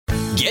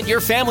Get your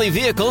family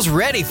vehicles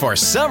ready for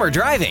summer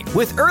driving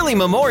with early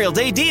Memorial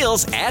Day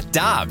deals at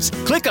Dobbs.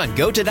 Click on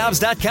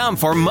GoToDobbs.com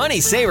for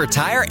money saver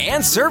tire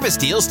and service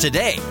deals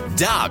today.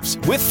 Dobbs,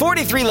 with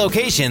 43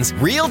 locations,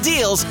 real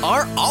deals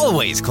are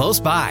always close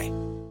by.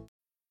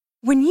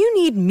 When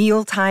you need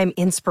mealtime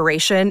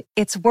inspiration,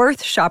 it's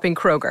worth shopping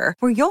Kroger,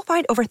 where you'll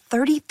find over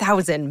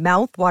 30,000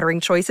 mouth-watering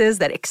choices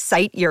that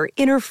excite your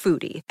inner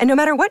foodie. And no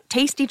matter what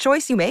tasty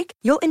choice you make,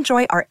 you'll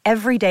enjoy our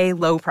everyday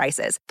low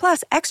prices,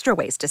 plus extra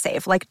ways to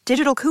save, like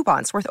digital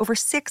coupons worth over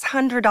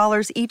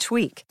 $600 each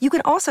week. You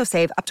can also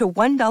save up to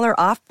 $1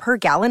 off per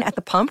gallon at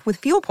the pump with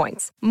fuel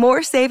points.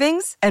 More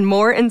savings and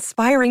more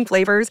inspiring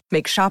flavors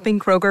make shopping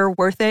Kroger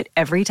worth it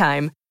every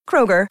time.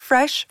 Kroger,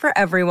 fresh for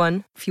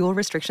everyone. Fuel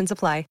restrictions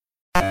apply.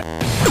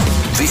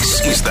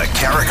 This is the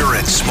Carricker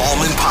and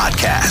Smallman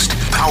podcast,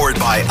 powered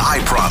by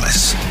I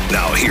Promise.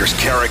 Now here's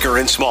Carricker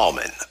and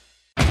Smallman.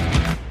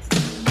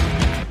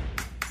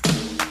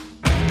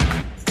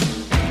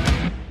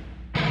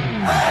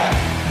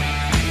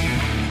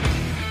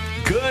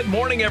 Good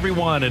morning,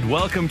 everyone, and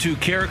welcome to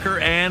Carricker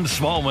and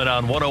Smallman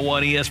on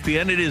 101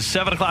 ESPN. It is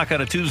 7 o'clock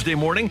on a Tuesday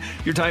morning.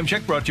 Your time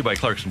check brought to you by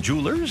Clarkson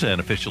Jewelers and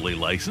officially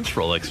licensed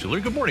Rolex Jeweler.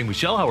 Good morning,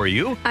 Michelle. How are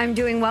you? I'm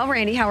doing well,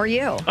 Randy. How are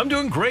you? I'm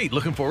doing great.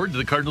 Looking forward to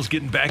the Cardinals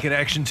getting back in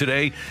action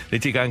today. They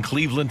take on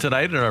Cleveland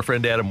tonight, and our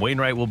friend Adam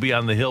Wainwright will be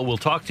on the hill. We'll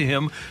talk to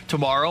him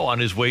tomorrow on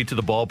his way to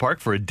the ballpark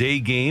for a day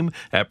game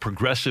at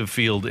Progressive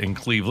Field in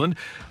Cleveland.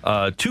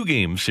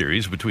 Two-game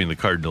series between the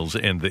Cardinals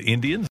and the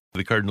Indians.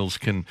 The Cardinals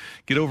can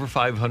get over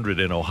 500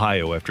 in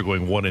Ohio after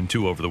going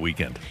 1-2 over the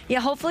weekend. Yeah,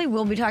 hopefully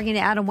we'll be talking to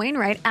Adam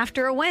Wainwright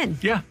after a win.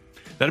 Yeah,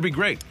 that'd be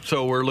great.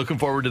 So we're looking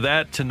forward to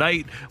that.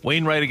 Tonight,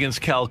 Wainwright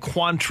against Cal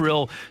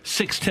Quantrill,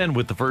 6:10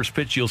 with the first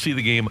pitch. You'll see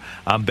the game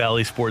on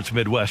Bally Sports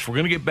Midwest. We're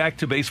going to get back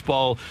to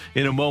baseball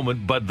in a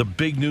moment, but the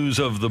big news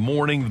of the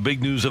morning, the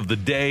big news of the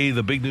day,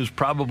 the big news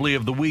probably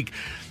of the week,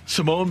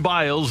 Simone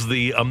Biles,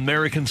 the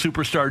American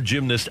superstar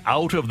gymnast,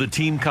 out of the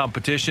team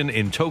competition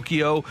in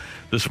Tokyo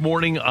this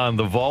morning on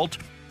the vault.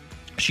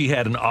 She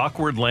had an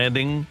awkward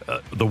landing,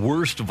 the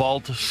worst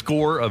vault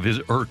score of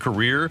her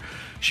career.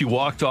 She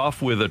walked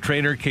off with a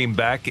trainer, came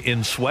back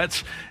in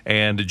sweats,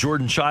 and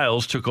Jordan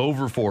Childs took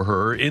over for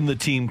her in the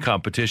team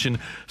competition.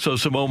 So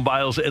Simone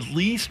Biles, at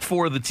least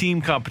for the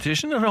team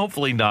competition, and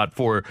hopefully not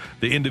for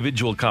the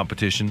individual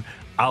competition,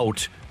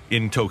 out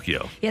in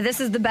Tokyo. Yeah,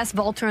 this is the best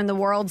vaulter in the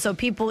world, so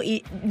people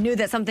knew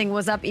that something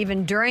was up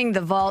even during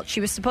the vault.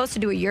 She was supposed to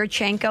do a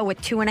Yurchenko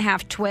with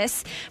 2.5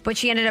 twists, but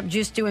she ended up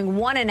just doing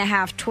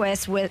 1.5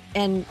 twists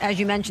and as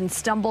you mentioned,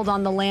 stumbled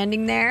on the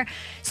landing there.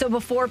 So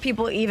before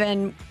people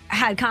even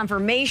had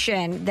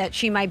confirmation that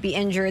she might be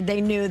injured, they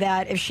knew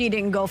that if she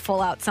didn't go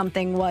full out,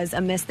 something was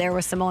amiss there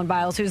with Simone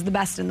Biles, who's the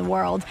best in the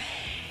world.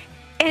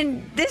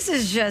 And this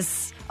is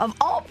just, of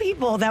all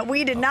people that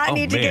we did not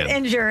need to get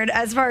injured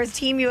as far as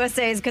Team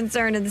USA is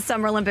concerned in the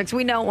Summer Olympics.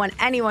 We don't want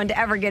anyone to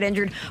ever get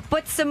injured.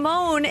 But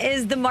Simone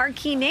is the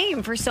marquee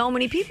name for so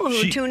many people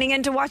who are tuning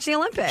in to watch the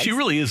Olympics. She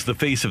really is the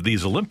face of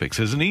these Olympics,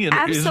 isn't he?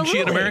 Isn't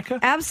she in America?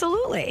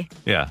 Absolutely.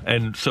 Yeah,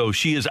 and so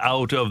she is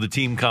out of the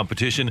team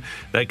competition.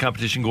 That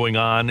competition going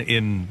on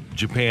in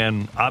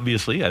Japan,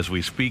 obviously, as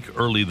we speak,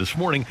 early this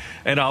morning.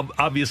 And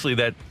obviously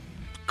that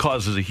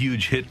causes a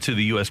huge hit to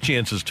the U.S.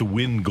 chances to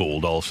win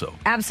gold also.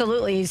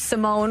 Absolutely.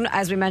 Simone,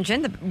 as we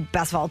mentioned, the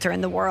best vaulter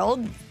in the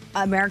world.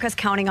 America's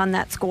counting on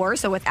that score.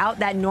 So without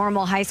that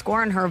normal high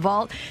score in her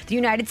vault, the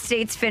United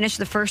States finished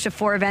the first of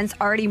 4 events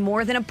already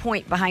more than a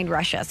point behind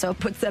Russia. So it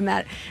puts them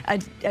at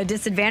a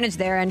disadvantage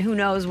there. And who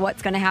knows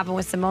what's going to happen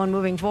with Simone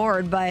moving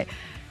forward. But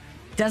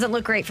doesn't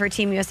look great for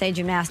Team USA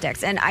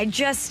Gymnastics. And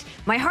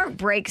my heart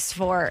breaks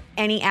for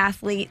any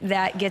athlete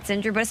that gets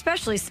injured, but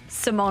especially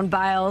Simone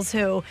Biles,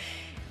 who...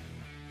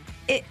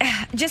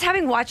 just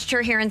having watched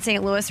her here in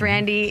St. Louis,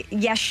 Randy,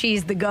 yes,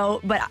 she's the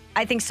GOAT, but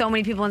I think so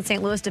many people in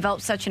St. Louis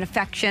developed such an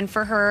affection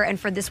for her and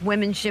for this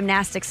women's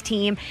gymnastics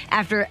team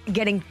after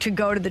getting to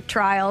go to the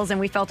trials, and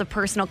we felt a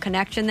personal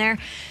connection there.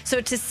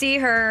 So to see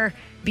her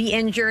be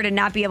injured and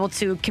not be able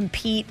to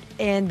compete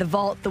in the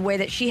vault the way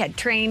that she had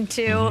trained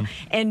to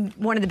in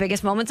one of the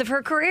biggest moments of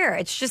her career,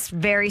 it's just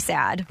very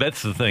sad.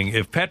 That's the thing.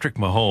 If Patrick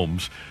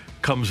Mahomes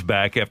comes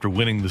back after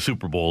winning the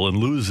Super Bowl and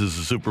loses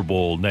the Super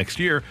Bowl next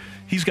year,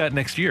 he's got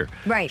next year.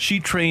 Right.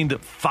 She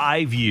trained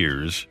 5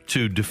 years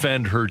to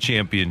defend her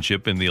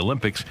championship in the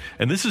Olympics,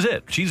 and this is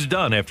it. She's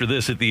done after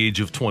this at the age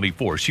of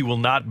 24. She will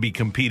not be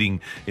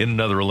competing in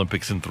another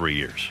Olympics in 3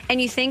 years.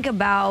 And you think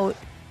about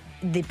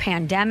the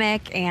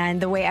pandemic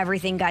and the way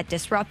everything got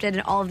disrupted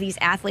and all of these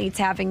athletes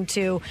having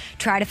to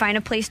try to find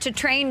a place to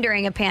train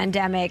during a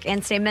pandemic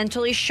and stay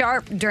mentally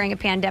sharp during a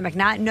pandemic,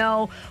 not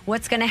know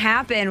what's going to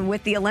happen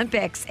with the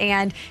Olympics.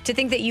 And to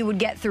think that you would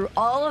get through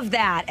all of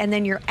that and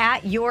then you're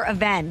at your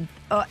event,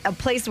 a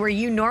place where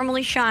you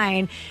normally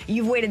shine,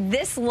 you've waited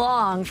this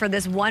long for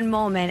this one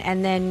moment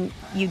and then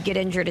you get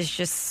injured is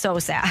just so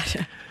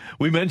sad.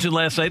 We mentioned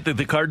last night that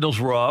the Cardinals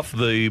were off.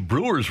 The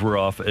Brewers were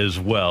off as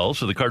well.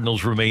 So the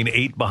Cardinals remain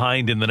 8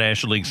 behind in the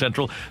National League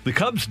Central. The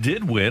Cubs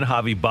did win.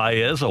 Javi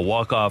Baez, a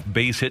walk-off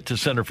base hit to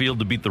center field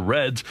to beat the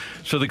Reds.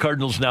 So the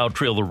Cardinals now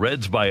trail the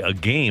Reds by a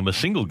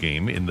single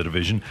game in the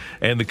division.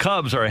 And the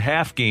Cubs are a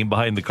half game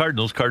behind the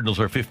Cardinals. Cardinals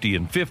are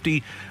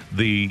 50-50.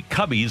 The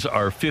Cubbies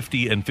are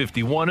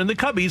 50-51. And the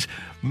Cubbies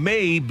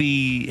may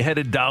be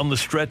headed down the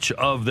stretch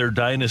of their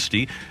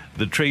dynasty.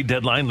 The trade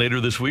deadline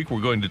later this week,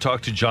 we're going to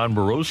talk to John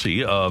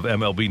Morosi of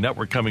MLB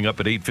Network coming up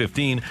at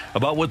 8:15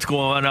 about what's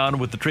going on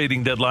with the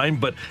trading deadline.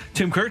 But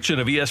Tim Kirchin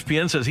of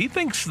ESPN says he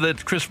thinks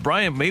that Kris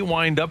Bryant may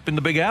wind up in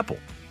the Big Apple.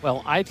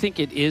 Well, I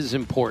think it is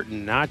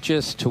important not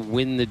just to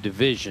win the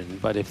division,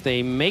 but if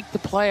they make the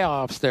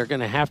playoffs, they're going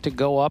to have to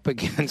go up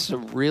against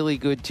some really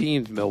good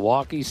teams,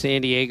 Milwaukee,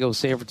 San Diego,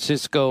 San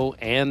Francisco,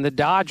 and the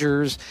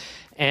Dodgers.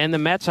 And the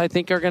Mets, I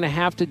think, are going to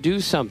have to do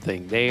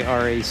something. They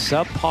are a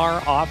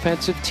subpar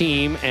offensive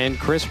team, and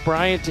Kris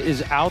Bryant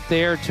is out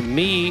there. To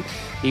me,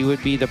 he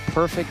would be the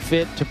perfect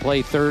fit to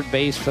play third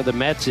base for the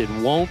Mets. It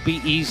won't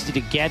be easy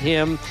to get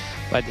him,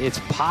 but it's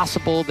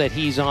possible that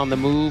he's on the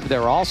move.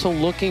 They're also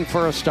looking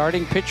for a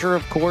starting pitcher,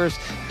 of course,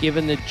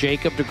 given that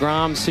Jacob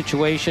deGrom's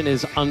situation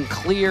is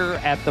unclear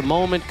at the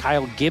moment.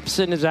 Kyle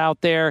Gibson is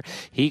out there.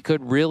 He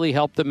could really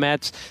help the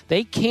Mets.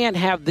 They can't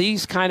have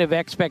these kind of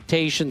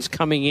expectations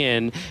coming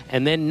in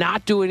and then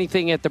not do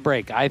anything at the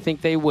break. I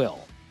think they will.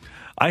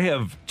 I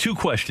have two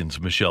questions,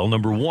 Michelle.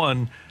 Number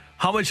one,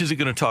 how much is it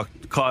going to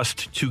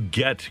cost to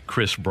get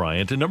Kris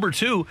Bryant? And number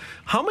two,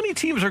 how many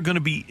teams are going to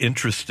be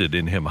interested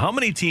in him? How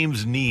many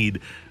teams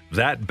need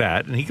that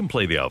bat? And he can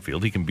play the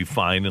outfield. He can be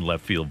fine in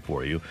left field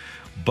for you.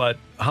 But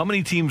how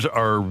many teams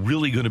are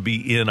really going to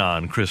be in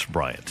on Kris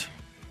Bryant?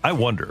 I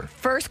wonder.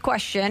 First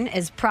question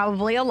is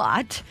probably a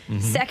lot.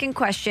 Mm-hmm. Second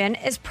question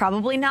is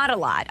probably not a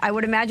lot. I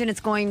would imagine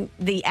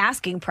the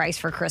asking price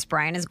for Kris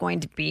Bryant is going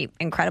to be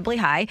incredibly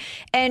high.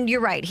 And you're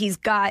right. He's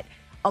got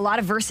a lot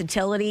of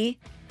versatility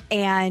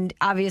and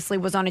obviously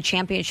was on a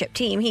championship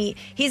team.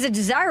 He's a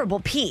desirable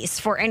piece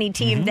for any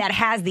team that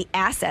has the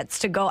assets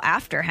to go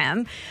after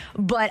him.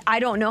 But I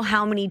don't know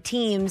how many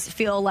teams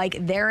feel like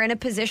they're in a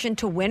position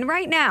to win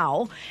right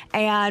now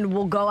and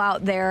will go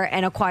out there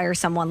and acquire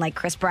someone like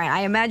Kris Bryant.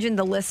 I imagine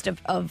the list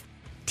of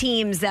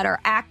teams that are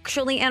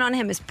actually in on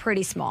him is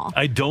pretty small.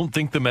 I don't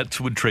think the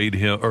Mets would trade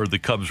him, or the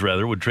Cubs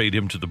rather, would trade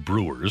him to the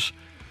Brewers.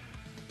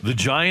 The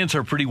Giants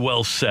are pretty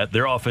well set.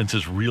 Their offense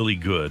is really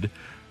good.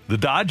 The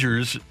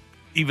Dodgers,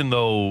 even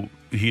though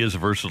he is a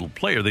versatile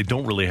player, they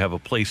don't really have a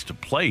place to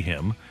play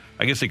him.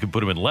 I guess they could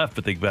put him in left,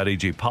 but they've got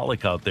A.J.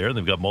 Pollock out there, and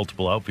they've got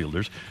multiple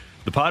outfielders.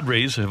 The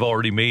Padres have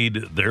already made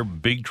their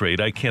big trade.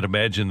 I can't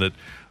imagine that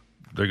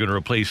they're going to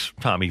replace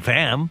Tommy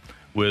Pham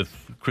with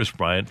Kris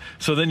Bryant.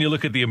 So then you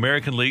look at the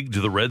American League. Do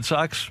the Red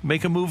Sox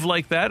make a move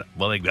like that?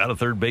 Well, they've got a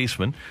third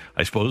baseman.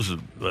 I suppose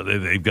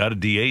they've got a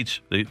DH.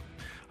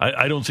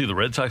 I don't see the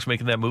Red Sox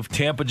making that move.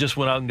 Tampa just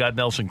went out and got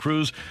Nelson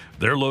Cruz.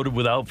 They're loaded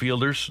with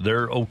outfielders.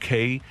 They're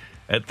okay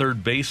at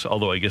third base,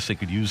 although I guess they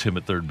could use him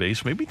at third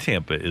base. Maybe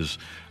Tampa is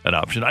an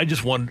option.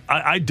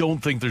 I don't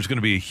think there's going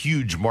to be a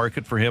huge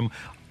market for him,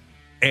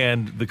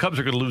 and the Cubs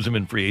are going to lose him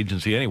in free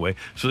agency anyway,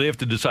 so they have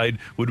to decide,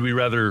 would we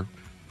rather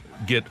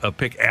get a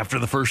pick after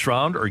the first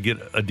round or get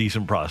a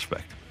decent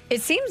prospect?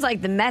 It seems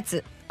like the Mets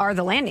are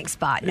the landing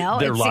spot, no?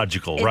 They're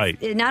logical, right.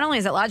 Not only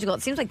is it logical,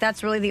 it seems like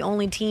that's really the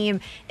only team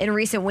in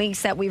recent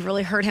weeks that we've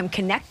really heard him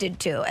connected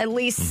to, at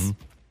least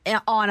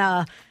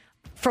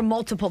from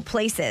multiple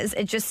places.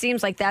 It just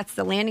seems like that's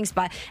the landing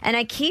spot. And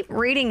I keep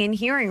reading and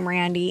hearing,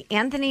 Randy,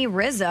 Anthony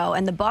Rizzo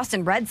and the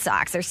Boston Red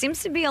Sox. There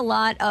seems to be a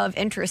lot of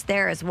interest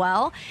there as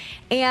well.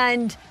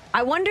 And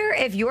I wonder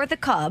if you're the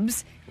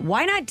Cubs,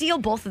 why not deal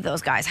both of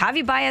those guys?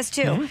 Javi Baez,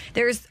 too. Mm-hmm.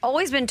 There's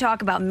always been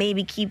talk about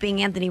maybe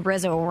keeping Anthony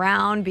Rizzo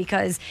around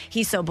because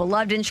he's so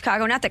beloved in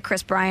Chicago. Not that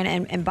Kris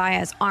Bryant and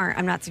Baez aren't.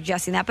 I'm not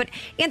suggesting that. But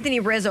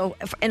Anthony Rizzo,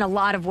 in a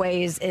lot of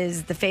ways,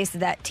 is the face of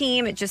that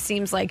team. It just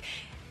seems like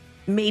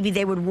maybe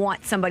they would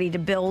want somebody to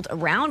build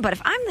around. But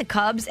if I'm the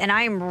Cubs and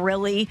I'm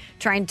really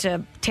trying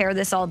to tear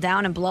this all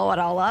down and blow it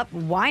all up,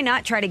 why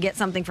not try to get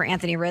something for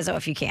Anthony Rizzo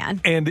if you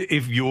can? And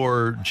if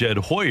you're Jed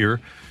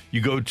Hoyer,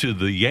 you go to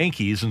the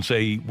Yankees and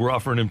say, we're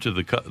offering him to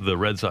the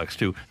Red Sox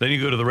too. Then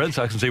you go to the Red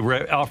Sox and say,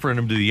 we're offering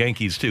him to the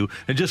Yankees too,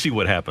 and just see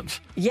what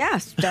happens. Yeah,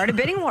 start a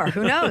bidding war.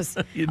 Who knows?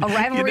 A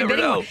rivalry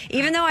bidding war.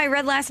 Even though I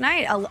read last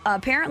night,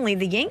 apparently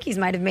the Yankees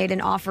might have made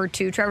an offer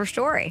to Trevor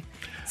Story.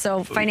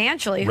 So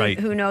financially, right.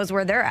 who knows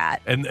where they're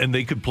at? And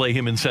they could play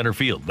him in center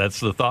field. That's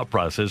the thought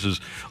process.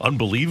 Is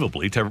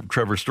unbelievably,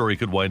 Trevor Story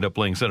could wind up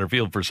playing center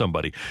field for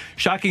somebody.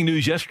 Shocking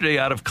news yesterday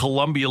out of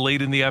Columbia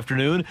late in the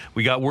afternoon.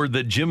 We got word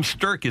that Jim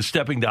Sterk is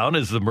stepping down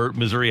as the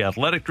Missouri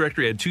athletic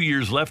director. He had 2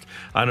 years left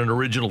on an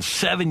original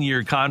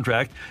 7-year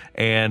contract,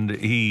 and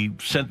he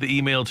sent the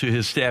email to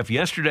his staff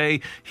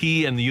yesterday.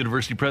 He and the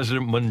university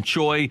president, Mun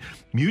Choi,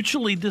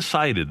 mutually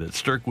decided that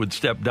Sterk would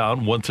step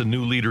down once a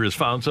new leader is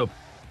found. So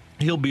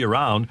he'll be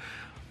around.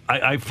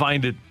 I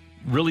find it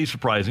really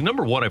surprising.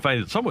 Number one, I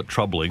find it somewhat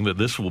troubling that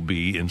this will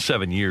be, in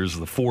 7 years,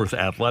 the fourth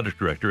athletic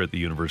director at the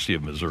University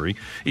of Missouri,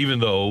 even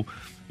though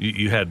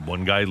you had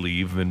one guy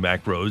leave in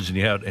Mack Rhoades and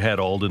you had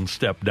Alden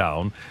step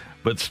down.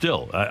 But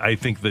still, I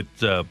think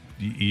that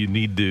you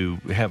need to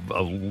have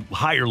a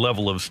higher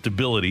level of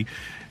stability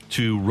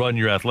to run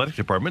your athletic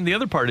department. And the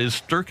other part is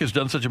Stirk has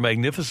done such a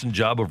magnificent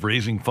job of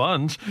raising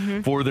funds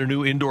for their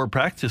new indoor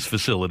practice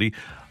facility.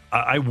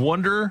 I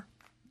wonder,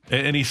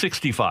 and he's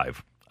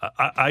 65.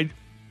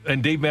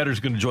 And Dave Matter's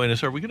going to join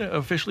us. Are we going to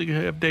officially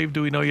have Dave?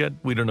 Do we know yet?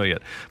 We don't know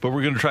yet. But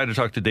we're going to try to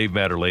talk to Dave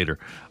Matter later.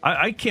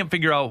 I can't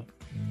figure out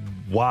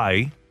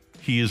why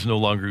he is no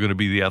longer going to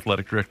be the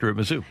athletic director at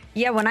Mizzou.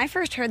 Yeah, when I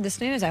first heard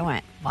this news, I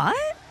went,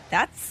 what?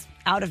 That's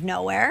out of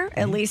nowhere,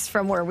 at least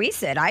from where we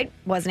sit. I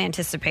wasn't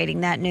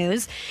anticipating that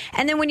news.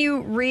 And then when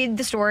you read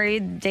the story,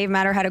 Dave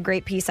Matter had a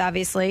great piece,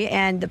 obviously,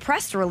 and the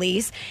press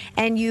release,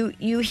 and you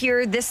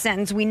hear this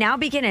sentence: we now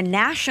begin a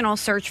national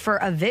search for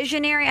a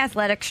visionary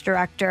athletics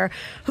director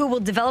who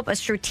will develop a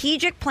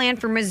strategic plan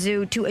for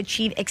Mizzou to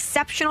achieve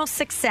exceptional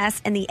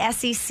success in the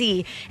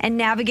SEC and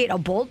navigate a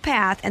bold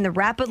path in the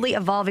rapidly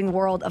evolving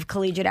world of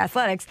collegiate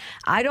athletics.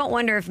 I don't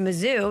wonder if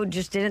Mizzou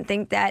just didn't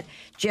think that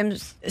Jim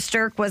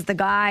Stirk was the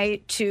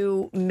guy to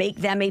make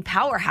them a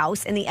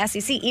powerhouse in the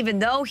SEC, even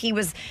though he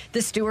was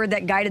the steward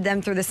that guided them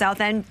through the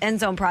South End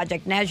Zone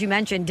project. And as you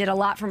mentioned, did a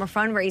lot from a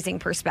fundraising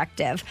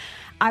perspective.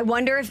 I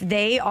wonder if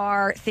they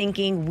are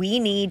thinking we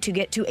need to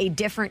get to a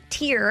different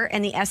tier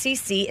in the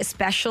SEC,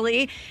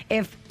 especially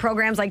if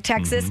programs like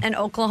Texas and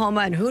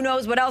Oklahoma, and who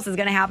knows what else is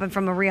going to happen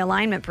from a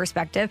realignment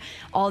perspective.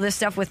 All this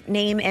stuff with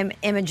name,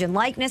 image, and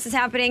likeness is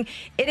happening.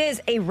 It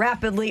is a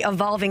rapidly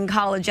evolving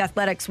college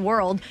athletics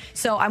world.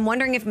 So I'm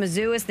wondering if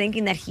Mizzou is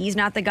thinking that he's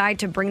not the guy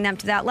to bring them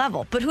to that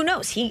level. But who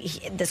knows?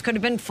 This could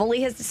have been fully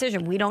his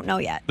decision. We don't know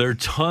yet. There are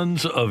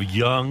tons of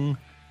young,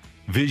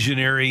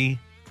 visionary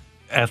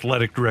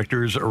athletic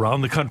directors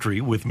around the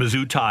country with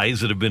Mizzou ties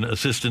that have been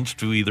assistants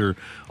to either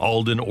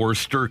Alden or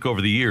Stirk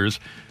over the years.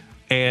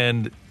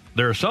 And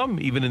there are some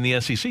even in the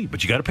SEC,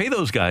 but you got to pay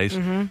those guys.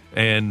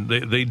 And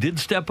they did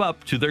step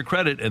up to their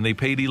credit, and they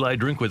paid Eli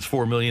Drinkwitz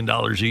 $4 million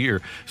a year.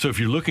 So if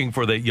you're looking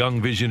for that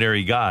young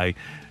visionary guy,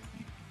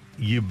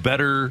 you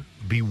better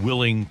be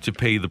willing to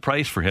pay the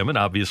price for him. And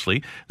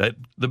obviously, that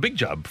the big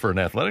job for an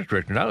athletic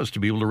director now is to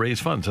be able to raise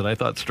funds. And I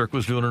thought Stirk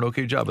was doing an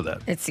okay job of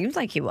that. It seems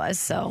like he was,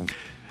 so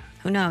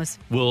who knows?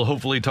 We'll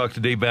hopefully talk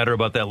to Dave Matter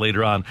about that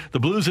later on. The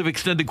Blues have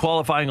extended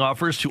qualifying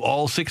offers to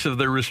all 6 of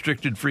their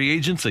restricted free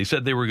agents. They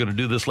said they were going to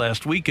do this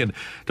last week, and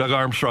Doug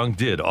Armstrong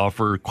did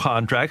offer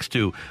contracts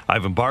to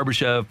Ivan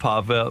Barbashev,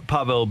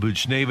 Pavel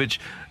Buchnevich,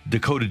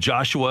 Dakota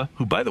Joshua,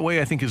 who, by the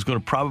way, I think is going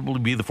to probably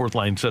be the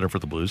fourth-line center for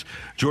the Blues,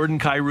 Jordan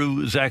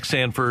Kyrou, Zach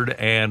Sanford,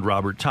 and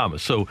Robert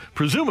Thomas. So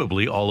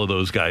presumably all of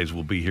those guys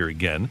will be here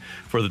again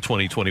for the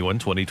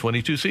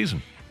 2021-2022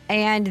 season.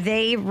 And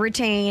they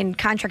retain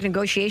contract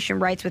negotiation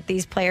rights with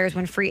these players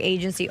when free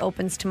agency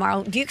opens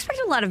tomorrow. Do you expect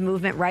a lot of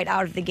movement right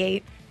out of the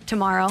gate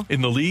tomorrow?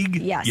 In the league?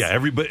 Yes. Yeah,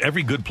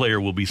 every good player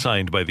will be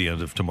signed by the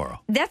end of tomorrow.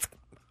 That's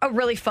a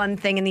really fun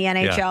thing in the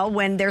NHL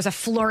when there's a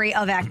flurry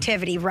of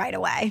activity right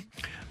away.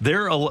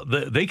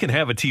 They can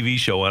have a TV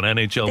show on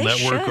NHL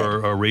Network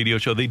or a radio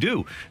show. They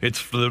do. It's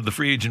for the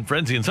free agent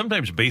frenzy. And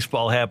sometimes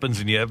baseball happens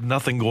and you have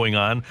nothing going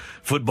on.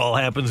 Football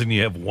happens and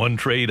you have one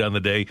trade on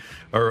the day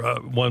or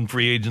one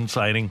free agent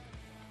signing.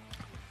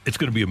 It's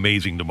going to be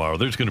amazing tomorrow.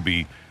 There's going to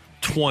be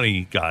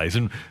 20 guys.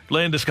 And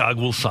Landeskog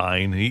will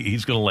sign.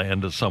 He's going to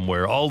land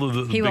somewhere. All of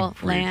the He big will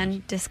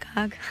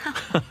Landeskog.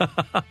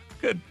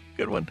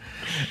 Good one.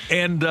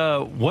 And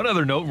one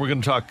other note, we're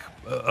going to talk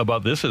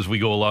about this as we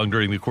go along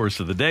during the course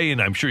of the day,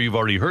 and I'm sure you've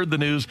already heard the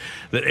news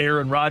that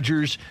Aaron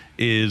Rodgers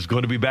is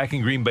going to be back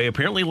in Green Bay.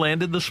 Apparently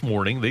landed this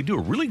morning. They do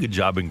a really good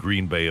job in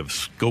Green Bay of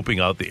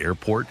scoping out the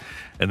airport,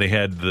 and they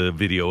had the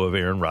video of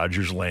Aaron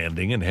Rodgers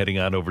landing and heading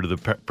on over to the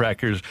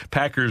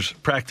Packers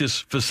practice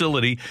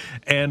facility.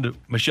 And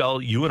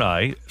Michelle, you and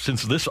I,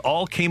 since this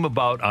all came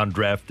about on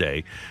draft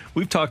day,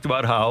 we've talked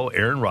about how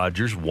Aaron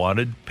Rodgers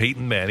wanted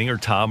Peyton Manning or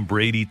Tom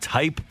Brady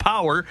type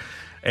power.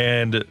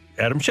 And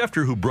Adam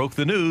Schefter, who broke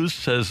the news,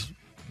 says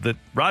that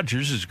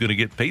Rodgers is going to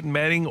get Peyton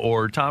Manning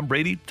or Tom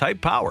Brady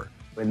type power.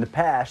 In the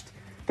past,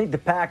 I think the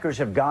Packers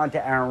have gone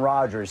to Aaron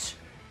Rodgers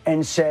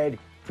and said,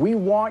 we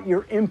want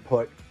your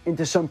input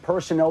into some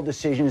personnel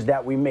decisions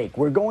that we make.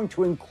 We're going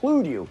to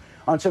include you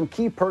on some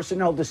key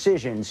personnel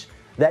decisions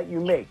that you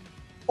make,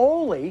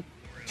 only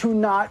to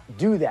not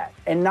do that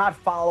and not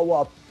follow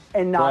up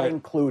and not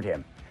include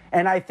him.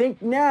 And I think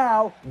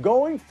now,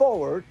 going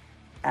forward,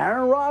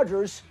 Aaron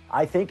Rodgers,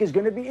 I think, is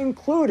going to be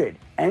included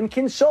and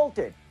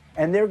consulted.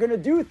 And they're going to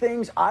do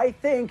things, I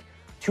think,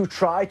 to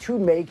try to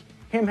make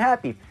him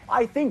happy.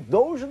 I think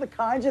those are the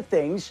kinds of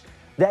things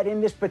that in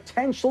this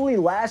potentially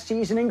last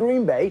season in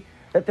Green Bay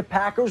that the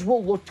Packers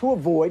will look to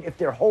avoid if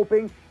they're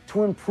hoping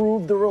to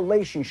improve the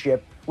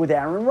relationship with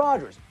Aaron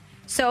Rodgers.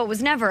 So it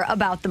was never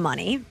about the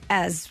money,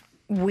 as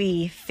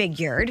we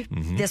figured.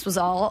 This was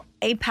all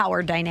a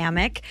power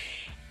dynamic.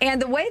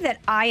 And the way that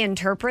I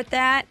interpret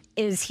that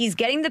is he's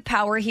getting the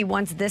power he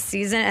wants this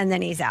season, and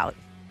then he's out.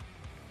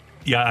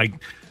 Yeah,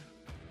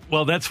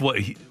 well, that's what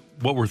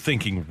we're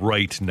thinking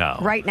right now.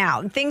 Right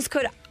now. Things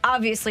could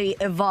obviously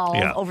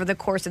evolve over the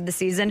course of the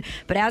season.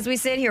 But as we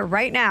sit here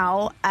right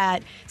now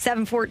at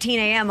 7:14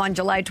 a.m. on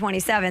July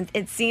 27th,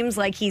 it seems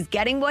like he's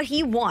getting what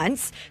he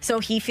wants. So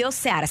he feels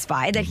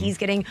satisfied that he's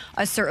getting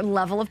a certain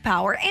level of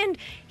power. And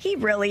he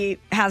really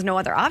has no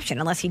other option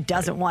unless he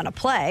doesn't want to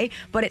play.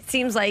 But it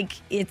seems like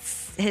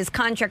his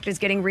contract is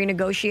getting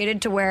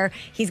renegotiated to where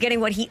he's getting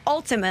what he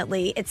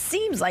ultimately, it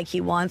seems like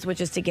he wants, which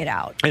is to get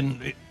out.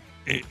 And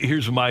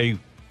here's my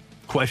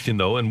question,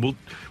 though, and we're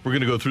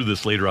going to go through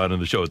this later on in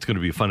the show. It's going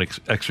to be a fun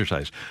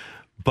exercise.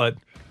 But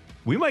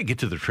we might get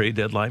to the trade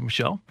deadline,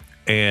 Michelle,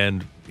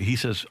 and he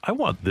says, I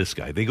want this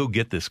guy. They go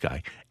get this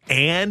guy.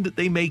 And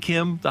they make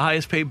him the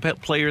highest paid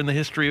player in the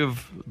history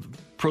of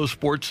pro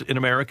sports in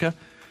America.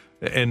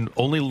 And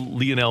only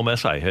Lionel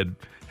Messi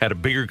had a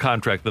bigger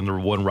contract than the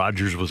one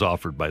Rodgers was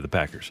offered by the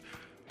Packers.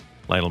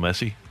 Lionel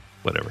Messi?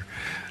 Whatever.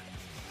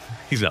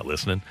 He's not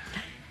listening.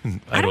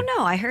 I don't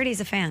know. I heard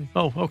he's a fan.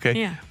 Oh, okay.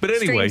 Yeah. But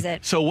anyway,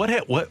 so what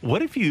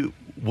if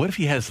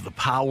he has the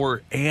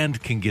power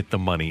and can get the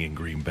money in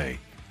Green Bay?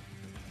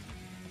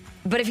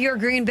 But if you're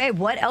Green Bay,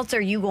 what else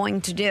are you going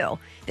to do?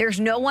 There's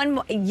no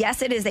one.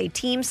 Yes, it is a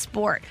team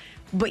sport,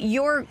 but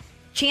your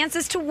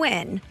chances to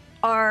win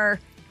are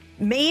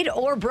made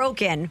or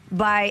broken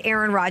by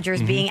Aaron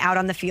Rodgers being out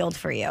on the field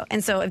for you.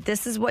 And so if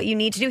this is what you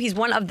need to do, he's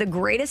one of the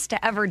greatest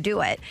to ever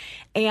do it.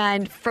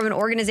 And from an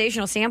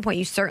organizational standpoint,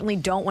 you certainly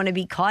don't want to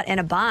be caught in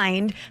a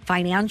bind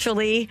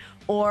financially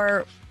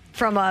or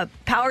from a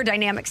power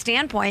dynamic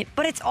standpoint,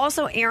 but it's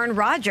also Aaron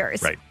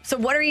Rodgers. Right. So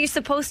what are you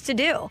supposed to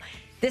do?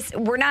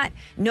 We're not,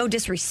 no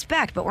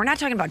disrespect, but we're not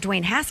talking about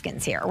Dwayne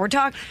Haskins here. We're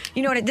talking,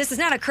 this is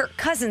not a Kirk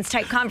Cousins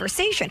type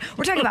conversation.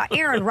 We're talking about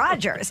Aaron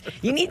Rodgers.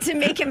 You need to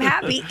make him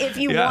happy if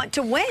you want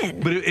to win.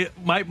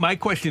 But my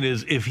question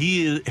is, if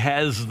he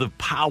has the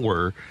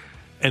power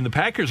and the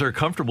Packers are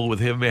comfortable with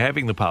him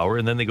having the power,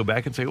 and then they go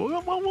back and say,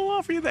 well, we'll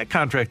offer you that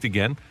contract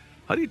again.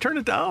 How do you turn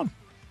it down?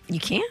 You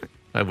can't.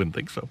 I wouldn't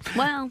think so.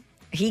 Well,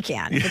 he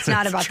can. It's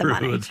not about the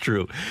money. It's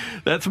true.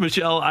 That's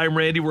Michelle. I'm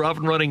Randy. We're off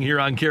and running here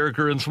on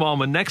Carricker and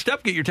Smallman. Next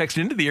up, get your text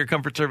into the Air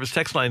Comfort Service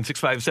text line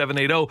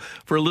 65780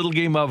 for a little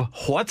game of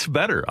What's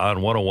Better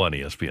on 101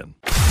 ESPN.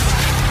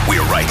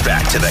 We're right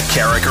back to the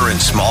Carricker and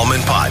Smallman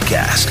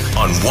podcast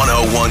on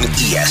 101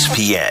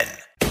 ESPN.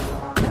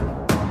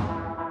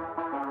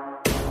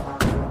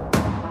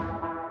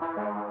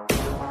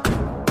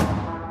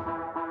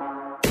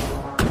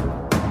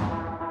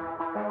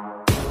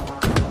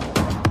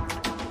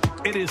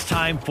 It is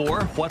time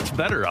for What's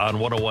Better on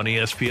 101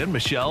 ESPN.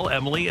 Michelle,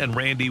 Emily, and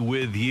Randy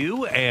with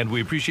you. And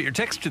we appreciate your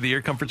text to the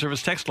Air Comfort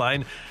Service text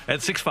line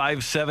at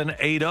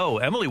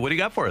 65780. Emily, what do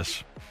you got for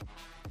us?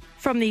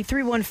 From the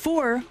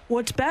 314,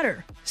 what's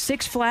better,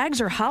 Six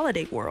Flags or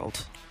Holiday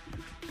World?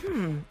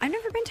 I've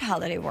never been to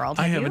Holiday World.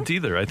 I haven't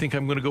either. I think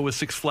I'm going to go with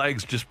Six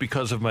Flags just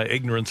because of my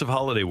ignorance of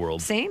Holiday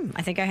World. Same.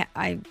 I think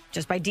I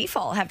just by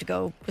default have to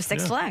go with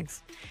Six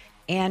Flags.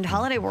 And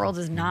Holiday World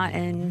is not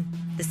in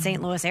the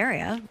St. Louis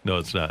area. No,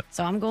 it's not.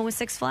 So I'm going with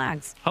Six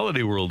Flags.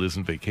 Holiday World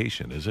isn't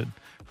vacation, is it?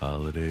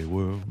 Holiday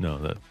World?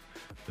 No,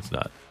 it's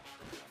not.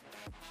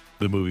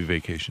 The movie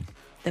Vacation.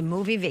 The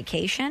movie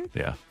Vacation?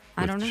 Yeah.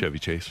 I don't know. Chevy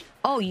Chase.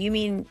 Oh, you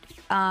mean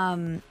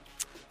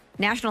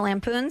National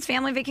Lampoon's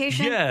Family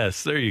Vacation?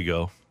 Yes, there you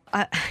go.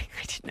 I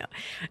didn't know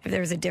if there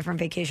was a different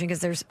vacation because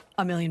there's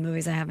a million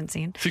movies I haven't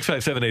seen.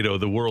 65780,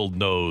 the world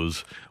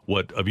knows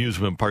what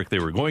amusement park they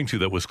were going to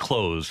that was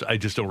closed. I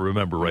just don't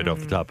remember right off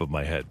the top of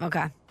my head.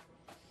 Okay.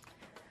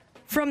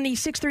 From the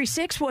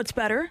 636, what's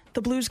better,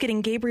 the Blues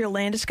getting Gabriel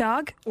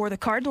Landeskog or the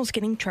Cardinals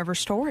getting Trevor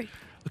Story?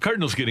 The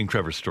Cardinals getting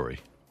Trevor Story.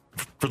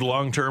 For the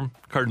long term,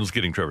 Cardinals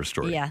getting Trevor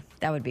Story. Yeah,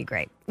 that would be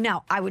great.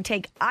 Now, I would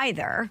take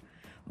either,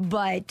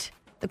 but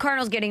the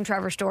Cardinals getting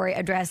Trevor Story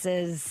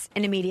addresses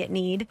an immediate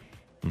need.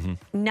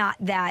 Not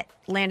that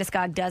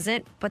Landeskog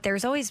doesn't, but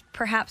there's always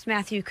perhaps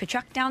Matthew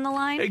Tkachuk down the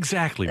line.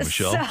 Exactly,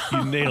 Michelle. So,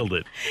 you nailed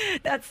it.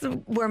 That's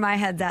where my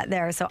head's at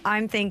there. So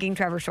I'm thinking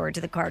Trevor Story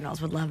to the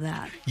Cardinals. Would love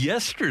that.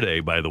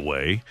 Yesterday, by the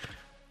way,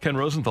 Ken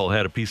Rosenthal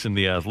had a piece in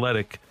The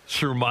Athletic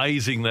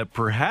surmising that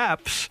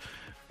perhaps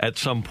at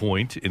some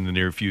point in the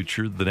near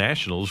future, the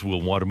Nationals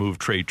will want to move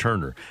Trey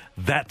Turner.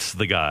 That's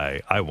the guy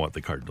I want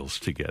the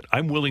Cardinals to get.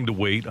 I'm willing to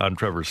wait on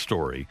Trevor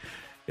Story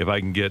if I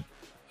can get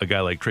a guy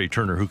like Trey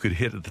Turner who could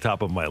hit at the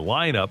top of my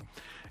lineup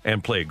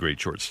and play a great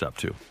shortstop,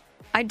 too.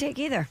 I'd take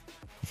either.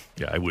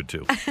 Yeah, I would,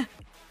 too.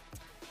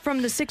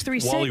 From the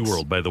 636. Wally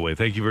World, by the way.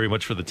 Thank you very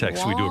much for the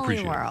text. We do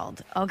appreciate Wally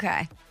World.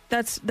 Okay.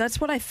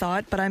 That's what I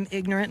thought, but I'm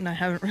ignorant and I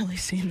haven't really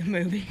seen the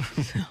movie.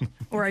 So,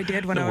 or I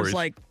did when I was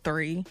like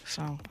 3,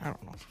 so I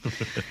don't know.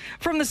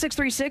 From the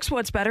 636,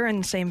 what's better in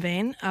the same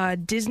vein,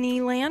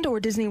 Disneyland or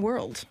Disney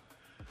World?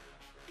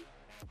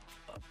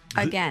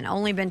 Again,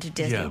 only been to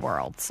Disney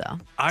World, so.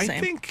 I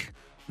think...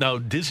 Now,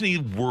 Disney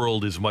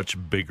World is much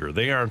bigger.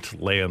 They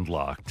aren't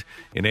landlocked.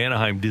 In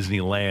Anaheim,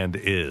 Disneyland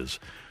is.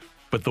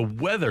 But the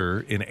weather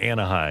in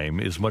Anaheim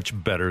is much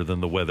better than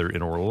the weather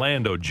in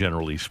Orlando,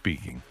 generally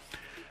speaking.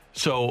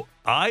 So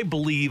I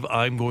believe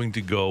I'm going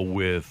to go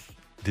with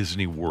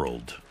Disney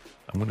World.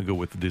 I'm going to go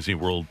with Disney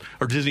World,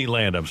 or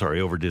Disneyland, I'm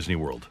sorry, over Disney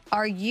World.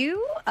 Are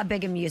you a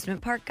big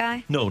amusement park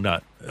guy? No,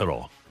 not at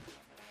all.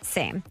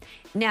 Same.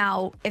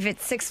 Now, if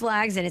it's Six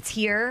Flags and it's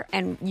here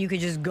and you could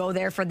just go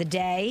there for the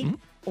day,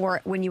 or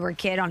when you were a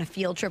kid on a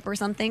field trip or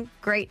something,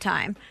 great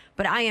time.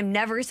 But I am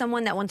never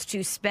someone that wants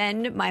to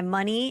spend my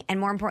money and,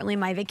 more importantly,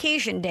 my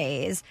vacation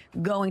days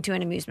going to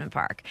an amusement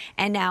park.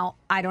 And now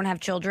I don't have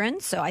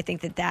children, so I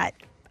think that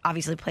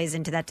obviously plays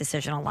into that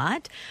decision a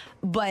lot.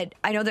 But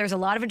I know there's a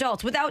lot of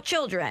adults without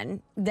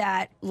children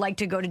that like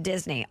to go to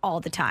Disney all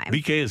the time.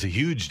 BK is a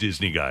huge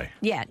Disney guy.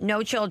 Yeah,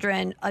 no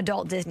children,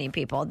 adult Disney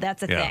people.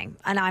 That's a thing.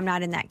 And I'm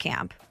not in that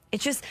camp.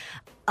 It's just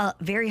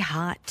very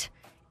hot,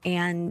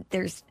 and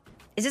it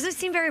doesn't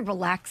seem very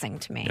relaxing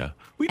to me. Yeah.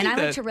 I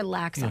like to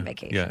relax on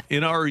vacation. Yeah.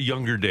 In our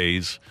younger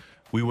days,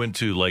 we went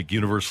to like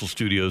Universal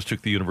Studios,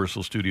 took the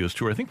Universal Studios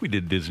tour. I think we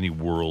did Disney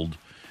World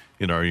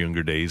in our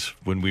younger days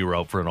when we were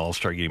out for an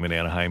all-star game in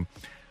Anaheim.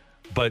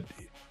 But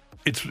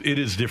it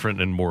is different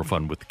and more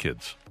fun with the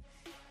kids.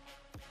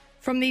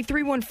 From the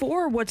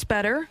 314, what's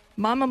better,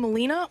 Mama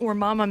Molina or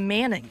Mama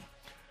Manning?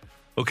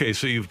 Okay,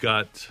 so you've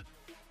got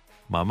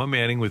Mama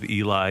Manning with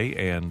Eli,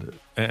 and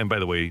by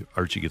the way,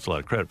 Archie gets a lot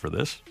of credit for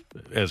this,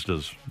 as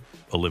does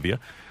Olivia.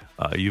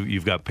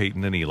 You've got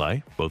Peyton and Eli,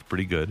 both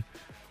pretty good.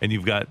 And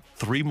you've got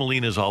 3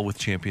 Molinas all with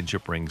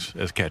championship rings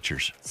as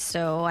catchers.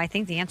 So I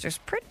think the answer is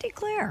pretty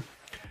clear.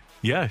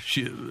 Yeah,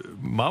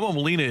 Mama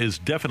Molina is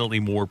definitely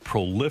more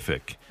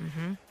prolific,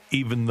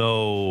 even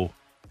though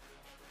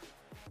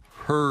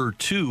her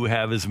 2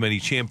 have as many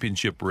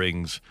championship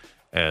rings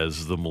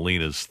as the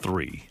Molina's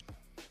 3.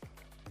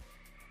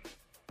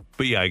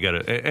 But yeah,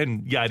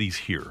 and Yadi's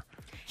here.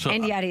 So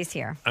and Yadi's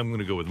here. I'm going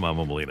to go with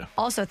Mama Molina.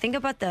 Also, think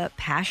about the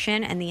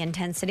passion and the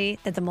intensity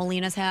that the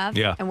Molinas have.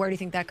 Yeah. And where do you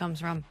think that comes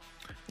from?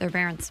 Their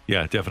parents.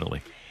 Yeah,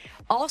 definitely.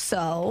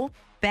 Also,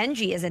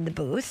 Benji is in the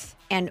booth,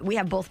 and we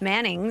have both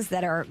Mannings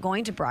that are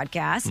going to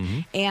broadcast.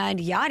 And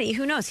Yadi,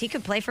 who knows? He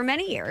could play for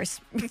many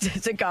years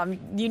to come.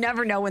 You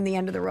never know when the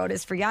end of the road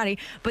is for Yadi,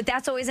 but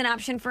that's always an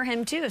option for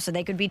him, too. So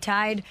they could be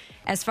tied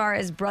as far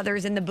as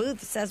brothers in the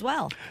booths as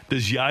well.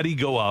 Does Yadi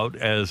go out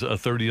as a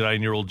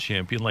 39-year-old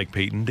champion like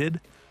Peyton did?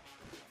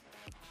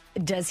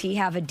 Does he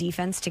have a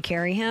defense to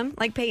carry him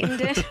like Peyton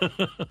did?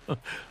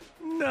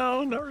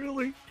 No, not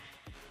really.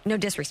 No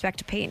disrespect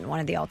to Peyton,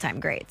 one of the all-time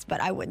greats, but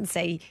I wouldn't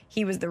say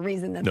he was the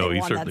reason that they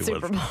won that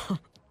Super Bowl.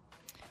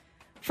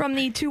 From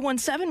the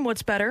 217,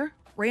 what's better,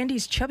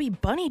 Randy's Chubby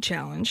Bunny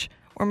Challenge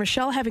or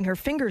Michelle having her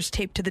fingers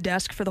taped to the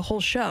desk for the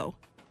whole show?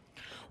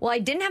 Well, I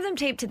didn't have them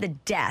taped to the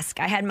desk.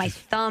 I had my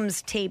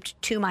thumbs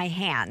taped to my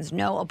hands,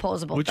 no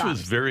opposable Which thumbs.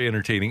 was very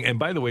entertaining. And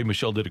by the way,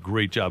 Michelle did a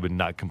great job in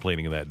not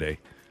complaining that day.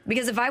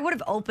 Because if I would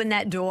have opened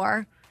that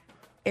door,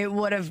 it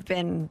would have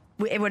taken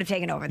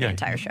over the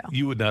entire show.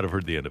 You would not have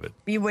heard the end of it.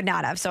 You would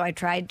not have. So I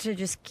tried to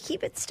just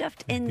keep it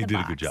stuffed in the box. You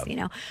did a good job. You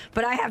know,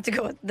 but I have to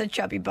go with the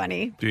Chubby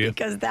Bunny. Do you?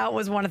 Because that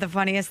was one of the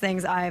funniest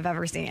things I've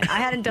ever seen. I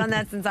hadn't done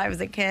that since I was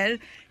a kid,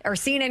 or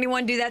seen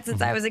anyone do that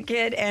since I was a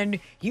kid.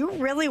 And you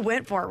really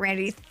went for it,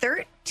 Randy.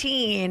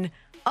 13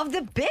 of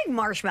the big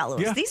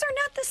marshmallows. Yeah. These are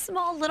not the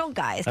small little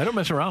guys. I don't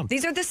mess around.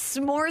 These are the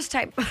s'mores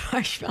type of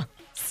marshmallows.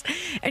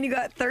 And you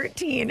got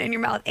 13 in your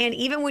mouth. And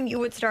even when you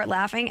would start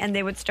laughing and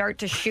they would start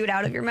to shoot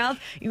out of your mouth,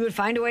 you would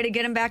find a way to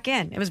get them back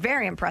in. It was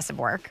very impressive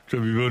work.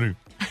 Chubby Bunny.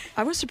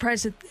 I was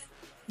surprised that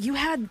you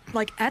had,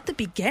 like, at the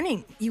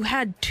beginning, you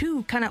had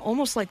 2 kind of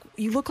almost like,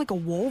 you look like a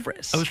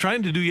walrus. I was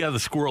trying to do, the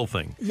squirrel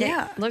thing.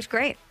 Yeah. It looks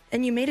great.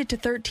 And you made it to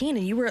 13,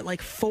 and you were at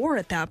like 4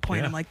 at that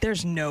point. Yeah. I'm like,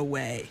 there's no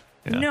way.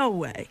 Yeah. No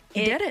way.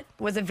 You did it.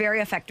 Was a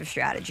very effective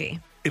strategy.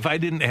 If I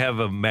didn't have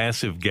a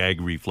massive gag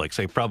reflex,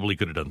 I probably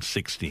could have done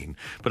 16.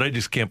 But I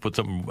just can't put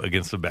something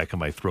against the back of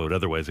my throat.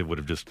 Otherwise, they would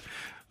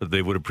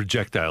have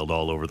projectiled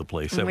all over the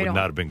place. That would not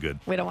have been good.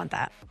 We don't want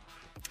that.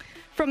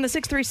 From the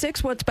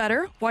 636, what's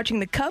better, watching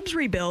the Cubs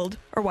rebuild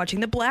or watching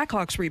the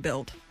Blackhawks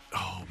rebuild?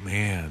 Oh,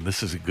 man,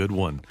 this is a good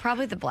one.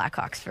 Probably the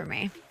Blackhawks for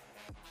me.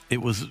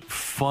 It was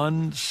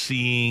fun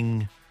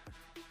seeing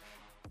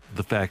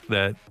the fact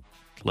that,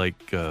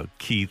 like,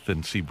 Keith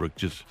and Seabrook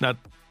just, not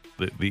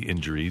the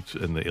injuries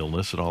and the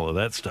illness and all of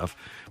that stuff,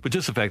 but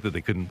just the fact that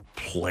they couldn't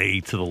play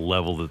to the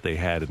level that they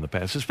had in the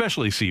past,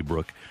 especially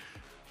Seabrook.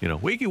 You know,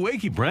 wakey,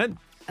 wakey, Brent.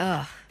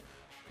 Ugh.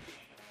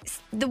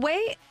 The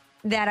way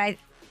that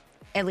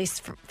at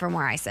least from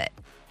where I sit,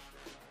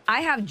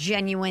 I have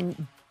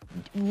genuine,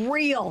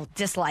 real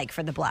dislike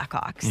for the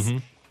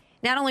Blackhawks.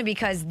 Not only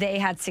because they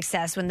had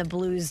success when the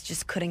Blues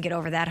just couldn't get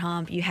over that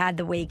hump. You had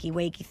the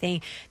wakey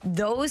thing.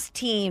 Those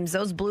teams,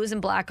 those Blues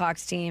and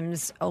Blackhawks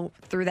teams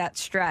through that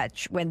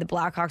stretch when the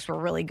Blackhawks were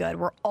really good,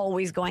 were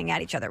always going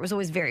at each other. It was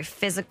always very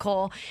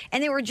physical.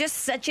 And they were just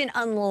such an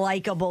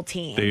unlikable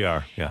team. They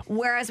are, yeah.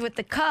 Whereas with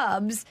the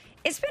Cubs,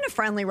 it's been a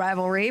friendly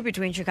rivalry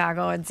between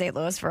Chicago and St.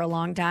 Louis for a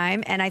long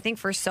time. And I think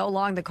for so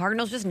long, the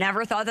Cardinals just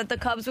never thought that the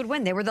Cubs would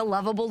win. They were the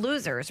lovable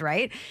losers,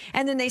 right?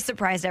 And then they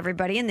surprised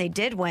everybody and they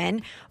did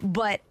win.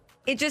 But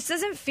it just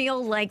doesn't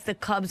feel like the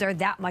Cubs are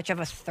that much of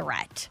a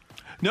threat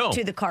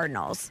to the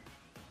Cardinals.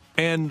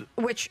 And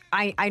which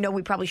I know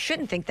we probably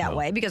shouldn't think that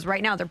way because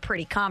right now they're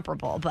pretty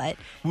comparable. But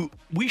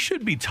we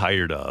should be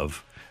tired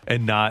of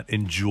and not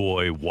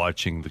enjoy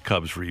watching the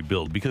Cubs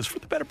rebuild because for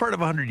the better part of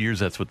 100 years,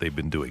 that's what they've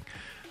been doing.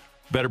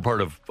 Better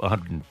part of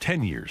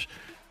 110 years.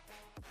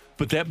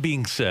 But that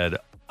being said,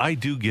 I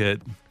do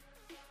get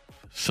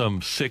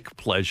some sick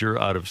pleasure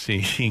out of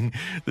seeing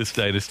this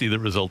dynasty that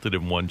resulted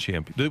in one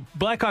champion. The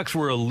Blackhawks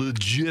were a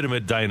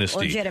legitimate dynasty.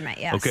 Legitimate,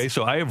 yes. Okay,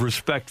 so I have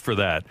respect for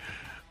that.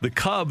 The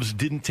Cubs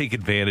didn't take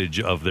advantage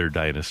of their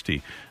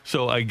dynasty,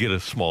 so I get a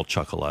small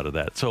chuckle out of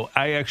that. So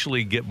I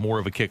actually get more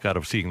of a kick out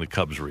of seeing the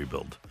Cubs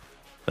rebuild.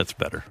 That's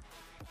better.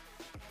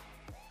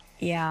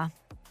 Yeah.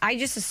 I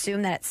just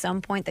assume that at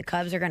some point the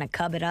Cubs are going to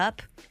cub it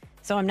up,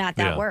 so I'm not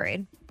that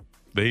worried.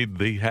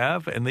 They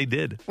have, and they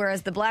did.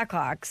 Whereas the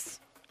Blackhawks...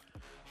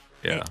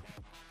 Yeah.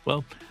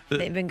 Well,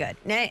 they've been good.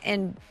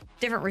 And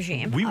different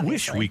regime. We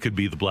obviously. wish we could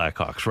be the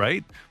Blackhawks,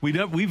 right?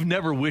 We've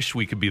never wished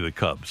we could be the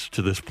Cubs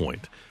to this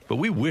point, but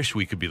we wish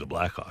we could be the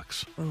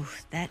Blackhawks. Ooh,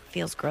 that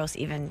feels gross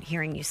even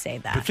hearing you say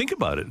that. But think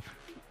about it.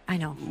 I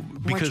know.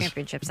 More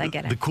championships, I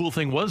get it. The cool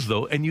thing was,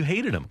 though, and you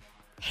hated them.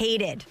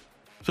 Hated.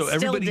 So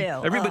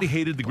everybody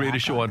hated the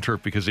greatest show on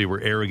turf because they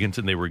were arrogant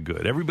and they were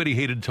good. Everybody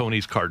hated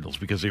Tony's Cardinals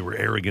because they were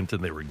arrogant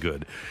and they were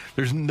good.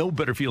 There's no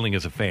better feeling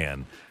as a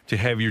fan to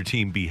have your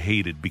team be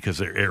hated because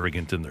they're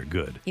arrogant and they're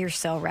good. You're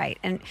so right.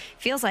 And it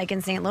feels like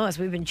in St. Louis,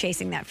 we've been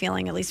chasing that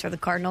feeling, at least for the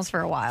Cardinals,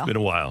 for a while. It's been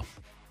a while.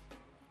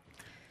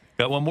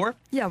 Got one more?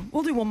 Yeah,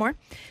 we'll do one more.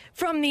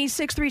 From the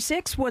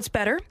 636, what's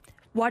better?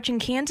 Watching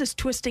Kansas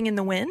twisting in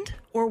the wind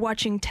or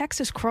watching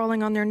Texas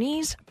crawling on their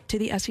knees to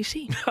the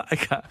SEC?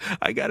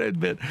 I got to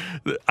admit,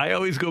 I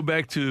always go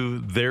back to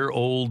their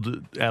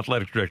old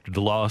athletic director,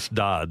 DeLoss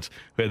Dodds,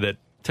 who had that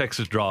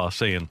Texas draw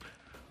saying,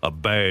 a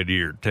bad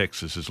year at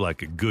Texas is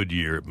like a good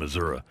year at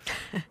Missouri.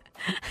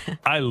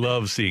 I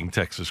love seeing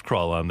Texas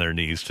crawl on their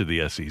knees to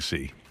the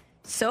SEC.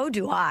 So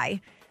do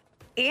I.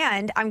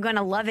 And I'm going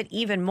to love it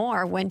even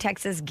more when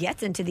Texas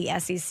gets into the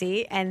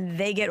SEC and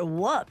they get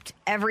whooped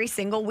every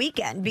single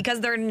weekend because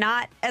they're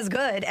not as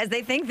good as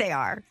they think they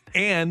are.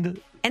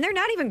 And they're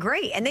not even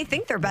great, and they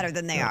think they're better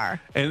than they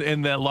are.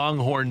 And that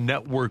Longhorn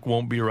Network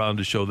won't be around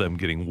to show them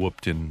getting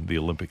whooped in the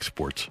Olympic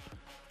sports.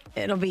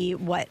 It'll be,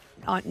 what,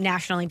 on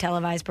nationally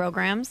televised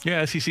programs?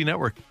 Yeah, SEC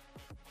Network.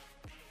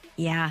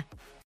 Yeah.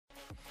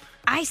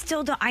 I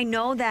still don't. I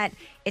know that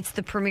it's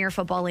the premier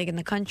football league in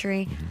the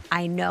country. Mm-hmm.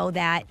 I know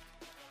that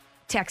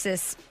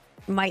Texas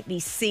might be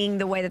seeing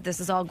the way that this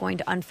is all going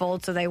to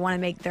unfold, so they want to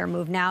make their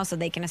move now so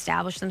they can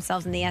establish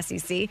themselves in the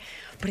SEC.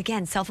 But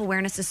again,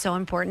 self-awareness is so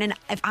important. And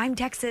if I'm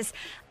Texas,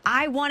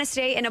 I want to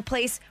stay in a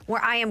place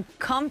where I am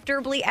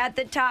comfortably at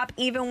the top,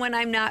 even when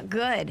I'm not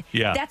good.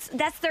 Yeah.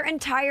 That's their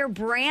entire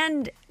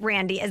brand,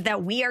 Randy, is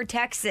that we are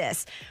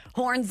Texas.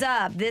 Horns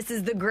up. This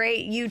is the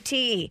great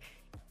UT.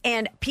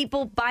 And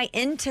people buy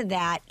into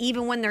that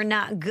even when they're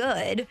not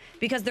good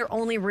because their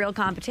only real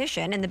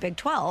competition in the Big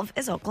 12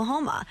 is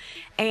Oklahoma.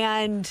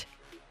 And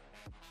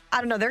I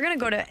don't know, they're going to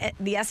go to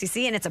the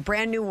SEC and it's a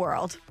brand new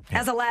world.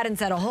 As Aladdin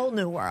said, a whole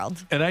new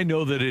world. And I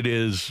know that it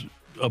is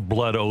a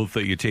blood oath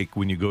that you take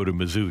when you go to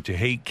Mizzou to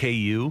hate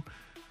KU.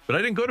 But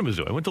I didn't go to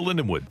Mizzou. I went to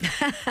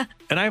Lindenwood.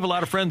 And I have a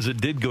lot of friends that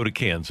did go to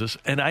Kansas.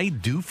 And I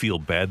do feel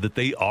bad that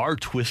they are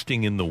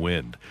twisting in the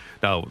wind.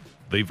 Now,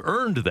 they've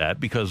earned that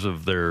because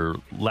of their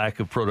lack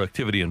of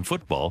productivity in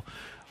football,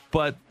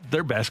 but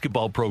their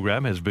basketball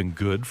program has been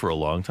good for a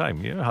long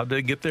time. You know, how did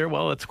they get there?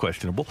 Well, that's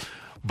questionable.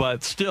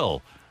 But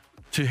still,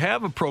 to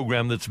have a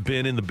program that's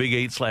been in the Big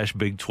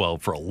 8/Big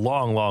 12 for a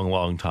long, long,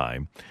 long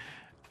time,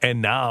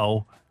 and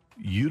now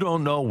you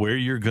don't know where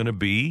you're going to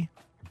be.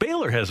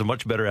 Baylor has a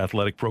much better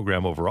athletic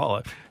program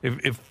overall.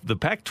 If the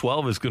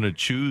Pac-12 is going to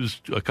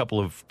choose a couple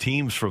of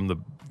teams from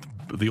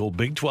the old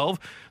Big 12,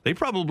 they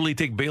probably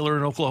take Baylor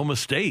and Oklahoma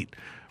State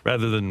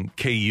rather than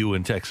KU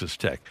and Texas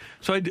Tech.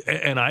 So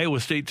and Iowa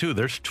State too.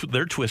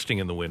 They're twisting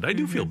in the wind. I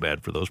do feel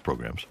bad for those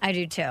programs. I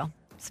do too.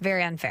 It's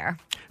very unfair.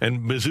 And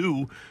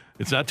Mizzou,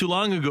 it's not too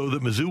long ago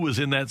that Mizzou was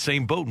in that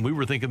same boat, and we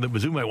were thinking that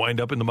Mizzou might wind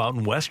up in the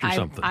Mountain West or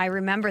something. I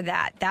remember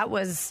that. That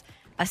was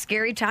a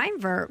scary time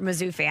for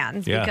Mizzou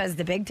fans because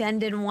the Big Ten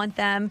didn't want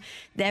them.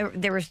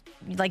 There was,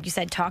 like you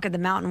said, talk of the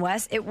Mountain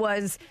West. It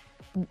was,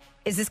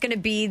 is this going to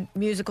be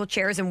musical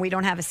chairs and we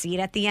don't have a seat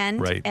at the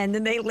end? Right. And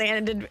then they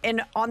landed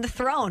on the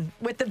throne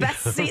with the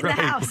best seat in the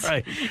house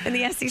in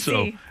the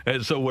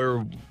SEC. So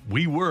where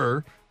we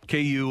were,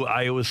 KU,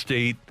 Iowa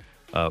State,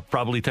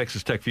 probably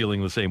Texas Tech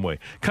feeling the same way.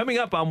 Coming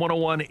up on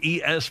 101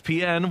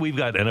 ESPN, we've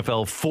got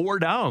NFL 4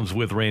 Downs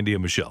with Randy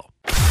and Michelle.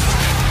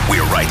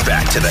 We're right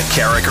back to the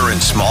Carricker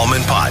and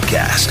Smallman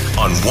podcast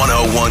on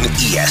 101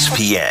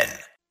 ESPN.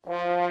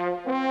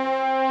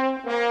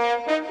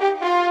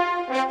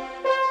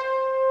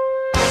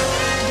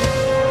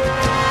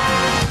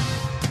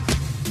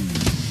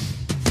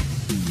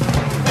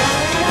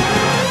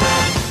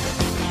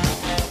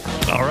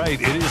 All right,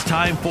 it is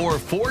time for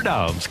 4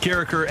 Downs.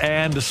 Carricker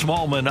and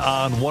Smallman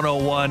on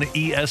 101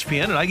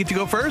 ESPN. And I get to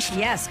go first?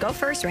 Yes, go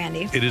first,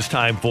 Randy. It is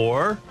time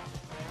for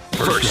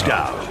First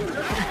Down.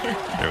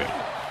 There we go.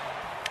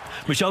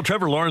 Michelle,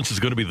 Trevor Lawrence is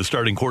going to be the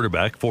starting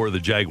quarterback for the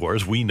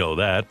Jaguars. We know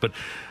that. But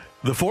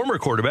the former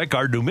quarterback,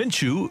 Gardner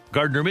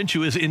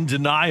Minshew is in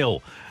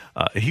denial.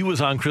 He was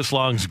on Chris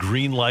Long's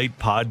Green Light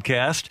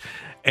podcast,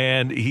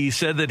 and he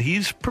said that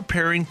he's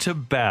preparing to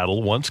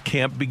battle once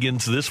camp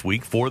begins this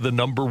week for the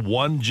number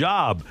one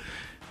job.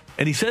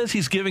 And he says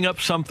he's giving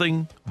up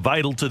something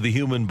vital to the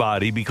human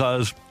body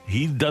because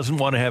he doesn't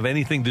want to have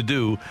anything to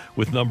do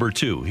with number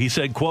two. He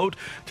said, quote,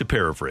 to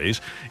paraphrase,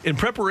 in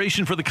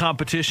preparation for the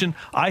competition,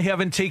 I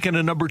haven't taken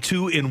a number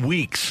two in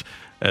weeks,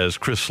 as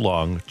Chris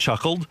Long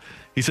chuckled.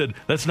 He said,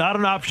 that's not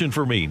an option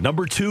for me.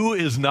 Number two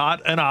is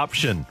not an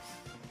option.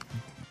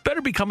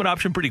 Better become an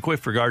option pretty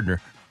quick for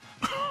Gardner.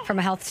 From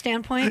a health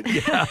standpoint?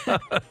 Yeah.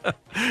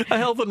 A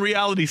health and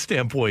reality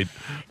standpoint.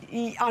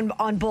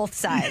 On both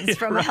sides,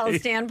 from a health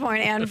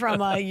standpoint and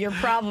from you're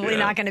probably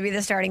not going to be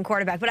the starting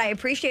quarterback. But I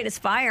appreciate his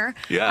fire.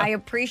 Yeah. I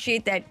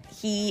appreciate that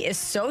he is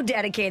so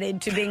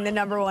dedicated to being the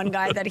number one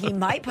guy that he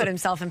might put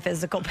himself in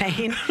physical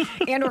pain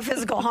and or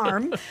physical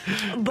harm.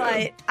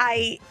 But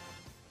I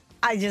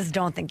just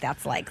don't think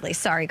that's likely.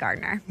 Sorry,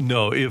 Gardner.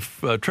 No,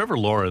 if Trevor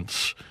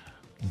Lawrence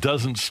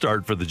doesn't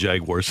start for the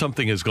Jaguars,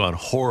 something has gone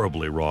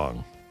horribly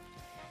wrong.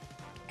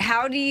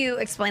 How do you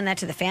explain that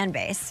to the fan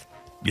base?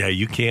 Yeah,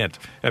 you can't.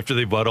 After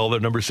they bought all their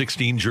number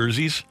 16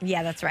 jerseys?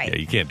 Yeah, that's right. Yeah,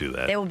 you can't do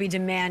that. They will be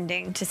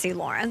demanding to see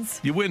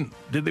Lawrence.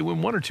 Did they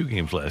win 1 or 2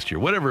 games last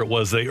year? Whatever it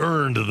was, they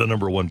earned the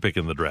number 1 pick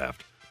in the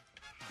draft.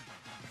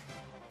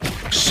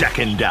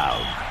 Second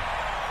down.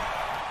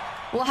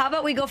 Well, how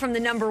about we go from the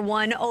number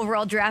 1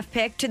 overall draft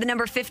pick to the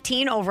number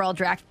 15 overall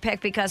draft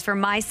pick? Because for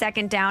my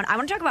second down, I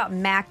want to talk about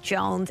Mac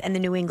Jones and the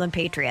New England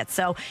Patriots.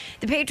 So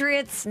the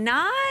Patriots,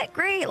 not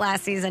great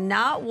last season,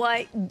 not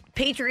what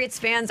Patriots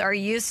fans are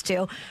used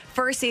to.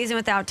 First season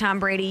without Tom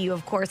Brady, you,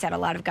 of course, had a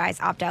lot of guys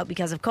opt out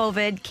because of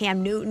COVID.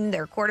 Cam Newton,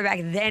 their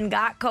quarterback, then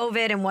got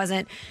COVID and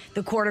wasn't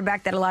the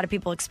quarterback that a lot of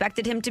people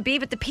expected him to be.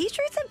 But the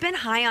Patriots have been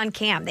high on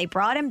Cam. They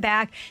brought him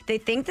back. They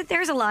think that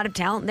there's a lot of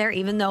talent there,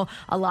 even though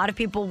a lot of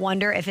people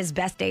wonder if his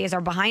best days are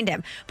behind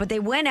him. But they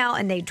went out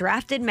and they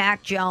drafted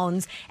Mac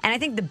Jones. And I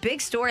think the big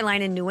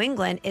storyline in New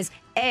England is,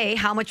 A,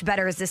 how much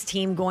better is this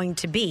team going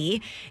to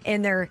be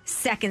in their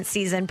second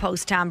season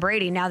post Tom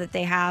Brady now that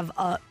they have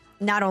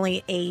not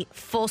only a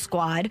full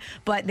squad,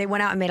 but they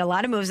went out and made a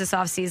lot of moves this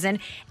offseason.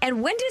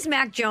 And when does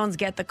Mac Jones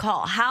get the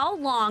call? How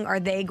long are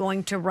they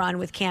going to run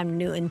with Cam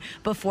Newton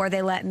before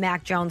they let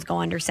Mac Jones go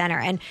under center?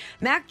 And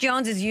Mac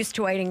Jones is used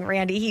to waiting,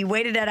 Randy. He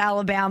waited at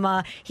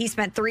Alabama. He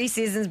spent 3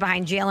 seasons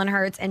behind Jalen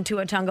Hurts and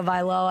Tua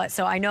Tagovailoa.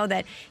 So I know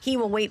that he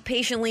will wait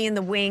patiently in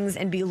the wings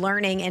and be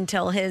learning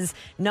until his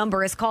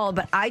number is called.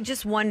 But I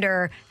just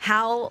wonder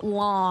how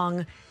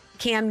long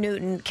Cam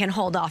Newton can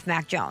hold off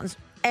Mac Jones.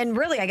 And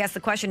really, I guess the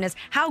question is,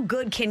 how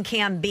good can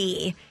Cam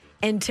be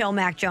until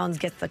Mac Jones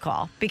gets the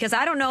call? Because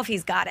I don't know if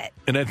he's got it.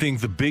 And I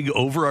think the big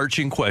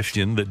overarching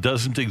question that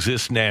doesn't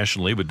exist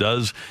nationally, but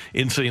does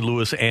in St.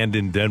 Louis and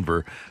in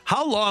Denver,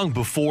 how long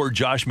before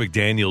Josh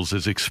McDaniels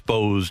is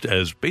exposed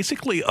as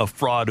basically a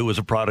fraud who is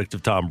a product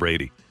of Tom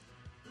Brady?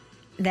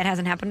 That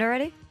hasn't happened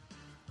already?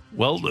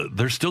 Well,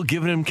 they're still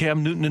giving him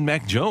Cam Newton and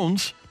Mac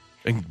Jones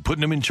and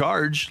putting him in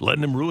charge,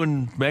 letting him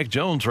ruin Mac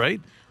Jones, right?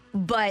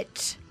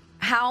 But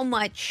how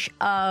much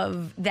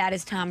of that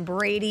is Tom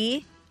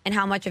Brady and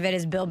how much of it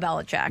is Bill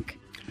Belichick?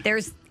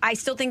 I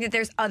still think that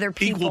there's other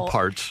people equal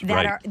parts,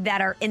 that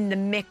are in the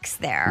mix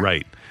there.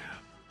 Right.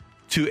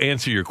 To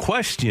answer your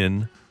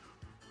question,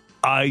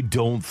 I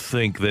don't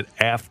think that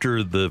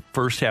after the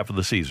first half of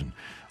the season,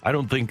 I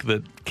don't think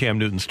that Cam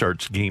Newton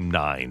starts game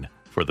 9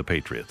 for the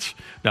Patriots.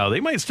 Now, they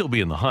might still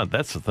be in the hunt.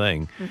 That's the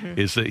thing,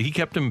 is that he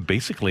kept them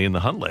basically in the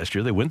hunt last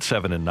year. They went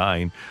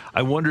 7-9.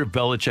 I wonder if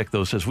Belichick,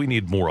 though, says we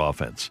need more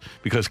offense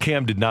because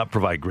Cam did not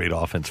provide great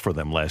offense for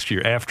them last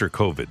year after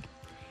COVID.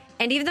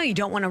 And even though you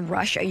don't want to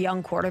rush a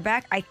young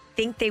quarterback, I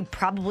think they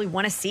probably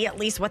want to see at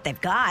least what they've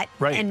got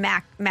in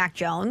Mac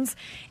Jones.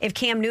 If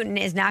Cam Newton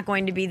is not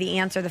going to be the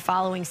answer the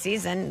following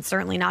season,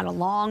 certainly not a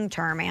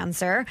long-term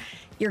answer,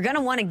 you're going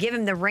to want to give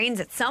him the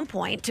reins at some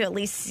point to at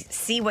least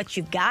see what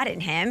you've got in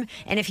him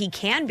and if he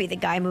can be the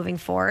guy moving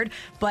forward.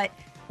 But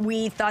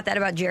we thought that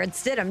about Jarrett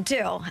Stidham,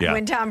 too. Yeah.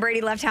 When Tom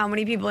Brady left, how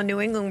many people in New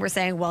England were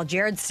saying, well,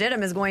 Jarrett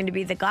Stidham is going to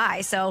be the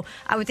guy. So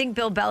I would think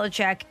Bill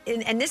Belichick,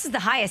 and this is the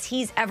highest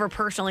he's ever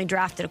personally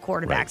drafted a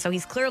quarterback. Right. So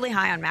he's clearly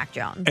high on Mac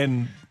Jones.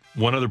 And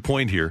one other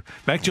point here,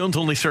 Mac Jones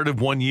only started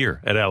 1 year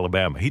at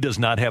Alabama. He does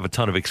not have a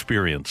ton of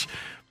experience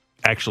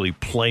actually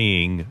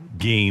playing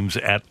games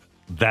at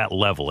that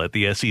level, at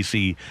the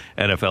SEC,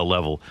 NFL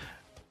level.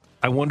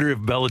 I wonder if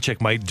Belichick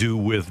might do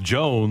with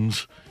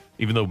Jones,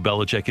 even though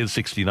Belichick is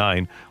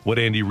 69, what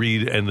Andy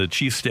Reid and the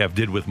Chiefs staff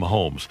did with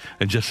Mahomes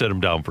and just set him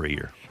down for a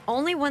year.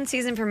 Only 1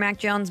 season for Mac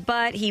Jones,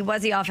 but he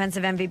was the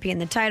offensive MVP in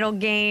the title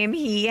game.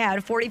 He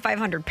had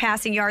 4,500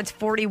 passing yards,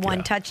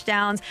 41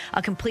 touchdowns,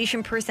 a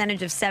completion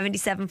percentage of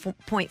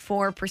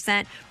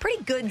 77.4%.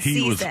 Pretty good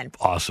season. He was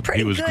awesome. Pretty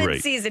he was good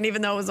great. Season,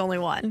 even though it was only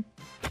 1.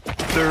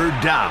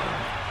 Third down.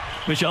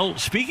 Michelle,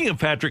 speaking of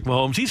Patrick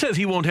Mahomes, he says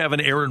he won't have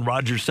an Aaron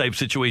Rodgers type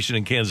situation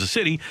in Kansas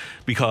City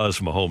because,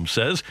 Mahomes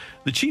says,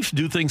 the Chiefs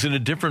do things in a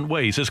different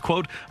way. He says,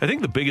 quote, I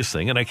think the biggest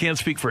thing, and I can't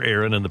speak for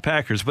Aaron and the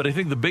Packers, but I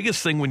think the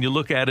biggest thing when you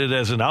look at it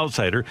as an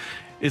outsider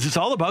is it's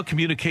all about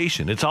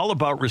communication. It's all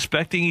about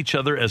respecting each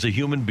other as a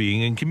human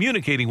being and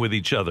communicating with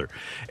each other.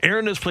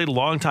 Aaron has played a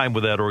long time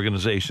with that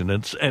organization,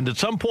 and at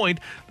some point,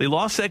 they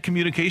lost that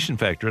communication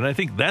factor, and I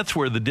think that's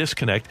where the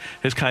disconnect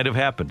has kind of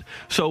happened.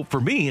 So for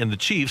me and the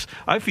Chiefs,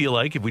 I feel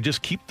like if we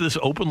just keep this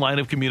open line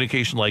of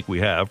communication like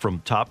we have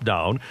from top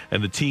down,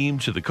 and the team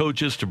to the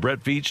coaches to Brett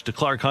Veach to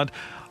Clark Hunt,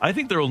 I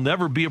think there will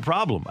never be a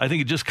problem. I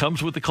think it just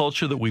comes with the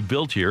culture that we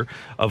built here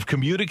of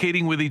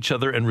communicating with each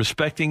other and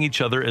respecting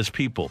each other as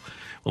people.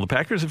 Well, the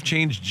Packers have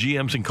changed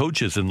GMs and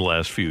coaches in the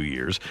last few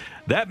years.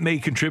 That may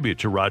contribute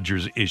to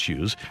Rodgers'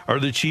 issues. Are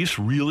the Chiefs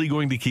really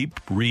going to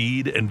keep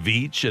Reed and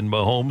Veach and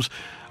Mahomes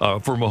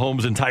for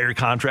Mahomes' entire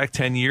contract,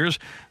 10 years?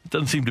 It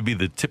doesn't seem to be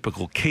the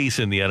typical case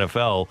in the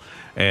NFL.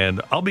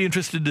 And I'll be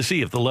interested to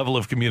see if the level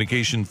of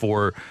communication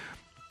for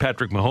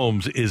Patrick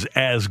Mahomes is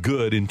as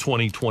good in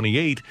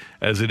 2028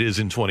 as it is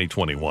in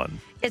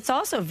 2021. It's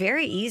also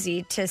very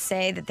easy to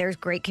say that there's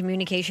great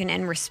communication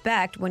and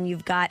respect when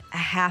you've got a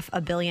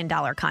 $500 million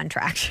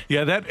contract.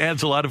 Yeah, that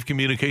adds a lot of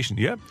communication.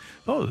 Yeah.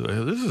 Oh,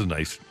 this is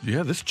nice.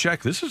 Yeah, this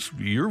check.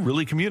 You're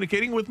really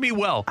communicating with me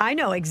well. I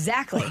know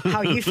exactly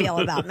how you feel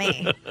about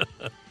me.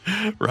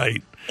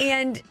 Right.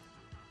 And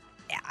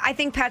I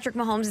think Patrick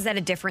Mahomes is at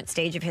a different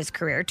stage of his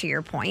career, to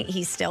your point.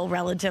 He's still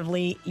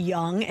relatively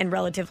young and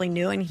relatively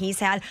new, and he's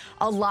had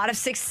a lot of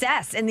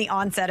success in the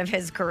onset of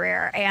his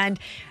career. And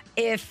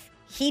if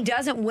he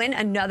doesn't win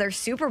another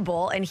Super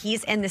Bowl and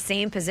he's in the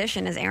same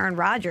position as Aaron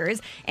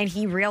Rodgers and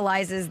he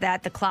realizes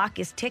that the clock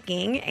is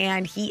ticking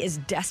and he is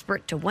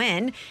desperate to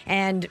win,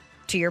 and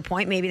to your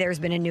point, maybe there's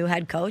been a new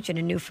head coach and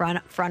a new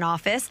front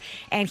office,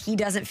 and he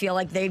doesn't feel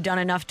like they've done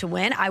enough to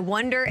win. I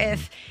wonder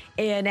if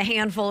in a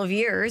handful of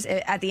years,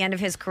 at the end of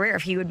his career,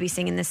 if he would be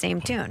singing the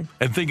same tune.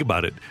 And think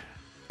about it.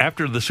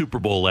 After the Super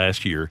Bowl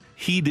last year,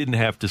 he didn't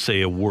have to say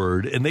a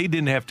word, and they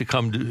didn't have to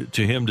come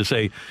to him to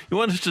say, you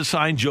want us to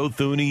sign Joe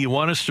Thuney? You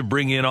want us to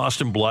bring in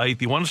Austin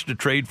Blythe? You want us to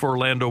trade for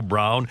Orlando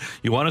Brown?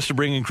 You want us to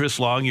bring in Chris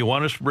Long? You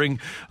want us to bring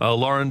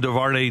Lauren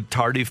DeVarnay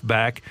Tardif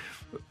back?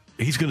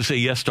 He's going to say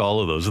yes to all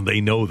of those, and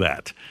they know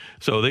that.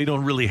 So they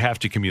don't really have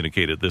to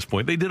communicate at this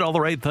point. They did all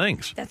the right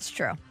things. That's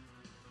true.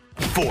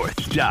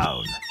 Fourth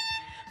down.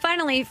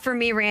 Finally, for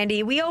me,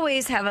 Randy, we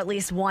always have at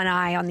least one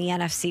eye on the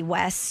NFC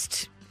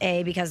West.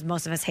 A, because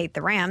most of us hate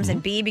the Rams,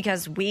 and B,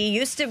 because we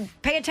used to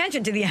pay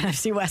attention to the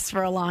NFC West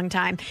for a long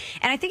time.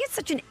 And I think it's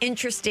such an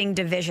interesting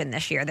division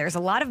this year. There's a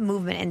lot of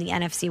movement in the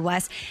NFC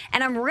West,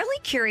 and I'm really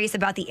curious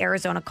about the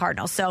Arizona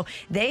Cardinals. So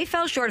they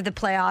fell short of the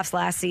playoffs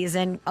last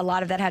season. A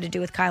lot of that had to do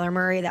with Kyler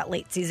Murray, that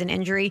late season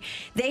injury.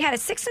 They had a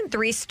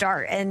 6-3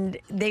 start, and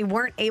they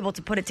weren't able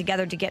to put it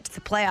together to get to the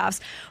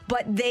playoffs,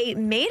 but they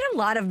made a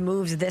lot of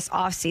moves this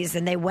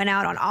offseason. They went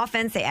out on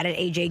offense. They added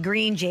A.J.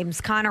 Green, James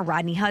Conner,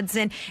 Rodney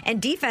Hudson,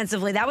 and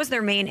defensively, that was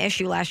their main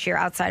issue last year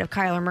outside of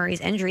Kyler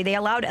Murray's injury. They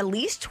allowed at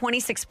least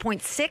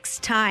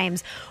 26.6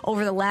 times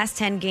over the last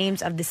 10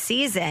 games of the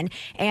season,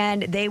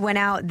 and they went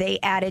out, they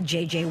added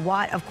J.J.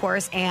 Watt, of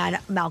course, and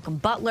Malcolm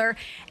Butler.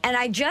 And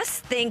I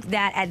just think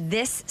that at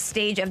this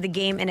stage of the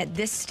game and at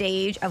this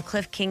stage of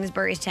Cliff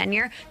Kingsbury's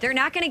tenure, they're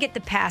not going to get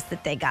the pass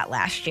that they got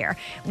last year.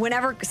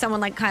 Whenever someone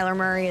like Kyler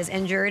Murray is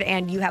injured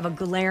and you have a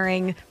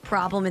glaring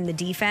problem in the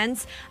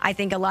defense, I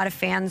think a lot of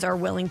fans are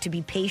willing to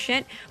be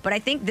patient. But I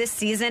think this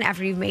season,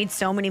 after you've made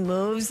so many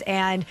moves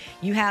and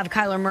you have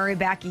Kyler Murray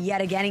back yet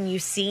again and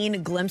you've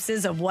seen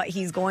glimpses of what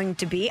he's going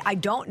to be, I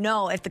don't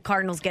know if the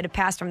Cardinals get a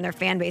pass from their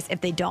fan base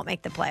if they don't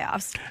make the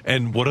playoffs.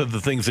 And one of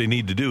the things they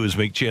need to do is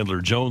make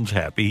Chandler Jones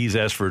happy. He's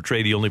asked for a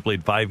trade. He only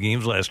played 5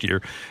 games last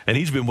year, and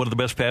he's been one of the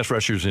best pass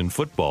rushers in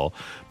football.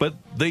 But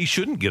they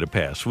shouldn't get a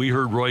pass. We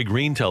heard Roy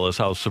Green tell us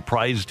how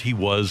surprised he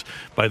was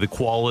by the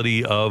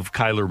quality of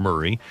Kyler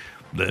Murray.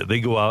 They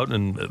go out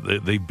and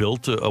they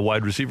built a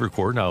wide receiver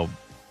core. Now,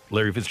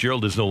 Larry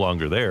Fitzgerald is no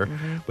longer there,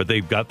 but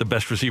they've got the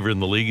best receiver in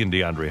the league in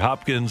DeAndre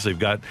Hopkins. They've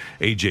got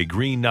A.J.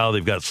 Green now.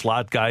 They've got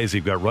slot guys.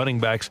 They've got running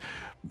backs.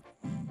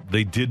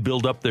 They did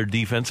build up their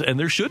defense, and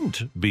there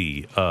shouldn't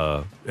be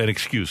an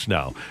excuse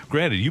now.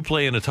 Granted, you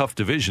play in a tough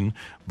division,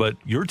 but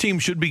your team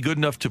should be good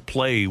enough to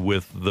play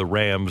with the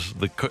Rams,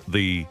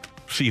 the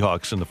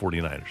Seahawks, and the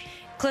 49ers.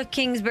 Cliff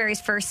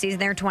Kingsbury's first season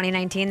there,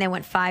 2019, they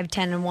went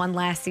 5-10-1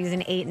 last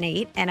season,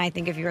 8-8. And I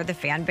think if you're the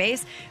fan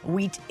base,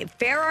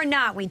 fair or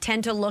not, we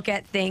tend to look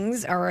at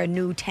things or a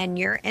new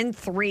tenure in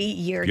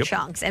 3-year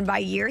chunks. And by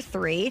year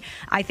 3,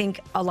 I think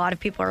a lot of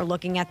people are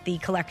looking at the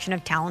collection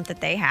of talent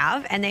that they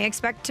have, and they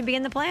expect to be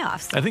in the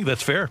playoffs. I think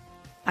that's fair.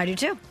 I do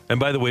too. And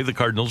by the way, the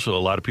Cardinals, a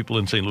lot of people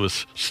in St.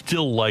 Louis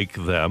still like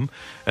them.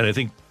 And I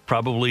think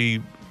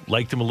probably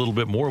liked them a little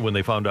bit more when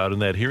they found out in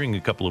that hearing a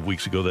couple of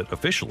weeks ago that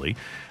officially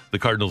the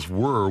Cardinals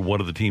were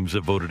one of the teams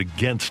that voted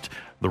against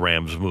the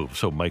Rams' move.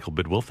 So, Michael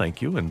Bidwill, thank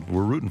you, and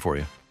we're rooting for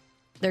you.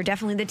 They're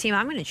definitely the team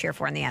I'm going to cheer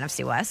for in the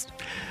NFC West.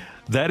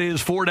 That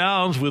is Four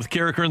Downs with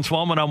Carricker and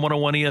Smallman on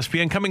 101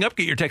 ESPN. Coming up,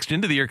 get your text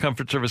into the Air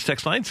Comfort Service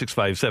text line,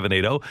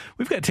 65780.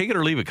 We've got Take It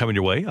or Leave It coming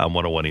your way on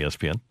 101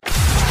 ESPN.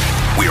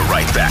 We're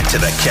right back to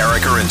the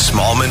Carricker and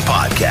Smallman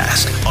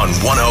podcast on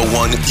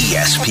 101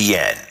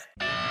 ESPN.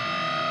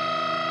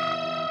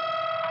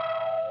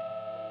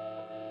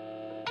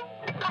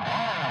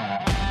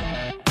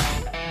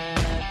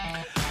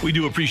 We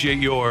do appreciate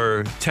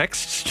your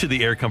texts to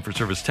the Air Comfort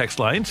Service text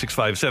line,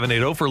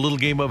 65780, for a little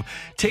game of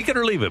Take It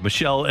or Leave It.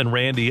 Michelle and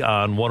Randy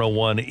on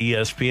 101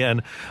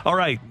 ESPN. All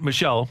right,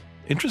 Michelle,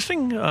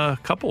 interesting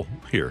couple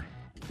here.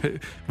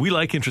 We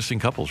like interesting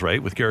couples,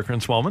 right, with Carricker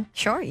and Smallman?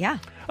 Sure, yeah.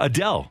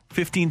 Adele,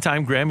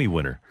 15-time Grammy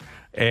winner.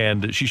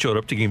 And she showed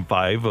up to Game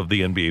 5 of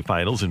the NBA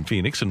Finals in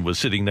Phoenix and was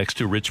sitting next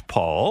to Rich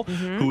Paul,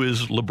 who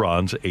is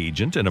LeBron's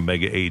agent and a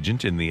mega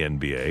agent in the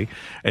NBA.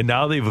 And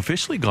now they've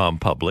officially gone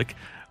public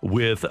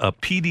with a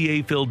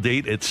PDA-filled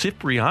date at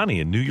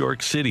Cipriani in New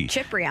York City.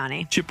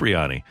 Cipriani.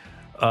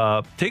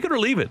 Take it or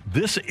leave it.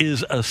 This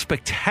is a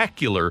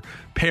spectacular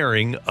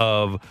pairing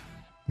of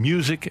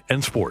music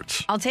and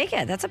sports. I'll take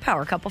it. That's a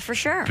power couple for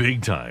sure.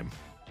 Big time.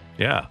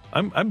 Yeah,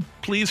 I'm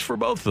pleased for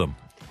both of them.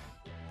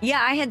 Yeah,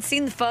 I had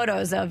seen the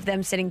photos of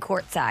them sitting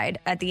courtside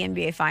at the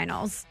NBA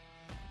Finals.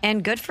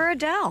 And good for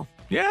Adele.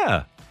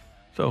 Yeah.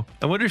 So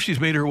I wonder if she's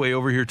made her way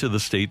over here to the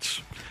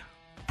States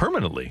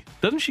permanently.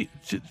 Doesn't she?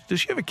 Does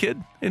she have a kid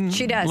in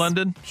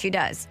London? She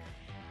does.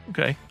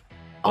 Okay.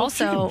 Well,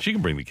 Also, she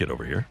can bring the kid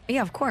over here.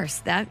 Yeah, of course.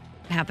 That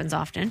happens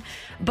often.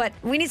 But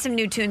we need some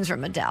new tunes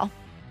from Adele.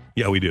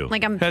 Yeah, we do.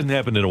 Hasn't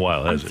happened in a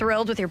while, has it? I'm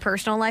thrilled with your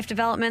personal life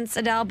developments,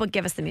 Adele, but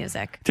give us the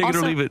music. Take it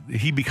or leave it.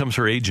 He becomes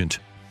her agent.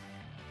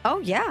 Oh,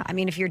 yeah. I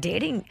mean, if you're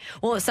dating,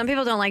 well, some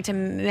people don't like to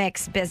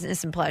mix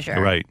business and pleasure.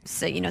 Right.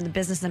 So, the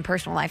business and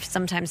personal life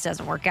sometimes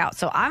doesn't work out.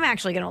 So I'm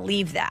actually going to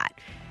leave that.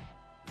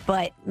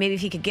 But maybe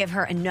if he could give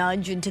her a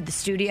nudge into the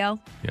studio.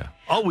 Yeah.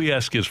 All we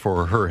ask is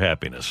for her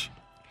happiness.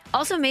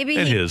 Also, maybe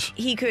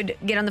he could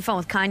get on the phone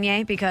with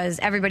Kanye because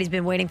everybody's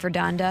been waiting for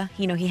Donda.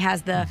 He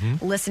has the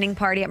listening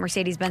party at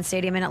Mercedes-Benz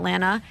Stadium in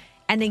Atlanta.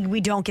 And then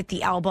we don't get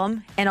the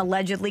album. And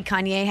allegedly,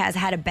 Kanye has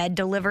had a bed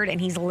delivered and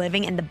he's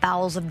living in the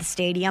bowels of the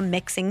stadium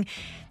mixing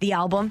the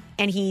album.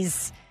 And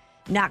he's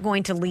not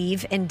going to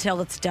leave until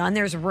it's done.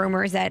 There's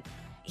rumors that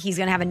he's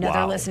going to have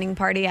another listening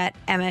party at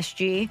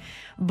MSG.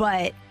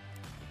 But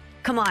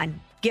come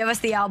on, give us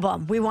the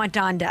album. We want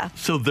Donda.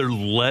 So they're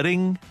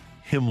letting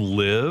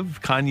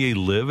Kanye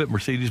live at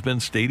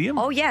Mercedes-Benz Stadium?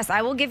 Oh, yes.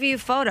 I will give you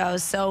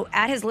photos. So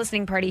at his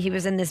listening party, he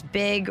was in this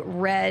big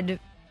red,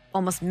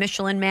 almost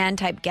Michelin Man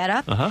type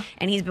getup.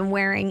 And he's been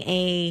wearing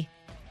a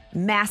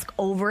mask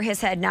over his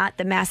head, not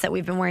the mask that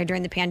we've been wearing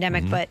during the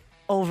pandemic, but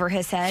over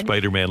his head.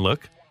 Spider-Man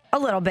look? A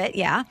little bit,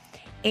 yeah.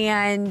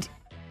 And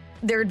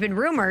there had been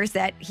rumors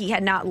that he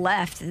had not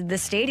left the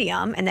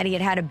stadium and that he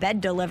had had a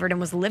bed delivered and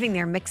was living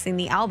there mixing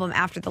the album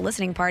after the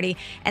listening party.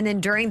 And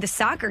then during the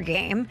soccer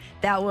game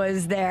that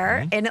was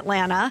there in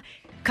Atlanta,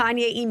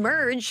 Kanye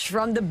emerged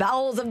from the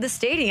bowels of the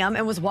stadium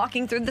and was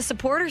walking through the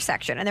supporter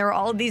section. And there were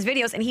all of these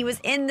videos, and he was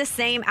in the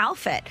same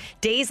outfit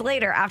days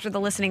later after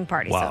the listening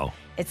party. Wow. So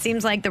it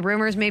seems like the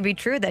rumors may be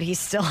true that he's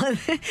still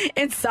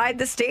inside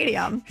the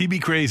stadium. He'd be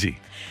crazy.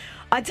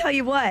 I tell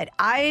you what,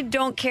 I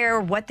don't care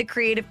what the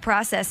creative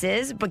process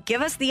is, but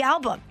give us the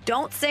album.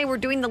 Don't say we're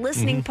doing the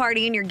listening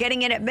party and you're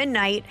getting it at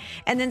midnight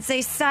and then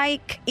say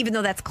psych, even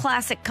though that's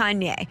classic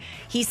Kanye.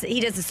 He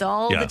does this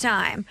all the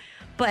time.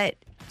 But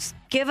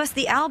give us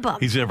the album.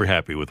 He's never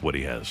happy with what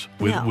he has,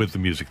 with the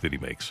music that he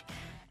makes.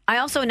 I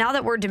also, now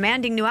that we're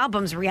demanding new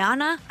albums,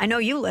 Rihanna, I know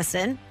you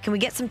listen. Can we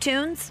get some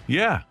tunes?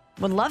 Yeah.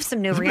 Would love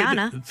some new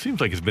Rihanna. It seems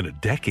like it's been a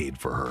decade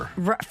for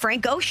her.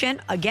 Frank Ocean,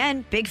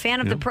 again, big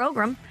fan of the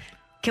program.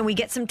 Can we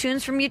get some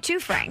tunes from you too,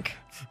 Frank?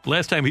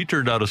 Last time he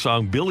turned out a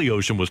song, Billy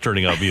Ocean was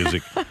turning out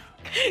music.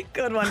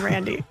 Good one,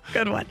 Randy.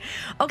 Good one.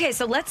 Okay,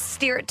 so let's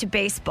steer it to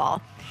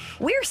baseball.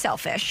 We're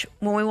selfish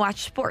when we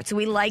watch sports.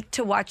 We like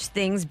to watch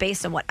things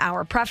based on what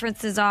our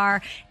preferences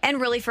are and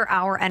really for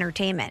our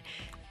entertainment.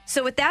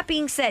 So with that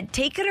being said,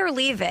 take it or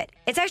leave it.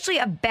 It's actually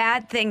a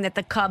bad thing that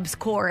the Cubs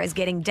core is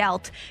getting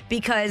dealt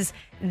because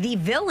the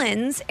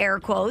villains, air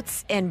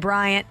quotes, in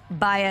Bryant,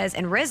 Baez,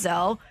 and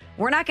Rizzo,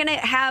 we're not going to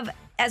have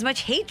as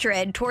much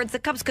hatred towards the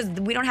Cubs because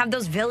we don't have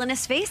those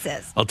villainous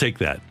faces. I'll take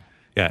that.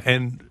 Yeah,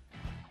 and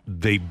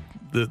the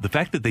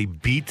fact that they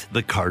beat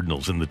the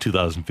Cardinals in the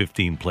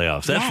 2015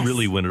 playoffs, that's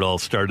really when it all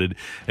started,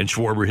 and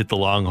Schwarber hit the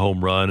long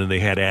home run, and they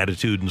had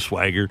attitude and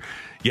swagger.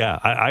 Yeah,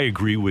 I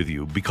agree with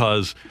you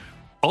because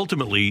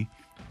ultimately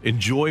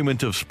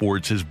enjoyment of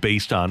sports is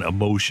based on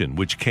emotion,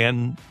 which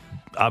can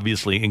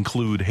obviously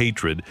include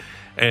hatred,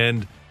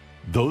 and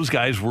those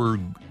guys were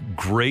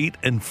great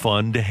and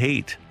fun to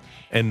hate.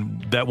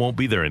 And that won't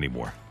be there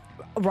anymore.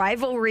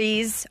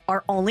 Rivalries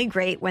are only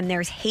great when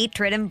there's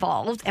hatred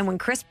involved. And when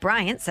Chris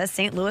Bryant says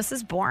St. Louis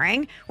is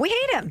boring, we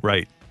hate him.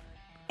 Right.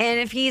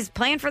 And if he's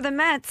playing for the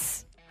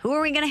Mets, who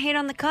are we going to hate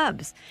on the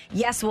Cubs?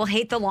 Yes, we'll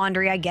hate the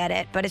laundry. I get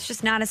it. But it's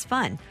just not as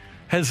fun.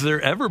 Has there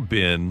ever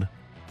been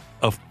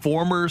a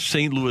former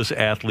St. Louis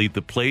athlete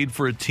that played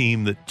for a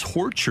team that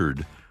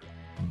tortured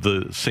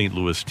the St.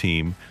 Louis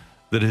team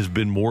that has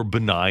been more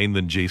benign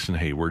than Jason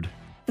Hayward?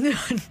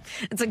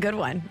 It's a good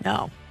one.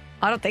 No,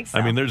 I don't think so.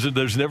 I mean,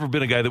 there's never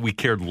been a guy that we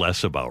cared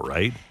less about,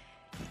 right?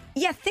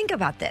 Yeah, think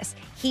about this.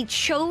 He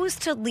chose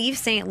to leave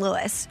St.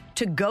 Louis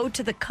to go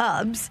to the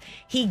Cubs.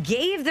 He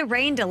gave the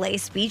rain delay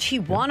speech. He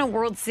won a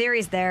World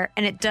Series there,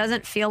 and it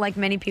doesn't feel like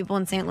many people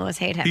in St. Louis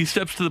hate him. He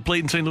steps to the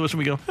plate in St. Louis, and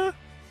we go, huh?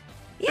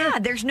 Yeah,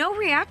 there's no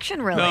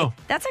reaction, really. No.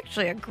 That's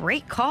actually a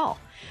great call.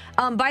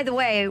 By the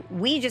way,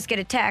 we just get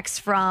a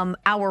text from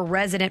our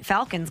resident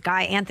Falcons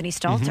guy, Anthony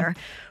Stalter,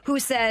 who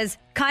says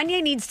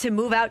Kanye needs to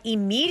move out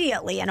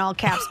immediately, in all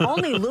caps.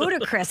 Only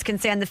Ludacris can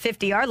stand the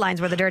 50-yard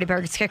lines where the Dirty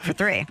Birds kick for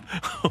 3.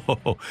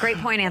 Great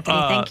point, Anthony.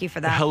 Thank you for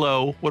that.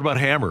 Hello. What about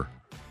Hammer?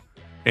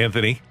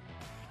 Anthony,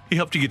 he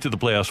helped you get to the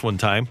playoffs one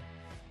time.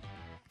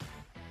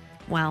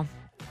 Well,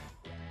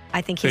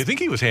 I think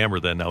he was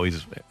Hammer then. Now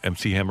he's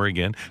MC Hammer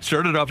again.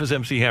 Started off as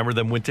MC Hammer,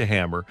 then went to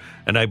Hammer.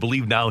 And I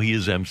believe now he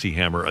is MC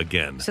Hammer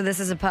again. So this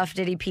is a Puff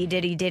Diddy, P.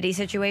 Diddy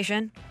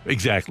situation?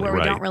 Exactly, where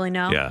right. we don't really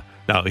know? Yeah.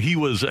 Now, he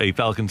was a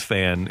Falcons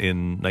fan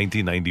in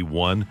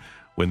 1991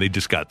 when they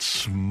just got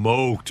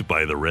smoked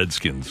by the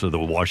Redskins, so the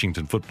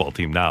Washington football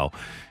team now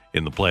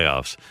in the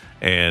playoffs.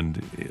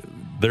 And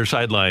their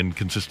sideline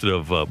consisted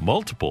of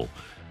multiple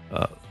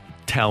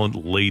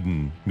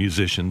talent-laden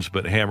musicians,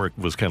 but Hammer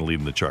was kind of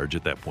leading the charge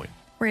at that point.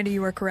 Randy,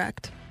 you are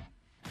correct.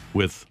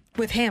 With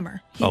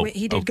Hammer.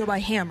 He did go by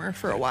Hammer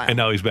for a while. And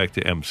now he's back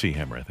to MC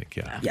Hammer, I think,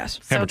 yeah. Yes.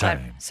 So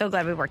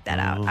glad we worked that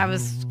out. I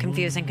was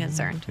confused and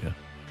concerned. Yeah.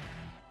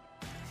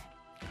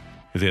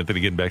 Is Anthony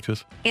getting back to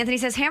us? Anthony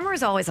says Hammer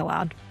is always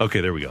allowed. Okay,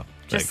 there we go.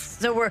 Thanks.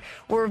 So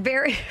we're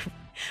very...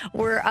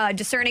 We're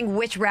discerning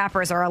which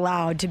rappers are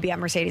allowed to be at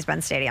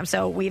Mercedes-Benz Stadium.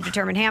 So we've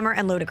determined Hammer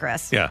and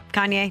Ludacris. Yeah.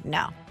 Kanye,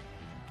 no.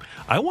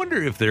 I wonder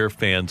if they're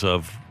fans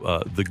of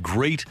the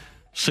great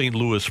St.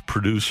 Louis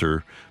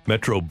producer,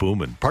 Metro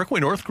Boomin, Parkway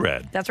North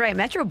grad. That's right.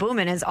 Metro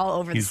Boomin is all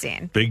over the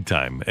scene. Big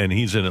time. And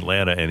he's in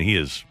Atlanta, and he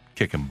is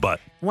kicking butt.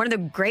 One of the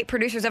great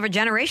producers of a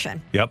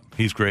generation. Yep,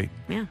 he's great.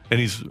 Yeah.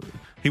 And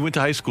he went to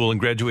high school and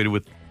graduated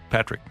with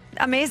Patrick.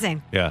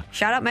 Amazing. Yeah.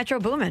 Shout out Metro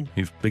Boomin.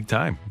 He's big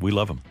time. We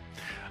love him.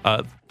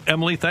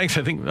 Emily, thanks.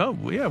 I think,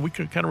 we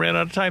kind of ran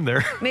out of time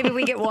there. Maybe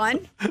we get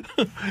one?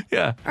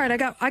 Yeah. All right,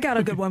 I got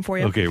a good one for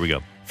you. Okay, here we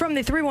go. From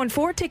the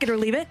 314, take it or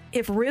leave it.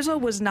 If Rizzo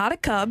was not a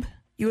Cub,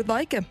 you would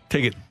like him.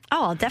 Take it.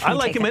 Oh, I'll definitely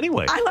I like him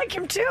anyway. I like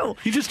him too.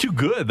 He's just too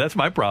good. That's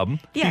my problem.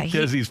 Yeah, he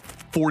has these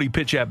 40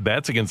 pitch at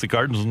bats against the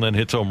Cardinals and then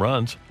hits home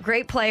runs.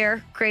 Great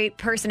player, great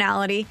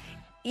personality.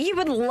 You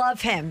would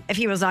love him if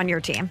he was on your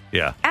team.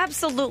 Yeah.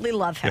 Absolutely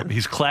love him. Yep.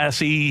 He's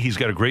classy. He's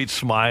got a great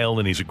smile,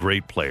 and he's a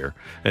great player.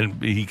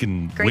 And he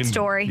can Great win.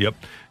 story. Yep.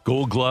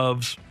 Gold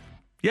gloves.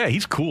 Yeah,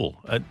 he's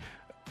cool.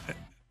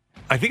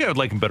 I think I would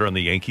like him better on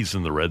the Yankees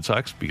than the Red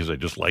Sox because I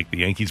just like the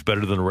Yankees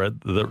better than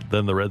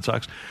the Red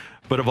Sox.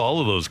 But of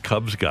all of those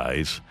Cubs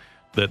guys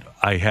that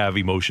I have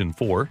emotion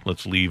for,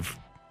 let's leave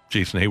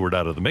Jason Hayward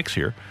out of the mix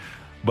here.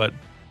 But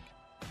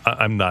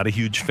I'm not a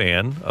huge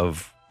fan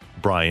of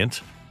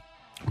Bryant.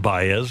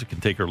 Baez,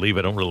 can take or leave.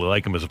 I don't really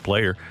like him as a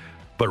player.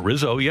 But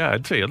Rizzo, yeah,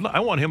 I'd say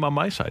I want him on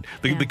my side.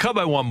 The Cub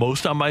I want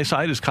most on my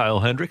side is Kyle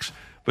Hendricks,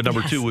 but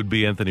number 2 would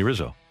be Anthony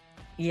Rizzo.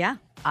 Yeah,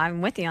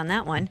 I'm with you on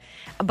that one.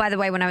 By the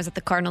way, when I was at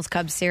the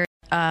Cardinals-Cubs series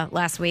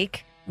last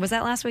week, was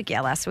that last week?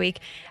 Yeah, last week.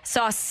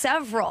 Saw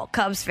several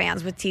Cubs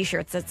fans with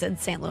T-shirts that said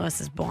St. Louis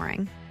is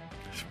boring.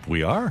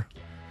 We are.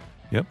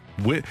 Yep.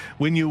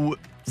 When you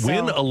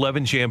win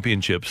 11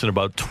 championships and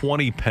about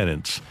 20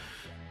 pennants,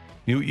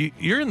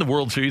 you're in the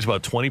World Series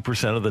about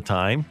 20% of the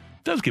time.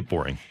 It does get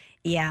boring.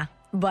 Yeah,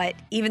 but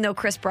even though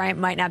Chris Bryant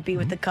might not be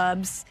with the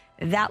Cubs,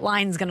 that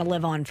line's going to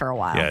live on for a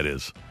while. Yeah, it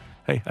is.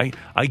 Hey,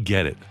 I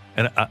get it.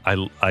 And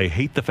I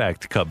hate the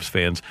fact, Cubs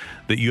fans,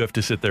 that you have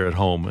to sit there at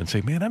home and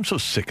say, man, I'm so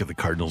sick of the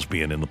Cardinals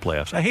being in the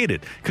playoffs. I hate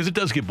it because it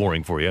does get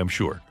boring for you, I'm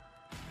sure.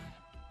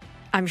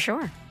 I'm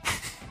sure.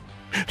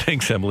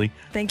 Thanks, Emily.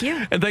 Thank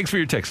you. And thanks for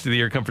your text to the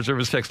Air Comfort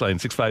Service text line,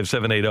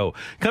 65780.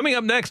 Coming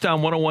up next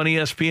on 101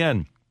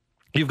 ESPN,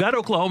 you've got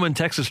Oklahoma and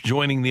Texas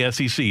joining the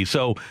SEC.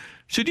 So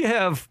should you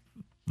have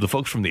the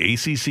folks from the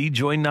ACC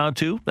join now,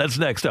 too? That's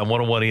next on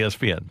 101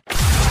 ESPN.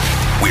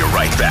 We're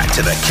right back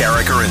to the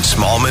Carricker and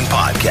Smallman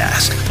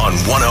podcast on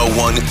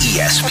 101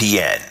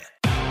 ESPN.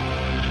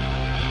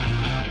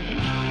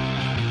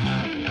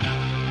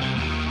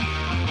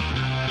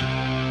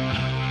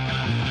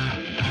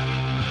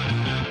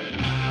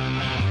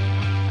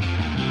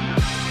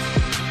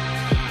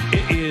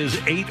 It is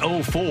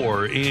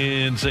 8:04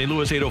 in St.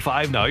 Louis,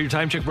 8:05 now. Your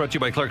time check brought to you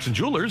by Clarkson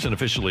Jewelers, an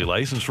officially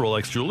licensed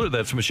Rolex jeweler.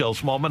 That's Michelle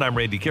Smallman. I'm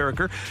Randy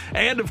Carricker.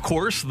 And, of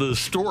course, the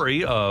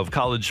story of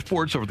college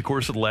sports over the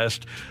course of the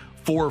last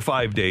 4 or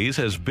 5 days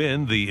has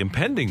been the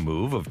impending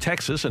move of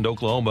Texas and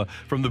Oklahoma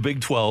from the Big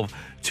 12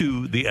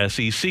 to the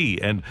SEC.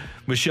 And,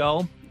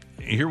 Michelle,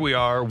 here we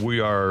are. We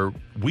are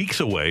weeks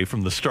away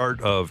from the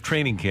start of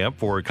training camp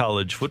for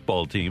college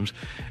football teams.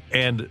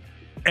 And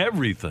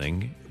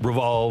everything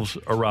revolves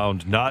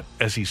around not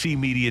SEC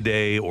Media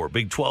Day or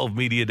Big 12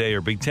 Media Day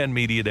or Big 10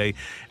 Media Day.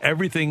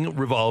 Everything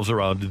revolves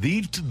around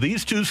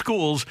these two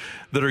schools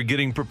that are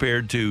getting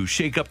prepared to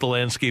shake up the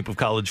landscape of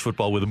college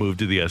football with a move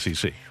to the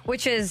SEC.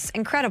 Which is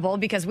incredible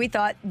because we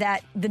thought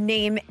that the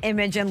name,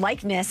 image, and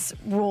likeness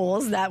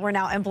rules that were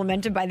now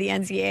implemented by the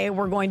NCAA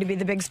were going to be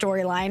the big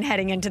storyline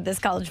heading into this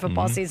college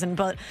football season.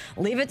 But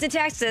leave it to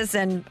Texas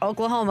and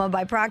Oklahoma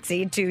by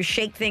proxy to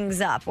shake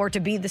things up or to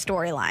be the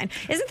storyline.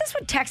 Isn't this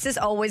what Texas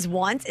always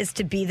wants, is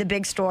to be the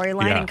big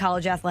storyline in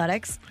college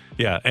athletics?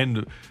 Yeah,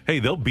 and hey,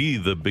 they'll be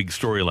the big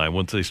storyline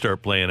once they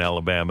start playing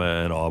Alabama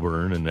and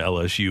Auburn and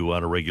LSU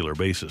on a regular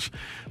basis.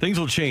 Things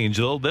will change.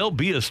 They'll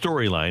be a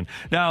storyline.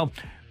 Now,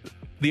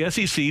 the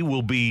SEC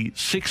will be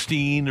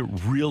 16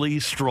 really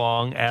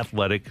strong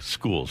athletic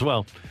schools.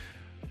 Well,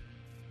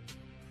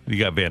 you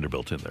got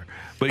Vanderbilt in there,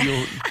 but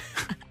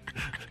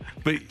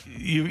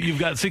you've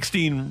got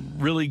 16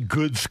 really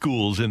good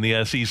schools in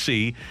the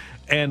SEC.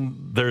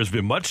 And there's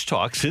been much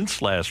talk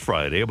since last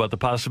Friday about the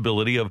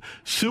possibility of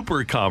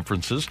super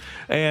conferences.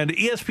 And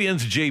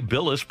ESPN's Jay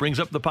Billis brings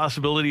up the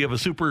possibility of a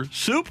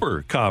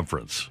super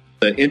conference.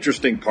 The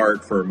interesting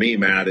part for me,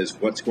 Matt, is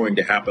what's going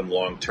to happen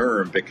long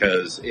term,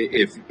 because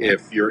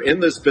if you're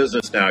in this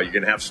business now, you're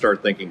going to have to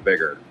start thinking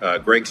bigger.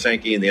 Greg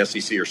Sankey and the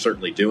SEC are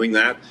certainly doing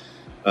that.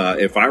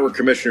 If I were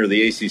commissioner of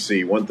the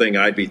ACC, one thing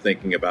I'd be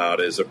thinking about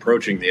is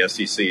approaching the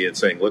SEC and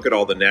saying, look at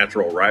all the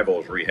natural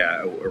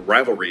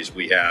rivalries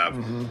we have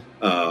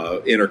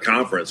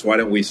interconference. Why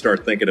don't we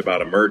start thinking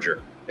about a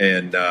merger?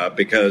 And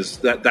because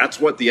that's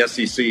what the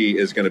SEC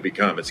is going to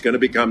become. It's going to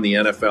become the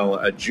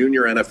NFL, a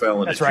junior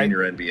NFL and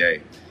junior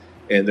NBA.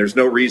 And there's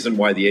no reason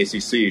why the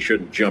ACC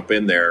shouldn't jump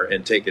in there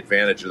and take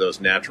advantage of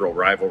those natural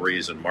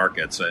rivalries and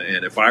markets.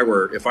 And if I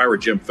were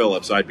Jim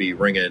Phillips, I'd be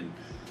ringing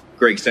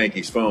Greg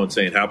Sankey's phone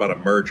saying, how about a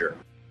merger?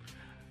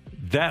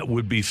 That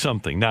would be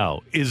something.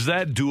 Now, is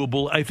that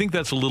doable? I think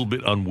that's a little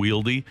bit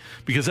unwieldy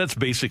because that's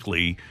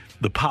basically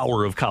the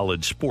power of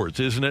college sports,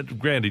 isn't it?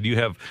 Granted, you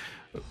have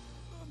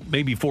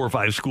maybe 4 or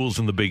 5 schools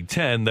in the Big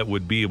Ten that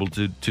would be able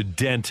to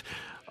dent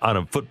on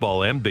a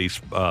football and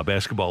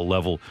basketball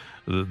level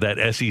that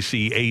SEC,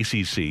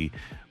 ACC.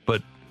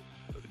 But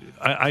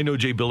I know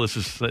Jay Billis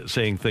is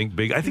saying think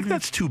big. I think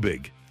that's too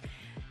big.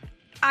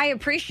 I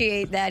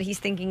appreciate that he's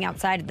thinking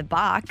outside of the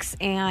box,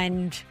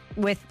 and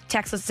with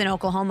Texas and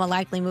Oklahoma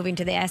likely moving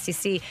to the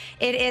SEC,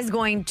 it is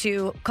going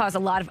to cause a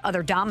lot of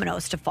other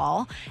dominoes to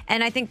fall.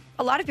 And I think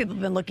a lot of people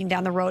have been looking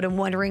down the road and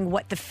wondering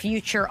what the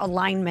future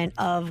alignment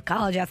of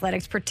college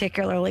athletics,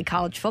 particularly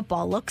college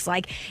football, looks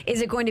like.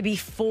 Is it going to be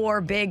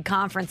 4 big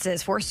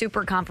conferences, 4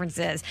 super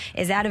conferences?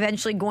 Is that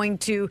eventually going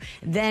to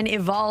then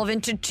evolve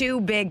into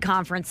 2 big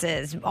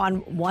conferences,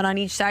 one on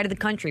each side of the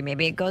country?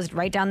 Maybe it goes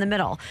right down the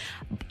middle.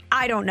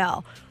 I don't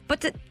know.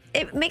 But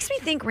it makes me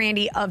think,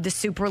 Randy, of the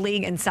Super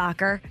League in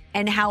soccer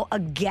and how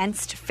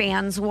against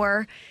fans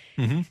were.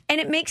 And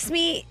it makes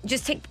me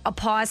just take a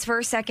pause for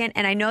a second.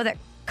 And I know that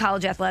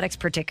college athletics,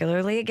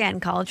 particularly,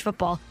 again, college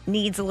football,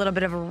 needs a little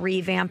bit of a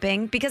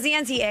revamping because the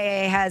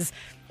NCAA has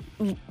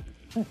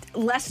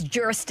less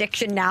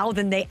jurisdiction now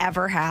than they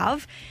ever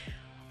have.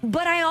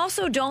 But I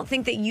also don't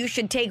think that you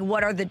should take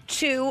what are the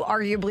 2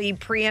 arguably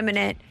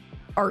preeminent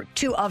or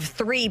 2 of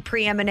 3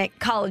 preeminent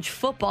college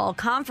football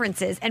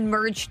conferences and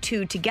merge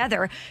 2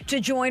 together to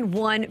join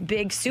one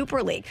big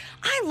super league.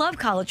 I love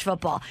college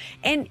football.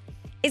 And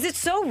is it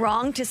so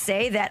wrong to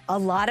say that a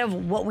lot of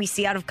what we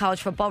see out of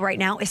college football right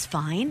now is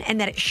fine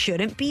and that it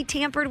shouldn't be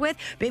tampered with?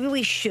 Maybe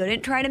we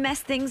shouldn't try to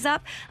mess things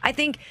up. I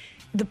think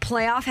the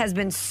playoff has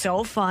been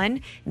so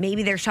fun.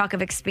 Maybe there's talk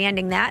of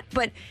expanding that.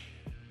 But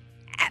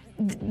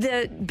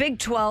the Big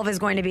 12 is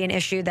going to be an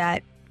issue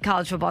that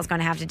college football is going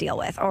to have to deal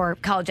with, or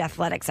college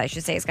athletics, I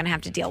should say, is going to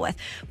have to deal with.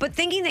 But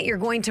thinking that you're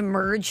going to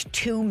merge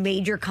 2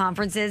 major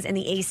conferences in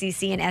the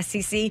ACC and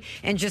SEC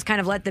and just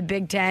kind of let the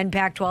Big 10,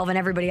 Pac-12, and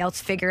everybody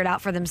else figure it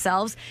out for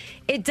themselves,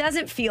 it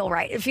doesn't feel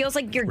right. It feels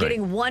like you're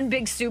getting one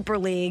big super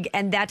league,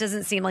 and that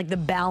doesn't seem like the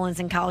balance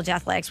in college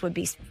athletics would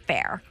be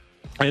fair.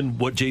 And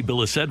what Jay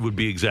Billis said would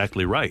be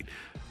exactly right.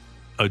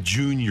 A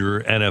junior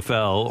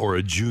NFL or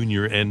a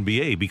junior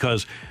NBA,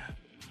 because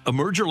a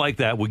merger like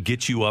that would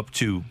get you up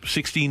to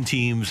 16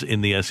 teams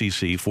in the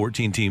SEC,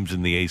 14 teams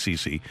in the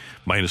ACC,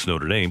 minus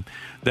Notre Dame.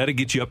 That'd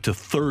get you up to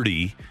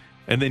 30,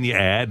 and then you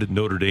add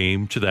Notre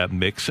Dame to that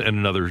mix and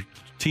another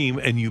team,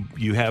 and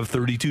you have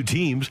 32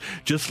 teams,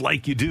 just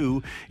like you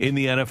do in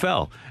the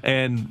NFL.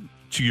 And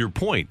to your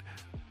point,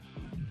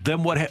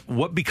 then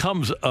what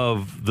becomes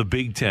of the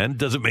Big Ten?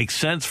 Does it make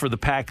sense for the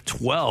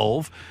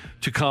Pac-12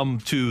 to come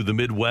to the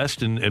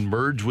Midwest and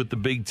merge with the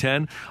Big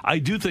Ten? I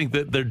do think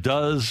that there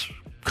does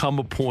come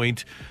a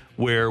point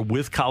where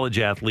with college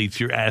athletes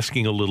you're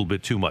asking a little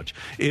bit too much.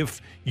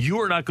 If you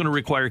are not going to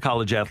require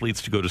college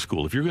athletes to go to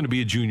school, if you're going to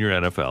be a junior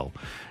NFL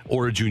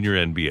or a junior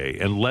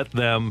NBA and let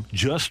them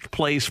just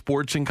play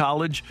sports in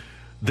college,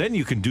 then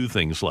you can do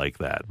things like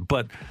that.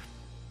 But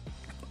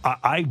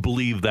I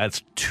believe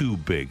that's too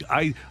big.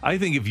 I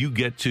think if you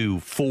get to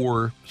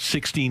 4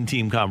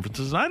 16-team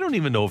conferences, and I don't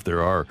even know if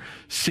there are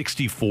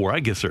 64. I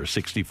guess there are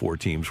 64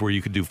 teams where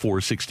you could do 4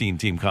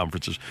 16-team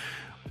conferences.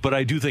 But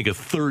I do think a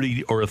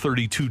 30 or a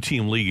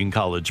 32-team league in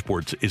college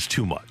sports is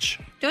too much.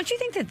 Don't you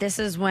think that this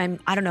is when,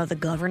 I don't know, the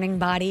governing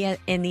body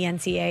in the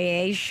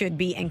NCAA should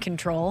be in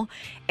control?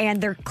 And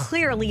they're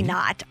clearly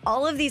not.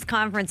 All of these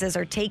conferences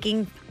are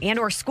taking, and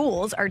or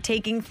schools are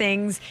taking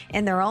things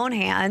in their own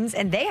hands,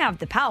 and they have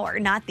the power,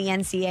 not the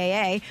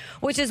NCAA,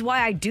 which is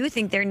why I do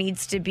think there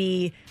needs to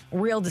be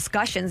real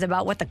discussions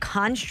about what the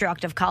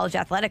construct of college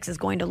athletics is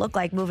going to look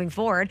like moving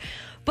forward.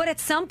 But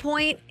at some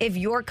point, if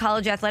you're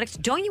college athletics,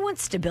 don't you want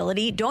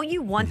stability? Don't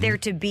you want there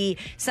to be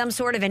some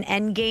sort of an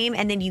end game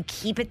and then you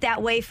keep it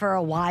that way for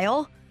a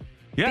while?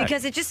 Yeah.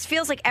 Because it just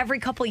feels like every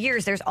couple of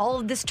years there's all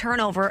of this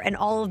turnover and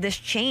all of this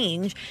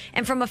change.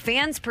 And from a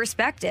fan's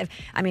perspective,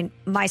 I mean,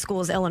 my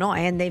school is Illinois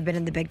and they've been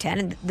in the Big Ten,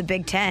 and the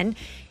Big Ten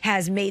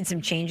has made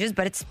some changes,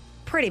 but it's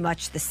pretty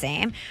much the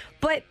same.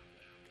 But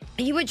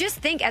you would just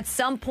think at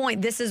some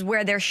point this is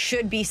where there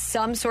should be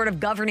some sort of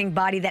governing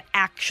body that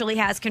actually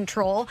has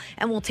control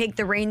and will take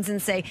the reins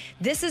and say,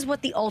 this is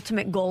what the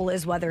ultimate goal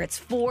is, whether it's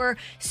 4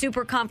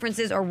 super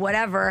conferences or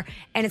whatever,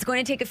 and it's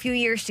going to take a few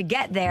years to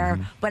get there,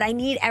 but I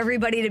need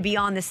everybody to be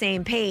on the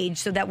same page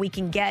so that we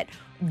can get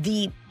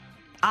the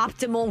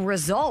optimal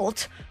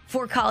result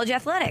for college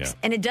athletics. Yeah.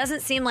 And it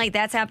doesn't seem like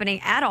that's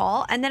happening at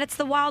all, and then it's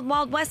the wild,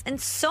 wild west in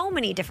so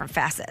many different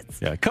facets.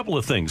 Yeah, a couple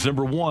of things.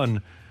 Number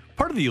one,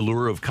 part of the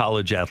allure of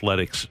college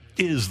athletics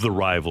is the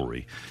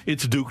rivalry.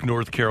 It's Duke,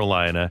 North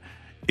Carolina.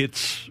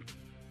 It's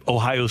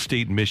Ohio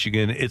State,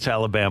 Michigan. It's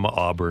Alabama,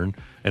 Auburn.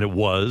 And it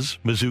was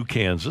Mizzou,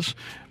 Kansas.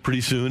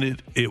 Pretty soon,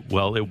 it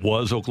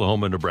was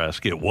Oklahoma,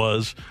 Nebraska. It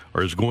was,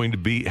 or is going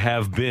to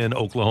have been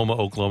Oklahoma,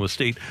 Oklahoma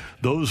State.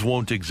 Those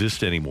won't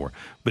exist anymore.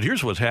 But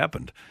here's what's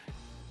happened.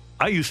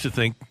 I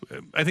think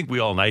we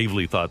all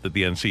naively thought that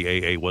the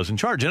NCAA was in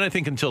charge. And I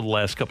think until the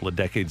last couple of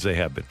decades they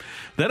have been.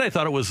 Then I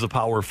thought it was the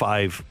Power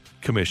 5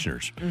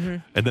 commissioners.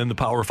 And then the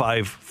Power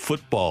 5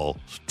 football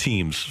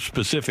teams,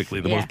 specifically,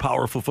 the most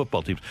powerful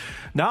football teams.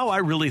 Now I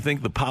really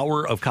think the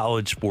power of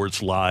college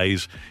sports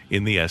lies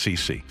in the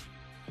SEC.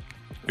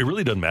 It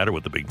really doesn't matter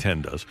what the Big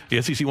Ten does. The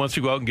SEC wants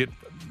to go out and get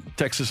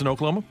Texas and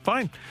Oklahoma,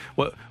 fine.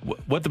 What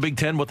the Big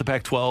Ten, what the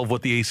Pac-12,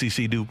 what the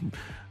ACC do,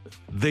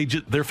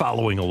 they're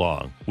following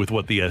along with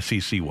what the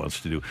SEC wants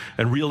to do.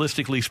 And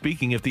realistically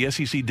speaking, if the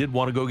SEC did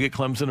want to go get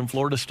Clemson and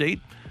Florida State,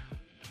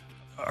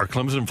 are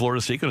Clemson and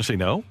Florida State going to say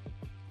no?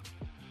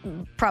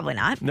 Probably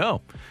not.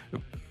 No.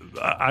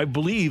 I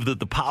believe that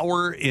the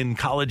power in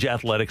college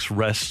athletics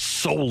rests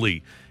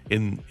solely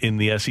in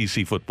the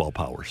SEC football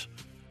powers.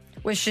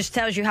 Which just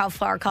tells you how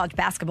far college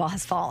basketball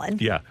has fallen.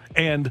 Yeah.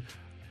 And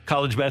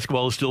college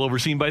basketball is still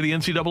overseen by the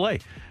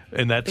NCAA.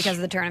 And that's because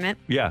of the tournament?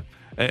 Yeah.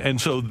 And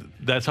so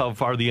that's how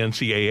far the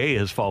NCAA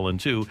has fallen,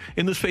 too,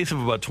 in the space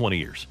of about 20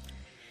 years.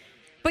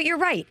 But you're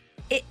right.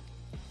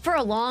 For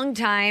a long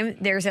time,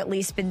 there's at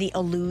least been the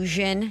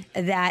illusion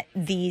that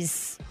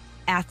these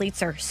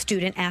athletes are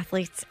student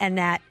athletes and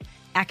that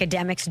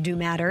academics do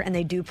matter and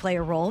they do play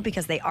a role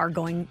because they are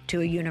going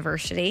to a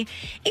university,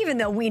 even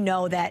though we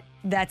know that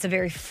that's a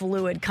very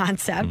fluid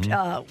concept,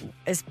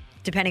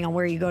 depending on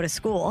where you go to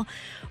school.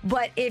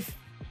 But if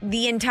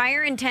the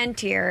entire intent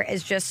here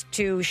is just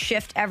to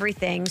shift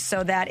everything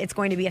so that it's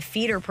going to be a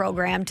feeder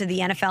program to the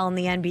NFL and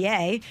the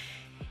NBA,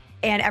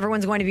 and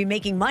everyone's going to be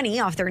making money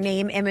off their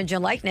name, image,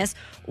 and likeness,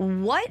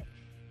 what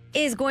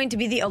is going to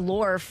be the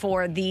allure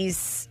for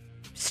these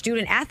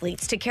student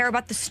athletes to care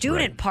about the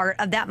student part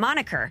of that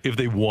moniker? If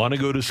they want to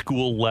go to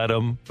school, let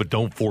them, but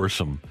don't force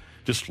them.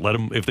 Just let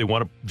them, if they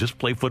want to just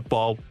play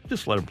football,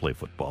 just let them play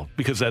football,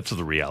 because that's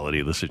the reality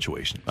of the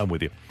situation. I'm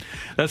with you.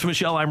 That's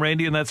Michelle, I'm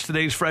Randy, and that's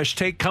today's Fresh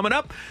Take. Coming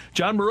up,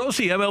 John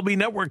Morosi, MLB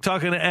Network,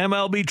 talking to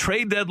MLB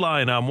trade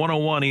deadline on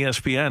 101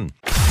 ESPN.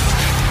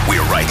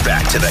 We're right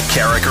back to the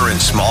Carricker and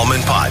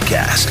Smallman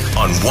podcast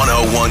on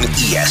 101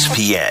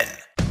 ESPN.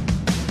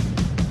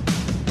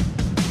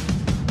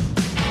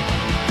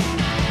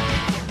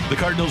 The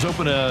Cardinals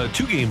open a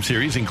 2-game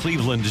series in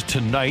Cleveland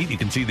tonight. You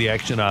can see the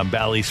action on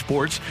Bally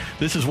Sports.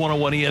 This is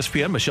 101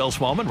 ESPN. Michelle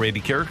Smallman,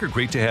 Randy Carricker.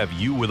 Great to have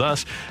you with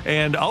us.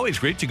 And always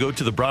great to go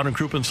to the Brown and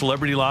Crouppen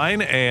Celebrity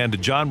Line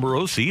and John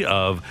Morosi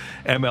of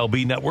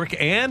MLB Network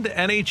and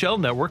NHL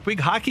Network. Big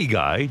hockey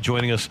guy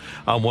joining us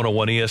on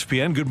 101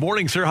 ESPN. Good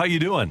morning, sir. How you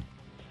doing?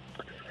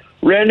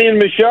 Randy and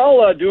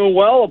Michelle, doing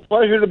well. A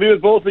pleasure to be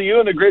with both of you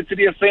in the great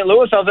city of St.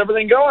 Louis. How's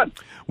everything going?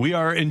 We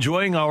are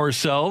enjoying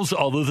ourselves,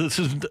 although this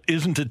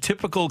isn't a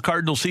typical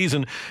Cardinal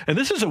season. And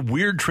this is a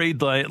weird trade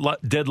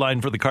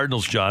deadline for the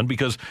Cardinals, John,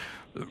 because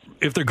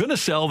if they're going to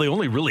sell, they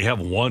only really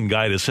have one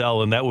guy to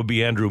sell, and that would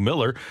be Andrew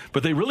Miller.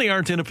 But they really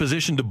aren't in a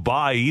position to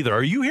buy either.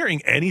 Are you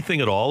hearing anything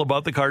at all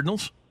about the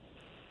Cardinals?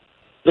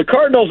 The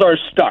Cardinals are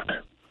stuck.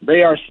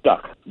 They are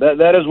stuck.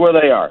 That is where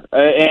they are.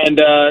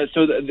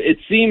 So it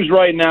seems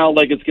right now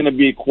like it's going to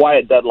be a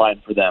quiet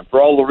deadline for them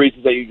for all the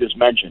reasons that you just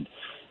mentioned.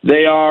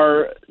 They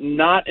are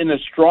not in a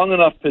strong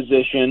enough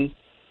position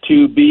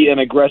to be an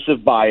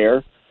aggressive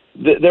buyer.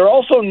 they're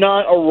also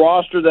not a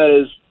roster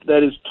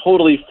that is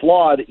totally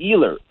flawed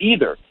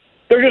either.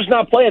 They're just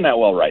not playing that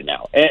well right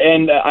now.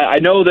 And I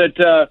know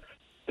that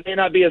it may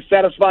not be a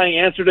satisfying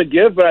answer to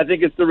give, but I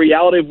think it's the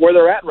reality of where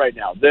they're at right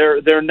now.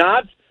 They're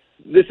not.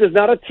 This is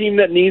not a team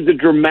that needs a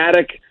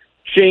dramatic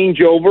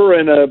changeover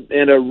and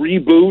a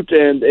reboot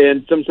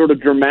and some sort of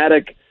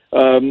dramatic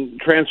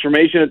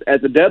transformation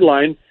at the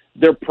deadline.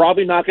 They're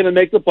probably not going to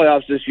make the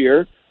playoffs this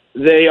year.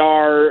 They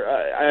are.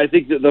 I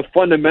think that the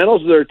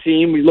fundamentals of their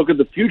team, we look at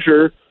the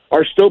future,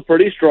 are still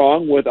pretty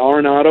strong with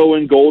Arenado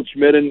and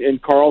Goldschmidt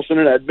and Carlson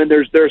and Edman.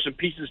 There are some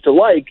pieces to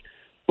like,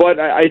 but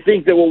I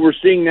think that what we're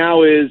seeing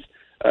now is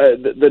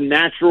the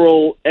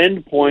natural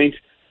end point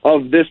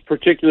of this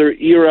particular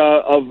era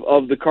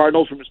of the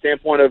Cardinals from a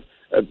standpoint of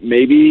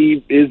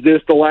maybe is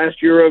this the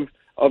last year of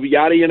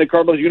Yadi in a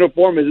Cardinals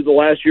uniform? Is it the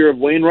last year of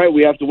Wainwright?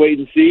 We have to wait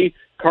and see.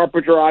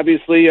 Carpenter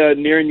obviously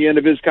nearing the end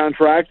of his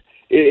contract.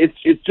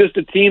 It's just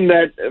a team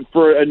that,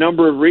 for a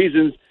number of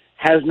reasons,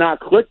 has not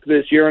clicked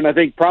this year, and I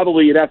think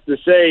probably you'd have to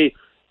say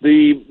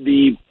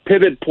the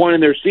pivot point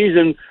in their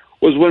season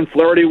was when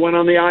Flaherty went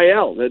on the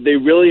IL. They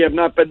really have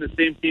not been the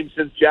same team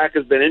since Jack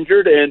has been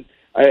injured, and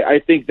I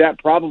think that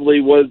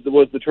probably was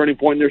the turning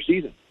point in their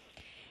season.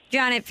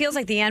 John, it feels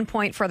like the end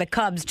point for the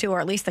Cubs, too, or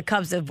at least the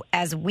Cubs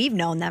as we've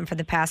known them for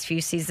the past few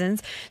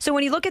seasons. So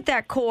when you look at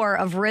that core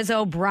of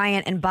Rizzo,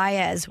 Bryant, and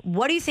Baez,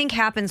 what do you think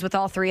happens with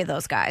all three of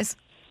those guys?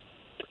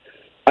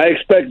 I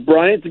expect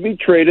Bryant to be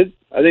traded.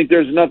 I think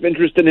there's enough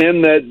interest in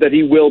him that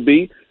he will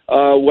be,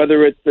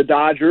 whether it's the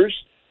Dodgers,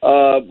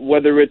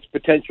 whether it's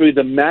potentially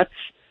the Mets.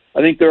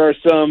 I think there are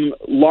some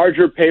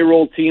larger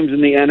payroll teams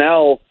in the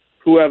NL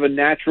who have a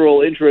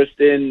natural interest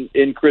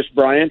in Chris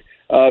Bryant,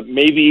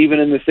 maybe even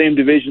in the same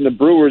division, the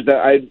Brewers.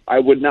 That I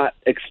would not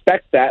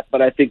expect that,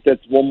 but I think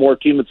that's one more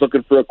team that's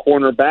looking for a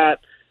corner bat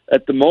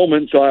at the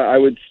moment, so I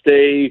would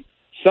stay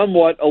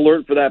somewhat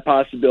alert for that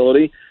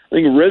possibility. I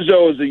think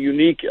Rizzo is a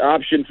unique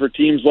option for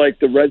teams like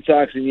the Red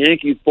Sox and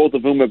Yankees, both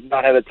of whom have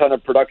not had a ton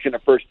of production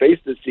at first base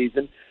this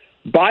season.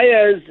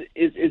 Baez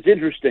is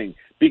interesting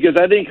because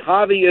I think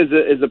Javi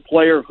is a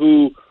player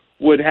who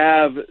would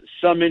have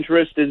some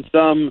interest in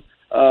some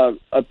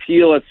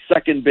appeal at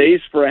second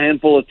base for a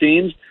handful of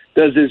teams.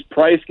 Does his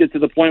price get to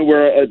the point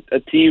where a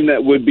team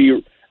that would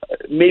be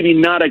maybe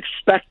not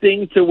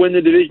expecting to win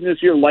the division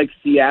this year, like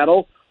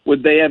Seattle,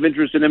 would they have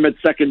interest in him at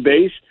second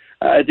base?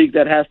 I think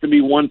that has to be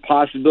one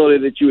possibility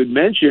that you would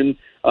mention.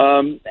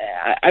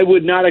 I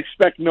would not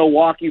expect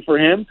Milwaukee for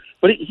him,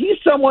 but he's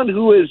someone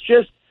who is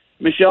just,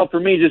 Michelle, for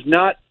me, just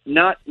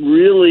not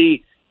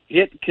really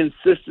hit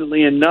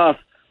consistently enough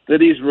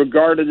that he's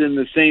regarded in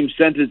the same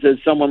sentence as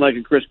someone like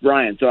a Chris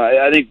Bryant. So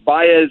I think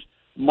Baez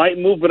might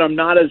move, but I'm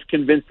not as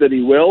convinced that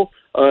he will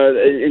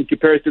in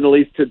comparison at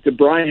least to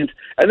Bryant.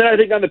 And then I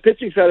think on the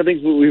pitching side of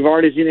things, we've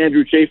already seen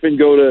Andrew Chafin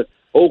go to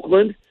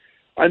Oakland.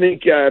 I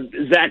think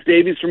Zach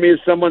Davies, for me, is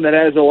someone that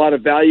has a lot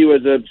of value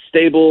as a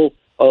stable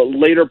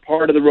later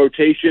part of the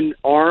rotation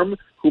arm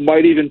who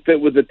might even fit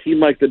with a team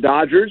like the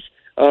Dodgers.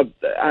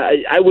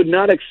 I would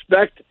not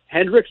expect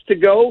Hendricks to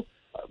go,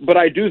 but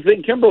I do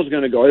think Kimbrel's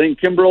going to go. I think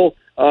Kimbrel,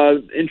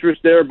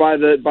 interest there by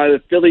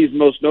the Phillies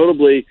most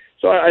notably.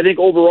 So I think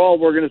overall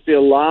we're going to see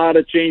a lot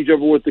of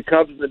changeover with the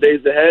Cubs in the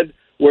days ahead,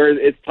 where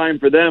it's time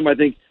for them, I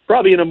think,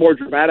 probably in a more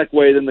dramatic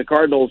way than the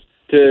Cardinals,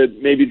 to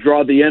maybe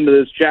draw the end of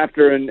this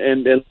chapter and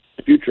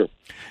future.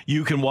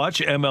 You can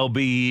watch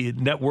MLB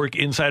Network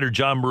insider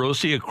John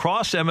Morosi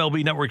across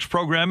MLB Network's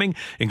programming,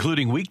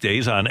 including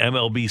weekdays on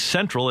MLB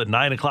Central at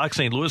 9 o'clock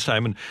St. Louis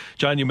time. And,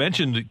 John, you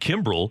mentioned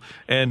Kimbrel,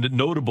 and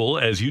notable,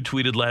 as you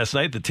tweeted last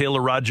night, that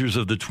Taylor Rogers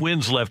of the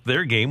Twins left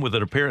their game with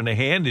an apparent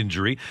hand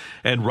injury.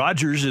 And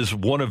Rogers is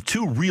one of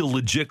two real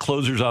legit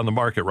closers on the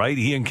market, right?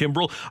 He and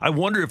Kimbrel. I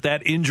wonder if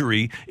that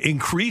injury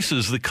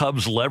increases the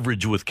Cubs'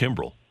 leverage with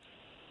Kimbrel.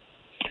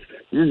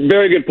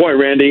 Very good point,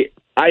 Randy.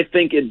 I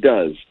think it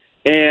does.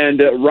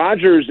 And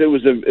Rogers, it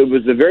was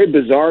a very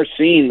bizarre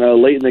scene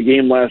late in the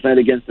game last night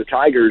against the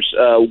Tigers,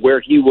 where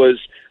he was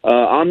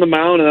on the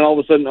mound and then all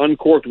of a sudden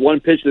uncorked one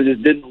pitch that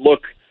just didn't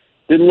look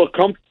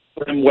comfortable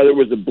for him, whether it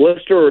was a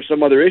blister or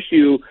some other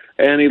issue,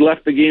 and he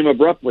left the game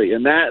abruptly.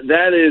 And that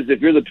is, if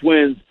you're the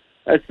Twins,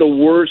 that's the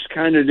worst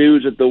kind of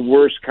news at the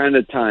worst kind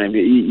of time.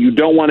 You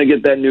don't want to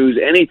get that news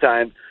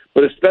anytime,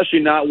 but especially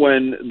not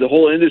when the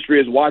whole industry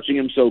is watching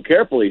him so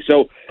carefully.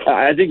 So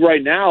I think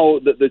right now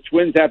the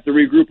Twins have to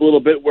regroup a little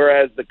bit,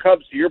 whereas the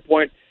Cubs, to your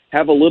point,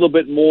 have a little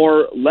bit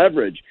more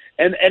leverage.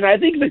 And I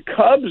think the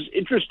Cubs,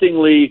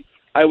 interestingly,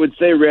 I would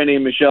say, Randy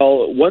and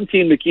Michelle, one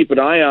team to keep an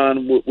eye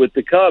on with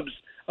the Cubs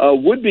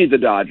would be the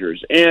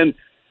Dodgers. And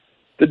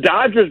the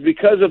Dodgers,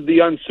 because of the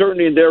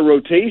uncertainty in their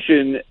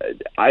rotation,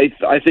 I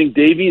think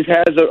Davies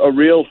has a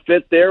real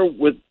fit there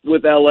with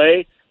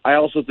L.A., I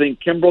also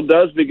think Kimbrel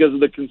does because of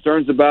the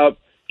concerns about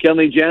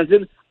Kenley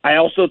Jansen. I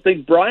also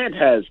think Bryant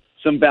has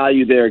some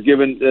value there,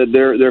 given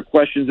their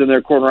questions in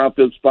their corner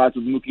outfield spots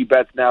with Mookie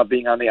Betts now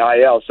being on the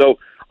IL. So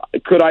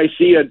could I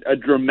see a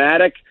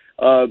dramatic,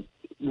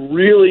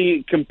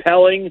 really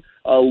compelling,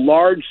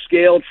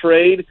 large-scale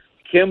trade,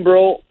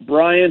 Kimbrel,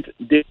 Bryant,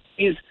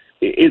 Davies,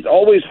 it's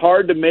always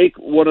hard to make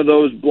one of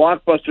those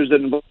blockbusters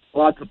that involve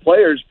lots of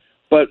players.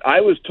 But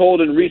I was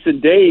told in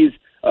recent days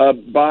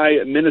by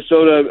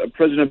Minnesota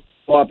President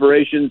of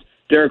Operations,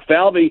 Derek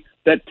Falvey,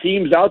 that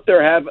teams out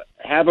there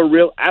have a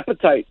real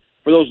appetite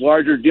for those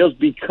larger deals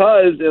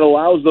because it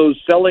allows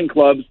those selling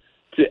clubs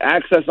to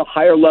access a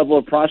higher level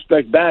of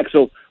prospect back.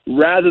 So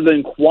rather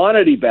than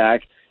quantity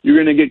back, you're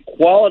going to get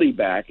quality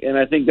back. And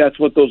I think that's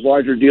what those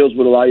larger deals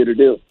would allow you to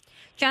do.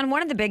 John,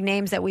 one of the big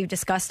names that we've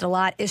discussed a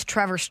lot is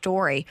Trevor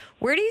Story.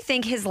 Where do you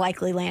think his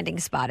likely landing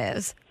spot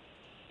is?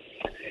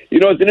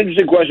 It's an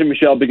interesting question,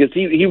 Michelle, because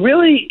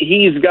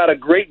he's got a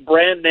great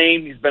brand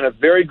name. He's been a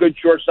very good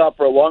shortstop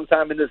for a long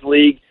time in this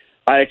league.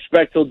 I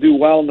expect he'll do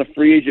well in the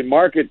free agent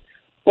market,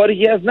 but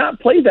he has not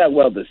played that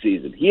well this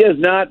season. He has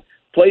not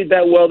played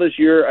that well this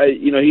year.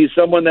 He's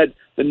someone that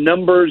the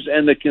numbers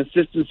and the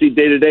consistency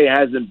day-to-day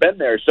hasn't been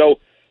there. So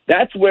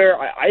that's where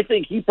I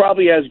think he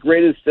probably has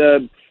greatest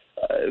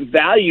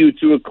value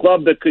to a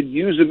club that could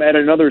use him at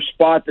another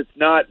spot that's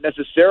not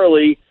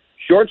necessarily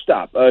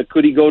shortstop.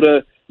 Could he go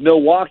to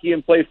Milwaukee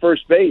and play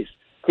first base?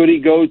 Could he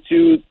go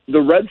to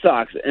the Red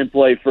Sox and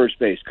play first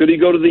base? Could he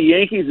go to the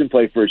Yankees and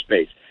play first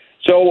base?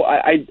 So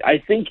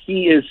I think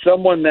he is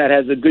someone that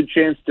has a good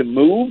chance to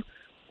move,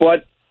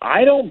 but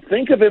I don't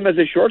think of him as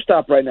a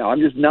shortstop right now.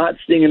 I'm just not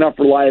seeing enough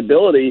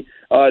reliability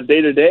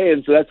day to day,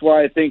 and so that's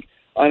why I think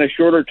on a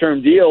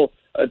shorter-term deal,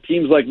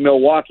 teams like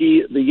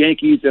Milwaukee, the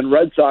Yankees, and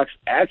Red Sox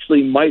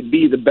actually might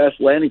be the best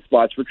landing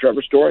spots for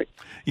Trevor Story.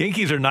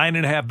 Yankees are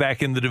 9.5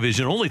 back in the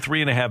division, only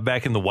 3.5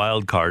 back in the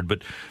wild card.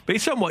 But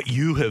based on what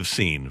you have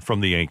seen from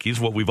the Yankees,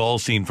 what we've all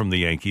seen from the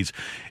Yankees,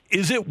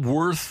 is it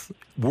worth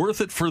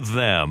it for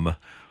them?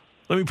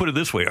 Let me put it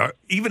this way.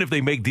 Even if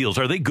they make deals,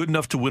 are they good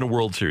enough to win a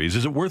World Series?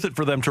 Is it worth it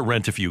for them to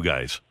rent a few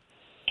guys?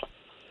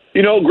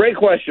 Great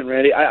question,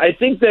 Randy. I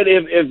think that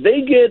if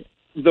they get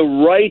the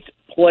right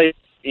play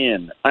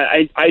in,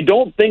 I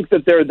don't think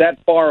that they're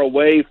that far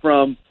away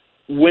from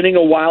winning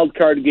a wild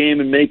card game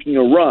and making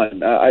a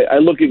run. I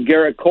look at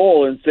Garrett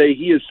Cole and say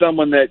he is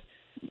someone that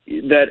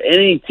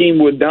any team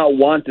would not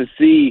want to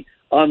see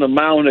on the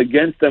mound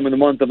against them in the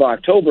month of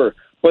October.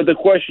 But the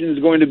question is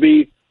going to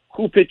be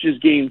who pitches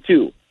game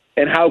 2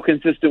 and how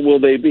consistent will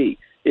they be?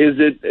 Is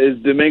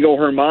Domingo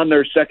Germán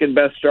their second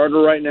best starter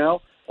right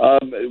now?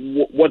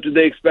 What do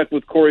they expect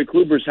with Corey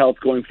Kluber's health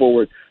going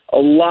forward? A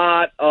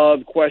lot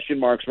of question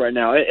marks right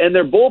now. And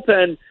their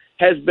bullpen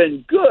has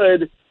been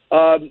good,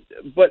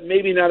 but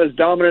maybe not as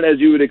dominant as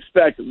you would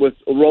expect with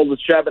Aroldis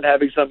Chapman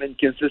having some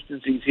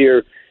inconsistencies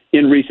here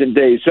in recent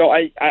days. So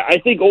I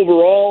think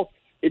overall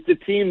it's a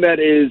team that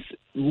is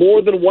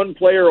more than one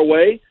player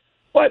away,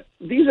 but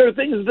these are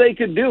things they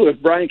could do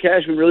if Brian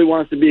Cashman really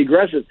wants to be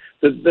aggressive.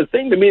 The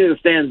thing to me that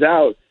stands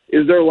out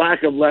is their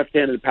lack of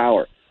left-handed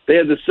power. They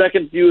have the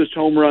second fewest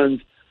home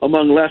runs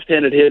among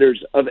left-handed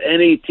hitters of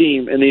any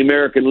team in the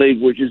American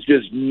League, which is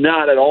just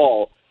not at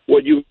all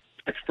what you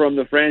expect from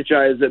the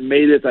franchise that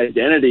made its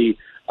identity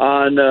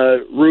on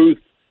Ruth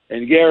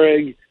and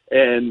Gehrig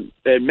and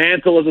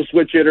Mantle as a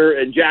switch hitter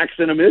and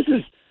Jackson. I mean,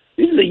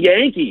 these are the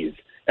Yankees,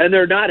 and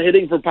they're not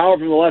hitting for power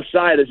from the left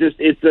side.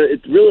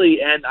 It's really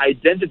an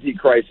identity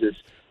crisis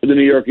for the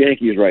New York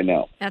Yankees right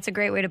now. That's a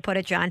great way to put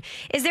it, John.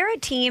 Is there a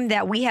team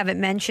that we haven't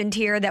mentioned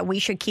here that we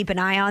should keep an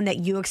eye on that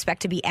you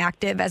expect to be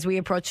active as we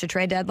approach the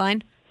trade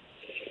deadline?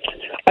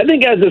 I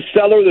think as a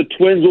seller, the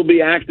Twins will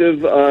be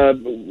active.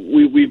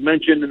 We've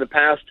mentioned in the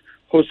past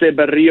Jose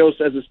Berrios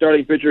as a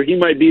starting pitcher. He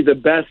might be the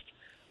best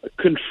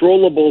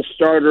controllable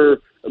starter,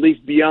 at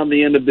least beyond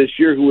the end of this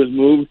year, who has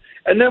moved.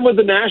 And then with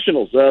the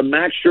Nationals,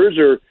 Max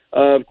Scherzer,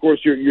 of course,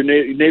 your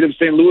native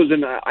St. Louis,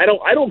 and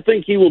I don't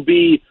think he will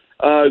be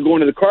going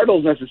to the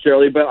Cardinals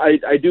necessarily, but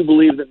I do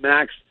believe that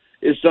Max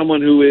is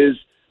someone who is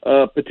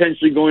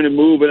potentially going to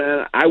move.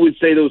 And I would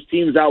say those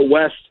teams out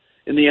west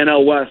in the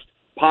NL West,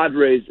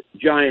 Padres,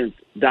 Giants,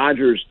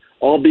 Dodgers,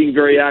 all being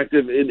very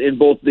active in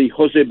both the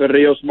Jose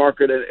Berrios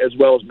market as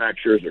well as Max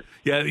Scherzer.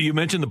 Yeah, you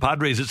mentioned the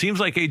Padres. It seems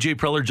like A.J.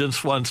 Preller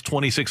just wants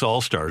 26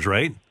 All-Stars,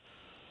 right?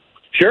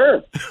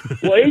 Sure.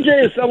 Well, A.J.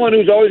 is someone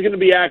who's always going to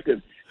be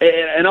active.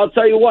 And I'll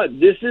tell you what,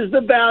 this is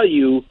the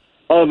value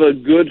of a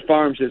good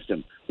farm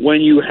system.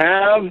 When you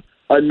have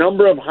a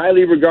number of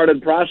highly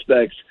regarded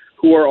prospects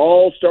who are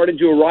all starting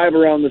to arrive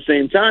around the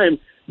same time,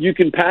 you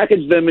can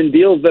package them in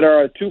deals that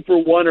are a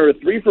 2-for-1 or a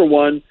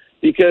 3-for-1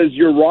 because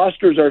your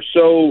rosters are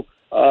so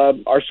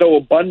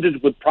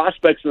abundant with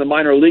prospects in the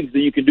minor leagues that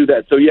you can do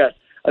that. So, yes,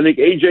 I think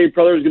A.J.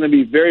 Preller is going to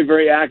be very,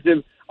 very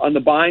active on the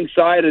buying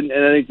side, and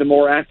I think the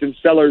more active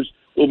sellers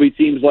will be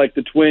teams like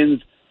the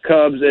Twins,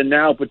 Cubs, and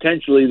now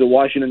potentially the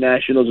Washington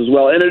Nationals as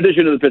well, in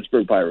addition to the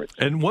Pittsburgh Pirates.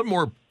 And one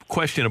more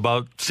question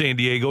about San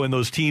Diego and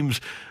those teams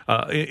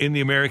in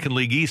the American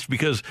League East,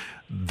 because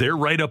they're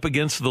right up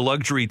against the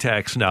luxury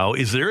tax now.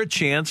 Is there a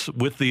chance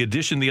with the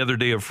addition the other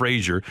day of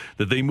Frazier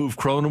that they move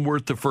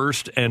Cronenworth to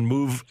first and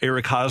move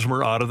Eric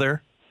Hosmer out of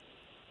there?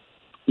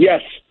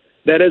 Yes,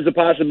 that is a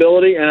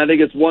possibility, and I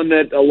think it's one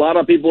that a lot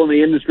of people in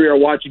the industry are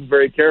watching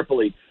very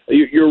carefully.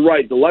 You're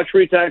right. The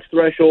luxury tax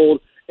threshold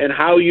and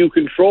how you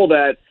control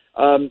that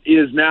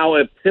is now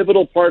a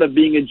pivotal part of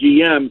being a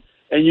GM.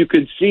 and you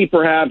could see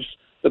perhaps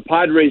the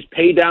Padres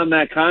pay down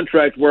that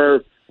contract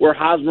where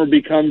Hosmer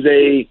becomes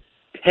a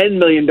 $10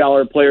 million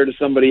player to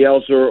somebody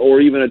else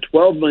or even a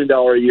 $12 million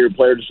a year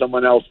player to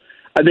someone else.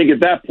 I think at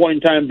that point in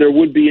time there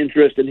would be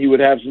interest and he would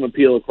have some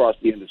appeal across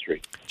the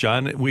industry.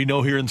 John, we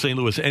know here in St.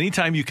 Louis,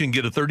 anytime you can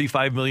get a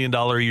 $35 million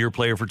a year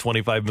player for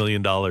 $25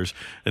 million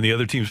and the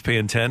other team's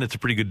paying $10, it's a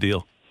pretty good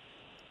deal.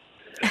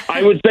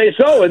 I would say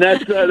so, and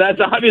that's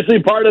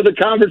obviously part of the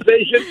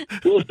conversation.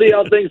 We'll see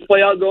how things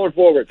play out going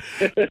forward.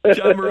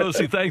 Jon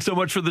Morosi, thanks so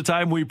much for the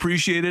time. We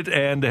appreciate it,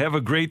 and have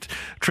a great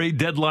trade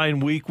deadline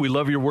week. We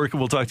love your work, and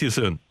we'll talk to you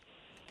soon.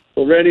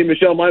 Well, Randy and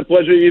Michelle, my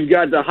pleasure. You've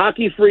got the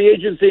hockey free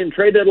agency and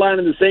trade deadline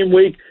in the same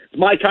week. It's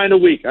my kind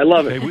of week. I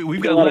love it. Hey,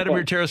 we've got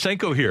Vladimir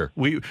Tarasenko here.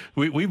 We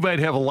might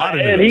have a lot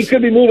of news. And he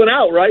could be moving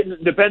out, right?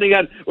 Depending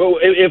on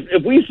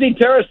if we see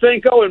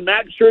Tarasenko and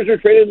Max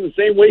Scherzer traded in the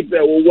same week,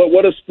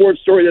 what a sports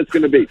story that's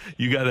going to be.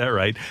 You got that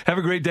right. Have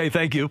a great day.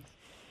 Thank you.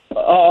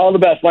 All the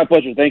best. My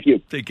pleasure. Thank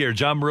you. Take care.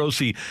 Jon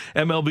Morosi,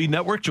 MLB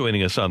Network,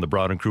 joining us on the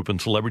Brown and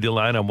Crouppen Celebrity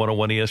Line on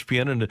 101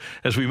 ESPN. And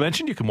as we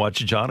mentioned, you can watch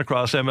John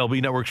across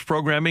MLB Network's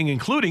programming,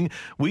 including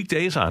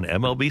weekdays on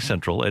MLB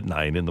Central at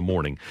 9 in the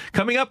morning.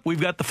 Coming up, we've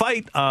got The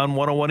Fight on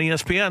 101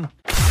 ESPN.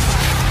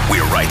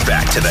 We're right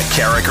back to the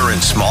Carragher and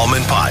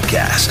Smallman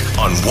podcast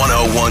on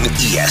 101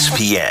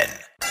 ESPN.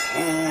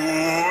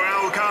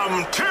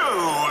 Welcome to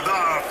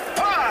The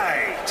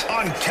Fight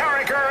on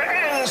Carragher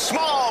and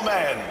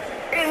Smallman.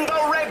 In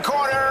the red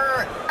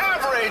corner,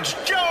 Average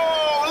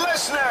Joe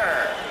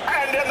Listener.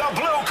 And in the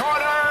blue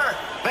corner,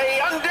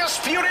 the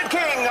undisputed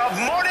king of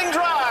morning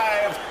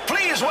drive.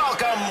 Please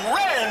welcome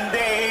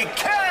Randy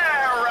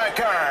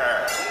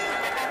Carragher.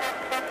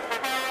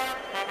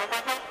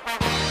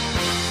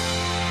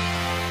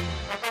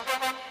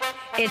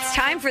 It's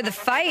time for The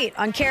Fight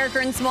on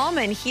Carragher and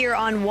Smallman here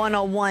on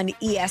 101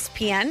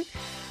 ESPN.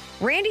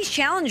 Randy's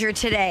challenger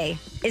today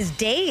is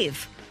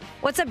Dave.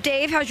 What's up,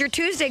 Dave? How's your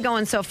Tuesday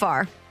going so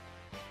far?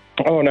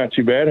 Oh, not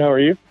too bad. How are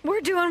you?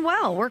 We're doing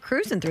well. We're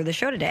cruising through the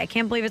show today. I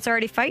can't believe it's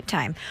already fight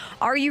time.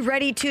 Are you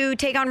ready to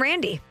take on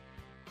Randy?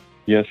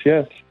 Yes.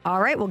 All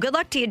right. Well, good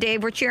luck to you,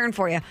 Dave. We're cheering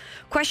for you.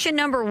 Question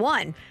number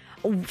 1.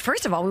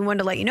 First of all, we wanted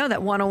to let you know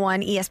that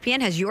 101 ESPN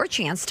has your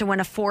chance to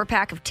win a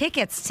 4-pack of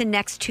tickets to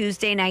next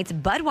Tuesday night's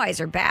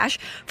Budweiser Bash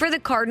for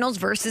the Cardinals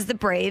versus the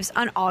Braves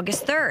on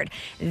August 3rd.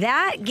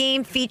 That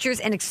game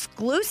features an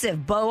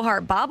exclusive Bo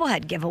Hart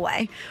bobblehead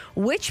giveaway.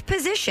 Which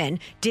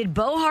position did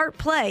Bo Hart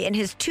play in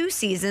his 2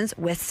 seasons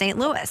with St.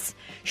 Louis?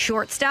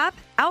 Shortstop,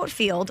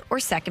 outfield, or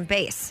second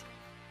base?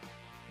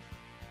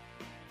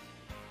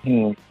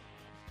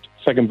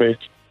 Second base.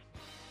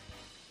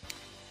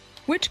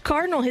 Which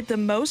Cardinal hit the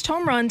most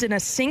home runs in a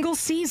single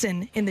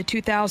season in the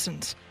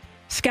 2000s?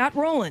 Scott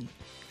Rowland,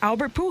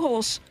 Albert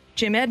Pujols,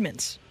 Jim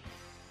Edmonds.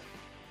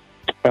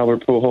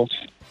 Albert Pujols.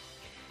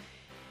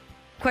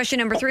 Question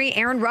number 3,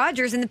 Aaron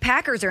Rodgers and the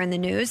Packers are in the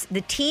news.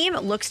 The team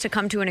looks to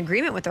come to an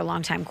agreement with their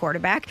longtime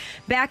quarterback.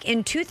 Back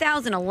in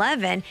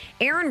 2011,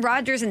 Aaron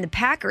Rodgers and the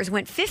Packers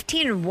went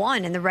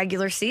 15-1 in the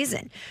regular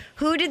season.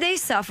 Who did they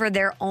suffer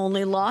their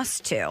only loss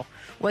to?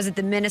 Was it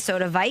the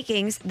Minnesota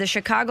Vikings, the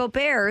Chicago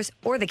Bears,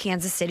 or the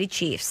Kansas City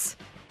Chiefs?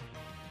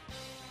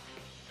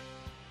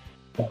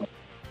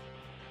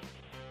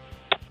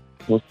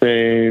 We'll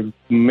say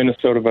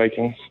Minnesota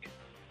Vikings.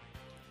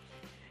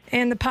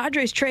 And the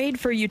Padres trade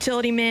for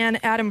utility man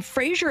Adam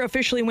Frazier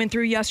officially went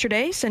through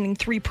yesterday, sending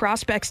 3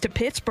 prospects to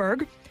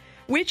Pittsburgh.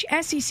 Which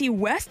SEC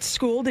West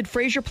school did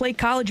Frazier play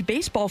college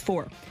baseball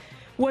for?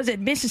 Was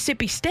it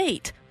Mississippi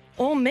State,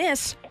 Ole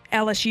Miss,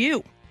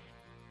 LSU?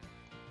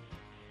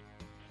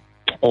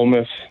 Ole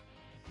Miss.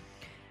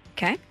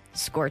 Okay,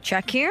 score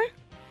check here.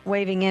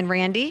 Waving in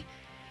Randy.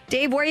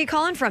 Dave, where are you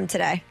calling from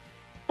today?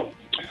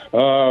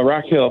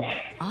 Rock Hill.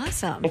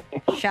 Awesome.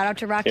 Shout out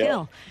to Rock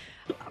Hill.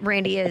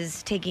 Randy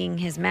is taking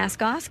his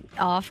mask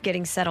off,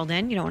 getting settled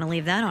in. You don't want to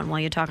leave that on while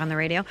you talk on the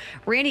radio.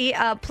 Randy,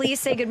 please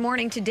say good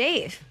morning to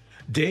Dave.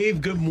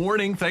 Dave, good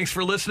morning. Thanks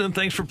for listening.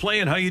 Thanks for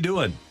playing. How you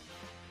doing?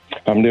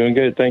 I'm doing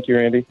good. Thank you,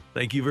 Randy.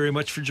 Thank you very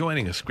much for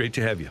joining us. Great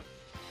to have you.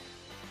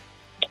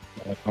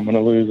 I'm going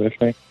to lose, I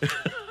think.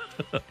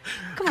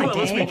 Come on, Dave.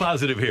 Let's be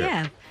positive here.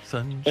 Yeah.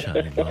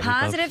 Sunshine.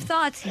 Positive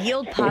thoughts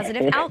yield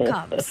positive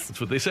outcomes. That's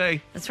what they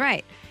say. That's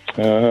right.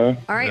 Uh-huh.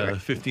 All right.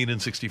 15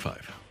 and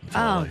 65. That's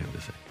all I have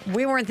to say.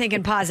 We weren't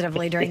thinking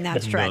positively during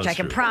that stretch. I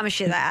can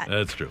promise you that.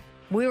 That's true.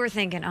 We were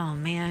thinking, oh,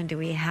 man, do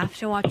we have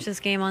to watch this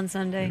game on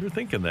Sunday? You were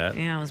thinking that.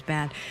 Yeah, it was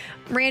bad.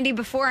 Randy,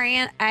 before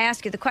I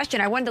ask you the question,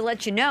 I wanted to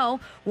let you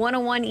know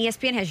 101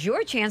 ESPN has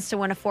your chance to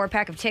win a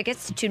 4-pack of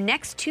tickets to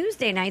next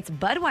Tuesday night's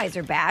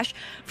Budweiser Bash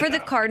for the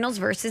Cardinals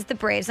versus the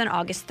Braves on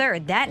August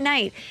 3rd. That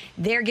night,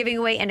 they're giving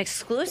away an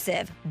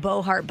exclusive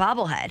Bo Hart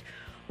bobblehead.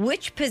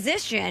 Which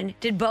position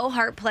did Bo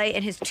Hart play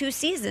in his 2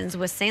 seasons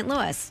with St.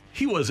 Louis?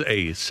 He was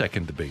a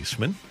second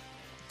baseman.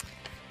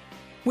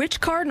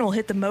 Which Cardinal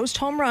hit the most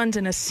home runs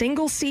in a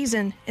single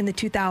season in the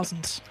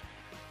 2000s?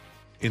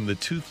 In the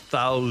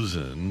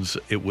 2000s,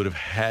 it would have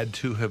had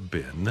to have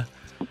been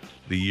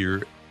the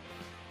year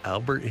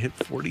Albert hit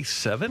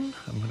 47.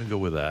 I'm going to go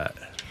with that.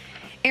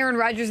 Aaron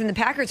Rodgers and the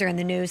Packers are in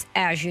the news,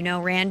 as you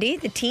know, Randy.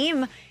 The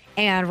team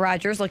and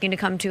Rodgers looking to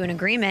come to an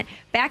agreement.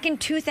 Back in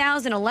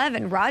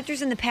 2011,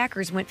 Rodgers and the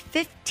Packers went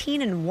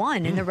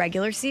 15-1 in the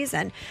regular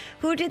season.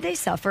 Who did they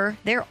suffer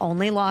their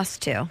only loss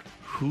to?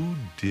 Who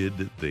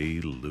did they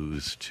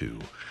lose to?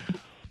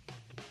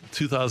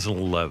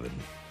 2011.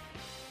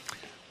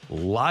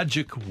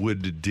 Logic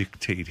would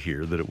dictate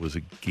here that it was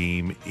a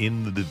game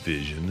in the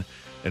division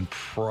and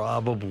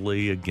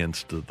probably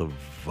against the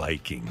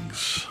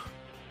Vikings.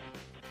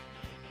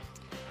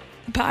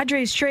 The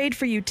Padres trade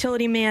for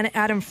utility man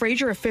Adam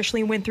Frazier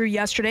officially went through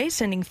yesterday,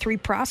 sending 3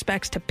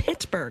 prospects to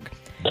Pittsburgh.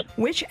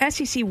 Which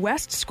SEC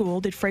West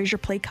school did Frazier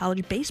play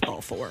college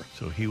baseball for?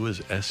 So he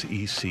was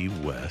SEC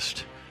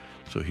West.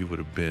 So he would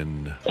have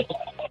been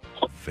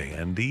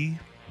Vandy,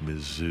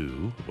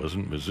 Mizzou. It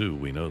wasn't Mizzou,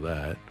 we know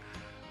that.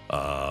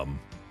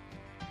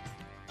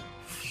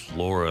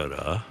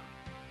 Florida.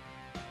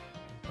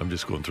 I'm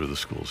just going through the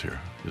schools here,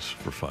 just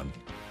for fun.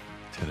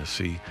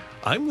 Tennessee.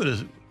 I'm going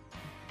to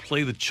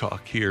play the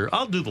chalk here.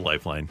 I'll do the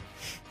lifeline.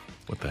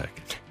 What the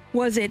heck?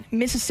 Was it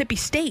Mississippi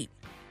State,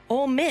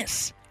 Ole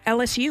Miss,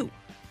 LSU?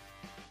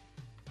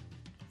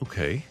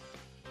 Okay.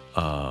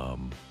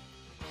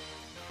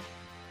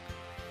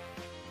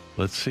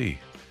 Let's see.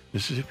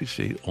 Mississippi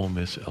State, Ole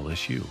Miss,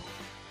 LSU.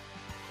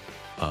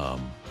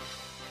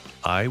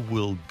 I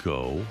will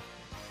go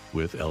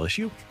with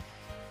LSU.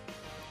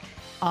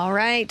 All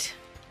right,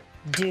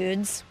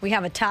 dudes. We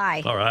have a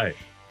tie. All right.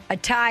 A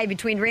tie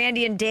between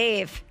Randy and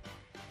Dave.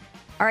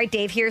 All right,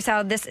 Dave, here's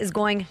how this is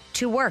going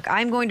to work.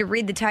 I'm going to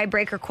read the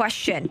tiebreaker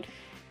question.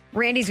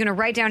 Randy's going to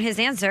write down his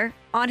answer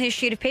on his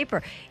sheet of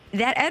paper.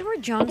 That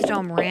Edward Jones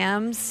Dome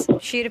Rams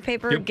sheet of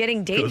paper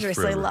getting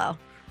dangerously low.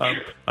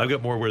 I've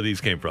got more where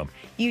these came from.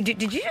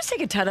 Did you just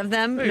take a ton of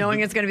them, knowing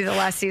it's going to be the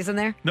last season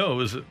there? No, it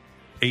was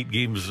 8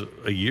 games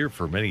a year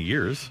for many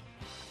years.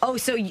 Oh,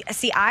 so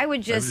see, I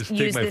would just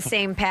use the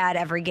same pad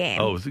every game.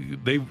 Oh,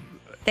 they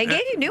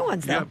gave you new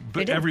ones though. Yeah,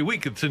 but every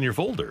week it's in your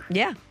folder.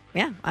 Yeah.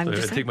 I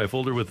take my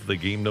folder with the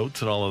game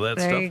notes and all of that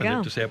there stuff, you and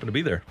go. it just happened to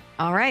be there.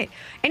 All right.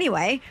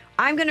 Anyway,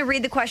 I'm going to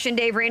read the question,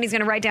 Dave. Randy's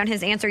going to write down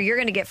his answer. You're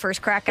going to get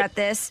first crack at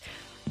this,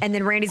 and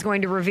then Randy's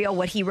going to reveal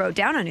what he wrote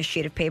down on his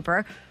sheet of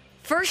paper.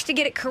 First to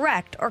get it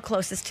correct or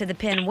closest to the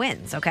pin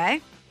wins, okay?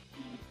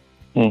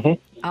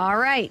 Mm-hmm. All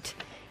right.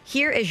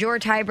 Here is your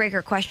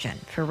tiebreaker question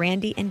for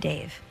Randy and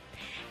Dave.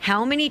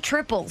 How many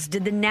triples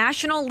did the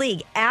National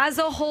League as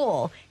a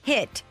whole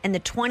hit in the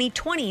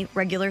 2020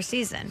 regular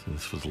season? So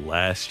this was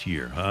last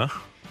year, huh?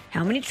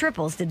 How many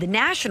triples did the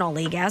National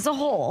League as a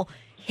whole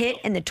hit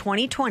in the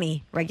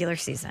 2020 regular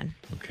season?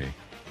 Okay.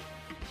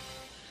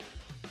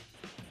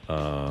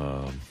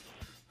 I'm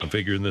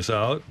figuring this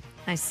out.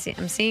 I'm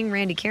seeing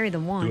Randy carry the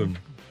one.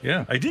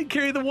 Yeah, I did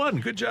carry the one.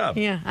 Good job.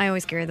 Yeah, I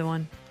always carry the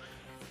one.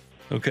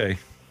 Okay.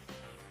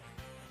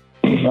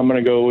 I'm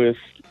going to go with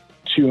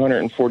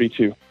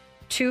 242.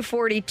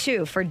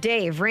 242 for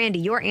Dave. Randy,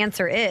 your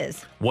answer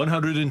is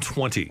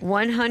 120.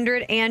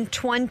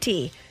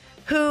 120.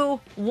 Who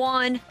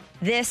won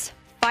this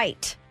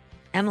fight?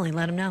 Emily,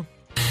 let him know.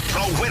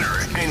 The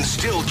winner and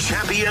still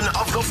champion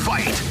of the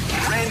fight,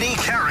 Randy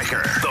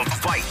Carricker. The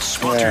Fight,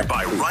 sponsored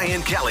by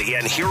Ryan Kelly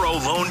and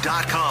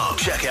HeroLoan.com.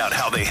 Check out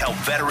how they help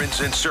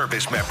veterans and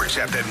service members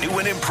at the new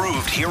and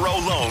improved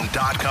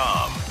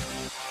HeroLoan.com.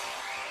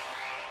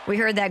 We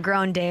heard that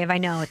groan, Dave. I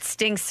know it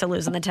stinks to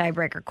lose on the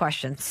tiebreaker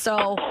question.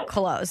 So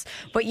close.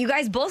 But you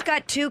guys both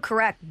got 2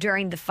 correct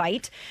during the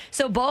fight.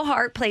 So Bo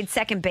Hart played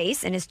second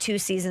base in his 2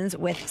 seasons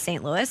with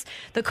St. Louis.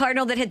 The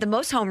Cardinal that hit the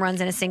most home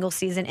runs in a single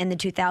season in the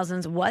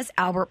 2000s was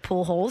Albert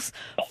Pujols.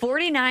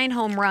 49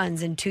 home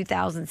runs in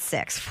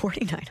 2006.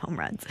 49 home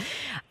runs.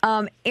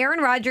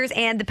 Aaron Rodgers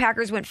and the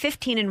Packers went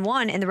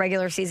 15-1 in the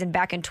regular season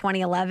back in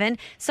 2011,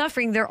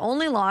 suffering their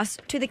only loss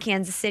to the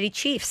Kansas City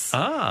Chiefs.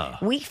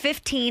 Week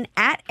 15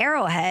 at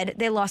Arrowhead,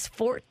 they lost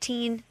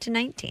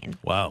 14-19.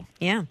 Wow.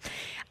 Yeah.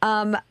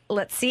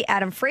 Let's see.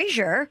 Adam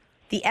Frazier,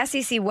 the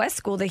SEC West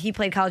school that he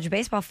played college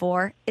baseball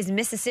for, is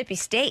Mississippi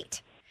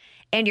State.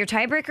 And your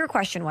tiebreaker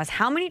question was,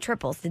 how many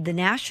triples did the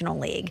National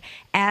League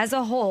as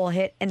a whole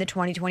hit in the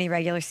 2020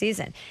 regular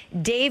season?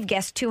 Dave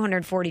guessed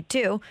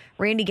 242.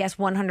 Randy guessed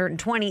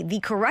 120. The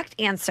correct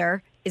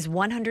answer is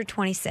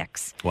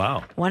 126.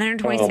 Wow.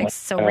 126.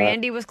 So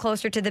Randy was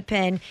closer to the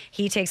pin.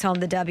 He takes home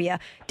the W.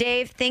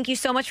 Dave, thank you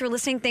so much for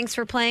listening. Thanks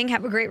for playing.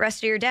 Have a great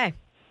rest of your day.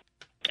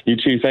 You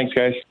too. Thanks,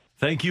 guys.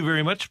 Thank you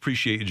very much.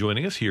 Appreciate you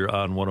joining us here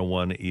on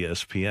 101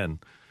 ESPN.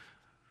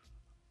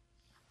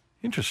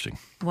 Interesting.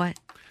 What?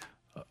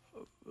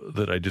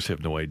 That I just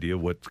have no idea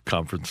what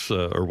conference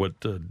or what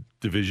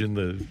division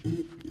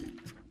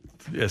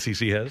the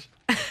SEC has.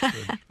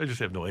 I just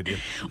have no idea.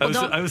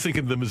 I was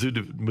thinking the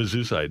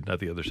Mizzou side, not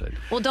the other side.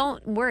 Well,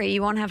 don't worry.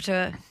 You won't have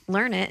to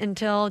learn it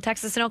until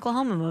Texas and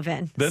Oklahoma move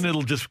in. Then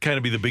it'll just kind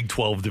of be the Big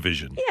 12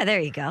 division. Yeah, there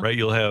you go. Right?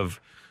 You'll have,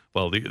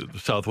 the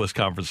Southwest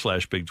Conference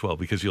 / Big 12,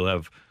 because you'll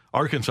have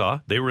Arkansas.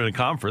 They were in a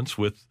conference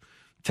with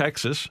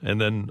Texas,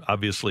 and then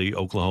obviously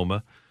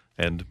Oklahoma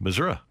and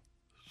Missouri.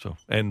 So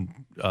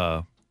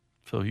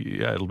So,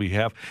 yeah, it'll be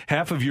half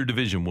of your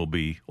division will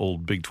be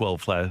old Big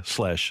 12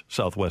 /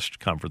 Southwest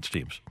Conference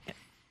teams.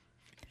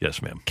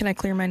 Yes, ma'am. Can I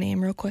clear my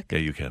name real quick? Yeah,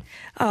 you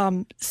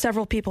can.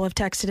 Several people have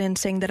texted in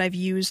saying that I've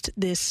used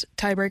this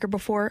tiebreaker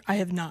before. I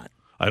have not.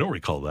 I don't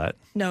recall that.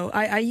 No,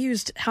 I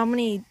used how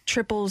many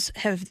triples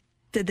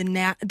did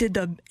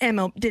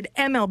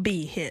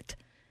MLB hit?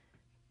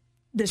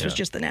 This was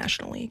just the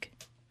National League.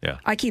 Yeah.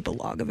 I keep a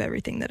log of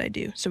everything that I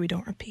do so we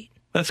don't repeat.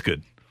 That's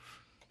good.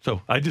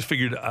 So I just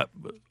figured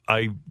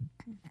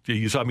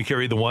you saw me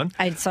carry the one?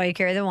 I saw you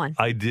carry the one.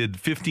 I did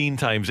 15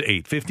 times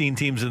 8. 15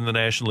 teams in the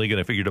National League, and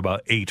I figured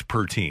about 8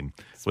 per team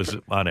was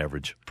on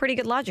average. Pretty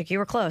good logic. You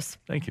were close.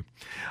 Thank you.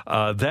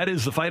 That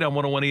is The Fight on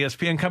 101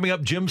 ESPN. Coming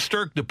up, Jim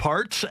Sterk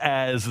departs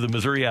as the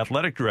Missouri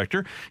athletic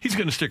director. He's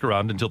going to stick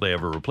around until they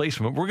have a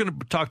replacement. We're going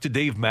to talk to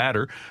Dave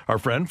Matter, our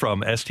friend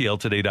from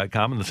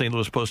STLtoday.com and the St.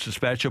 Louis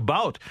Post-Dispatch,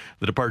 about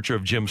the departure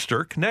of Jim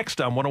Sterk next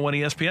on 101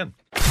 ESPN.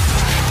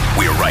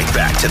 We're right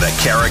back to the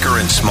Carricker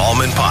and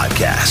Smallman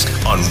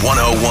podcast on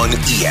 101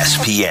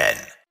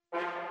 ESPN.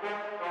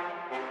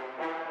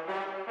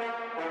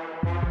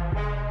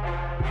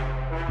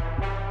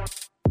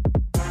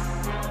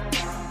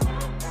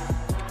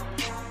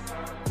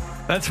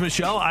 That's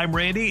Michelle. I'm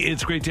Randy.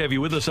 It's great to have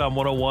you with us on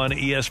 101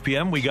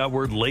 ESPN. We got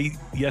word late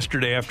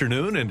yesterday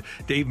afternoon, and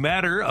Dave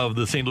Matter of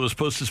the St. Louis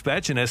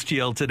Post-Dispatch and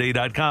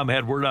STLtoday.com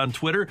had word on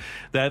Twitter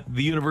that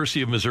the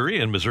University of Missouri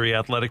and Missouri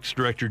Athletics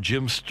Director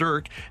Jim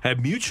Sterk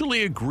have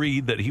mutually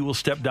agreed that he will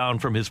step down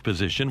from his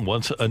position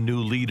once a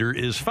new leader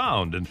is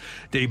found. And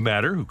Dave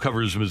Matter, who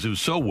covers Mizzou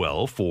so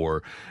well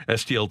for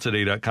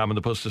STLtoday.com and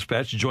the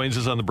Post-Dispatch, joins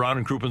us on the Brown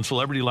and Crouppen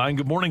Celebrity Line.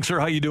 Good morning, sir.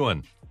 How you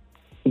doing?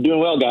 I'm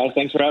doing well, guys.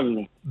 Thanks for having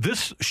me.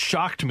 This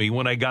shocked me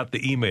when I got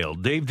the email.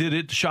 Dave, did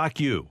it shock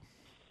you?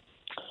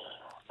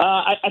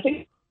 I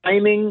think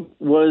timing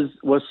was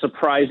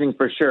surprising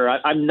for sure.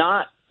 I'm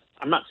not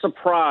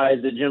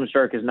surprised that Jim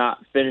Sterk is not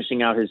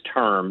finishing out his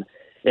term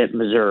at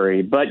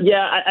Missouri. But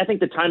yeah, I think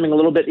the timing a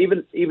little bit,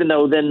 even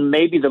though then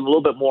maybe the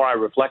little bit more I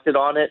reflected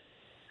on it,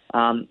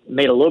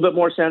 made a little bit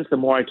more sense the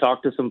more I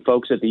talked to some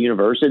folks at the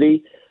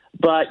university.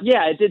 But,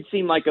 yeah, it did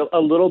seem like a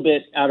little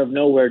bit out of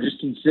nowhere,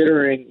 just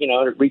considering,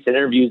 recent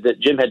interviews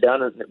that Jim had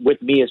done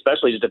with me,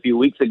 especially just a few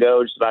weeks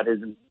ago, just about his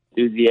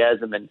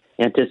enthusiasm and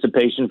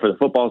anticipation for the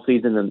football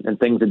season and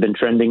things had been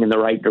trending in the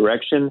right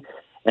direction.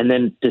 And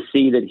then to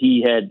see that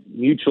he had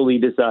mutually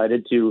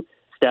decided to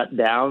step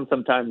down,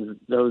 sometimes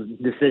those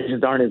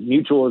decisions aren't as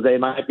mutual as they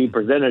might be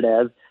presented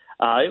as.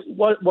 It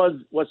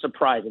was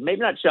surprising. Maybe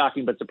not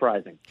shocking, but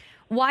surprising.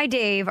 Why,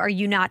 Dave, are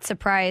you not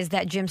surprised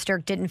that Jim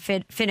Sterk didn't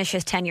finish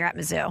his tenure at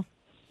Mizzou?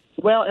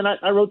 Well, and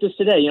I wrote this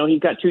today. He's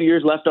got 2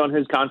 years left on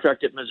his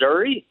contract at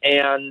Missouri,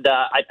 and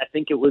I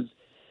think it was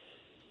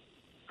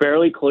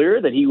fairly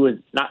clear that he was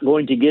not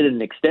going to get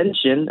an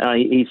extension.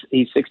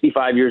 He's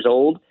 65 years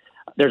old.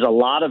 There's a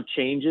lot of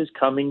changes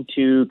coming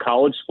to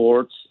college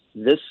sports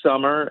this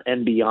summer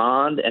and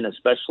beyond, and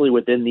especially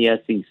within the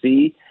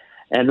SEC.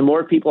 And the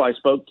more people I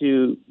spoke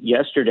to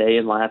yesterday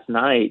and last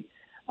night,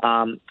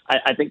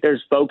 I think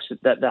there's folks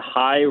at the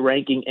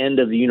high-ranking end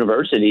of the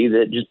university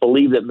that just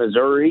believe that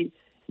Missouri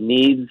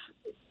needs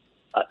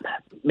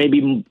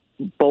maybe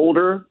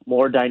bolder,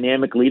 more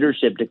dynamic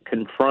leadership to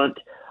confront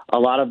a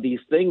lot of these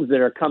things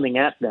that are coming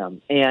at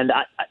them. And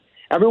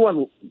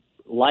everyone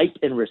liked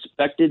and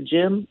respected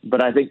Jim,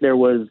 but I think there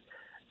was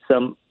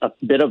a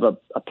bit of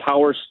a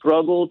power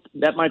struggle.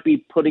 That might be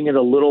putting it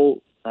a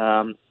little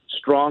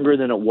stronger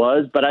than it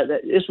was, but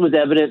this was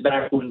evident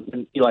back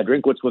when Eli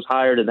Drinkwitz was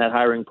hired and that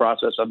hiring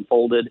process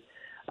unfolded.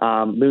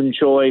 Moon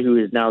Choi, who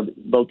is now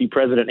both the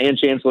president and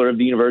chancellor of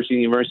the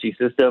university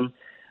system,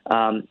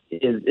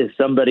 is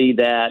somebody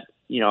that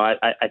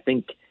I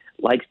think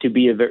likes to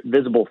be a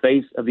visible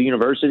face of the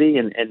university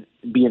and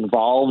be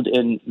involved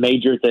in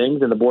major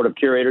things. And the board of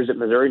curators at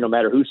Missouri, no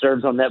matter who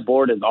serves on that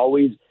board, is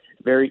always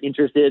very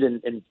interested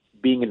in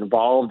being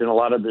involved in a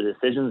lot of the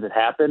decisions that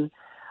happen.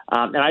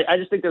 And I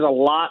just think there's a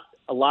lot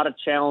of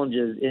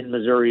challenges in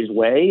Missouri's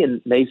way,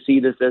 and they see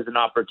this as an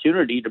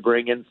opportunity to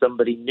bring in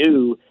somebody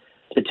new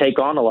to take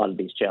on a lot of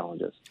these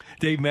challenges.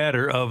 Dave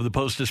Matter of the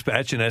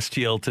Post-Dispatch and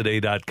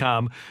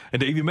STLtoday.com. And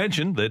Dave, you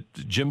mentioned that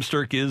Jim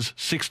Sterk is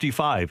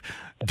 65.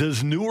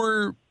 Does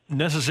newer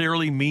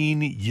necessarily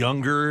mean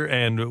younger?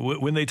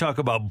 And when they talk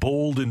about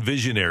bold and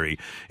visionary,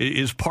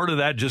 is part of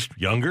that just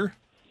younger?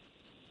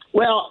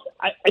 Well,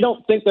 I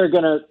don't think they're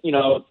going to,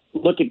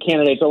 look at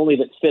candidates only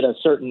that fit a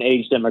certain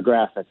age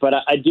demographic. But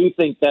I do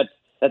think that's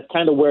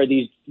kind of where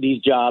these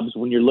jobs,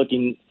 when you're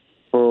looking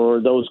for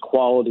those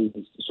qualities,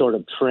 sort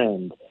of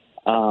trend.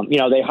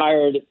 They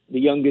hired the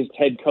youngest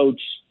head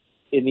coach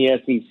in the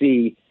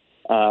SEC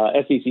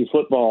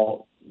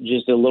football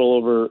just a little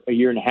over a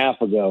year and a half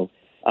ago.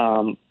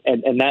 And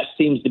that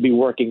seems to be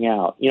working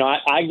out.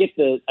 I get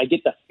the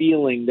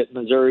feeling that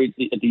Missouri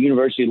at the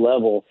university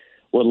level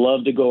would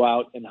love to go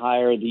out and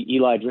hire the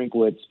Eli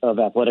Drinkwitz of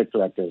athletic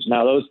directors.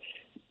 Now, those,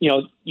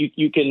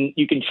 you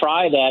can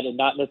try that and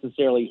not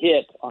necessarily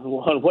hit on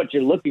what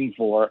you're looking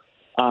for.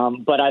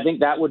 But I think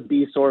that would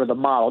be sort of the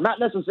model, not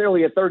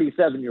necessarily a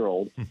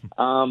 37-year-old,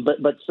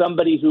 but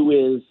somebody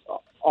who is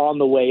on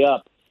the way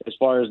up as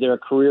far as their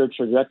career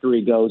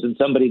trajectory goes, and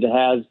somebody that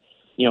has,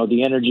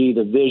 the energy,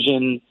 the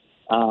vision,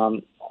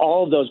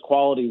 all of those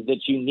qualities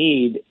that you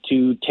need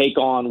to take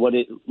on what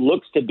it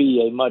looks to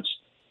be a much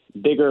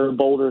bigger,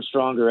 bolder,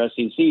 stronger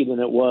SEC than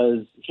it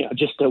was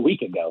just a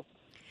week ago.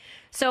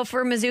 So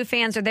for Mizzou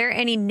fans, are there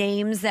any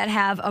names that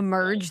have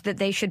emerged that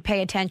they should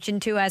pay attention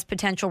to as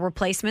potential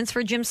replacements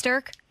for Jim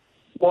Sterk?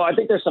 Well, I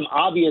think there's some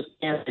obvious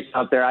candidates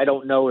out there. I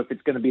don't know if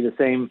it's going to be the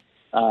same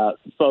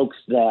folks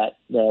that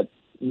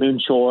Moon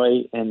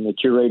Choi and the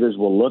curators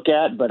will look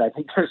at, but I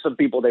think there's some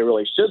people they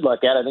really should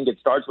look at. I think it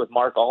starts with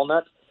Mark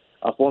Allnutt,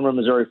 a former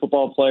Missouri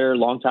football player,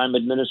 longtime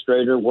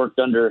administrator, worked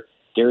under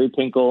Gary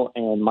Pinkel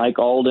and Mike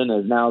Alden,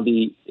 is now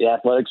the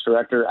athletics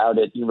director out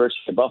at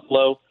University of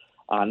Buffalo.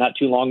 Not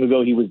too long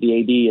ago, he was the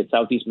AD at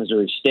Southeast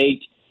Missouri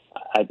State.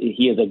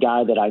 He is a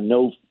guy that I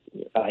know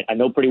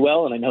pretty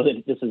well, and I know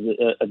that this is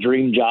a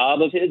dream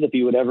job of his if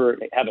he would ever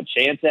have a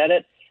chance at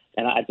it.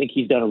 And I think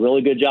he's done a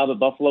really good job at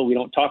Buffalo. We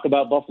don't talk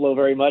about Buffalo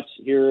very much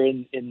here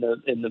in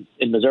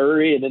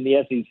Missouri and in the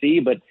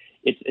SEC, but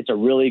it's a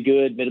really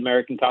good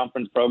Mid-American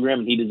Conference program,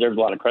 and he deserves a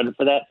lot of credit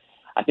for that.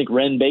 I think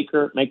Ren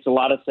Baker makes a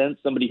lot of sense.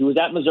 Somebody who was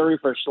at Missouri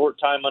for a short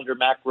time under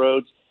Mack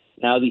Rhoades,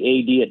 now the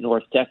AD at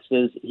North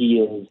Texas. He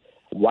is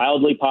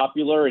wildly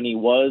popular, and he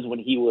was when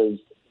he was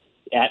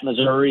at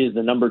Missouri as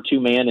the number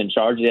 2 man in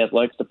charge of the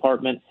athletics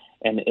department,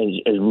 and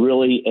is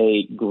really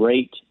a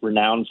great,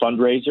 renowned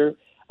fundraiser.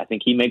 I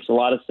think he makes a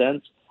lot of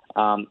sense.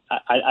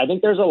 I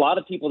think there's a lot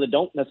of people that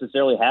don't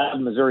necessarily have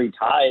Missouri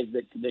ties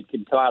that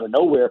could come out of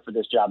nowhere for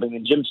this job. I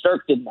mean, Jim Sterk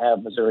didn't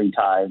have Missouri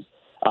ties.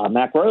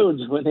 Mack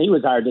Rhoades, when he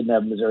was hired, didn't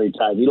have Missouri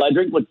ties. Eli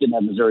Drinkwitz didn't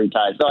have Missouri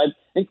ties. So I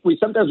think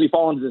sometimes we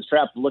fall into this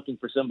trap of looking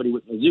for somebody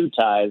with Mizzou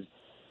ties.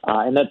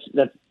 And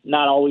that's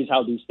not always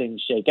how these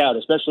things shake out,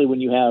 especially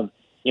when you have,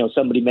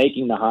 somebody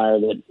making the hire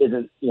that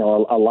isn't,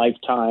 a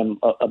lifetime,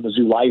 a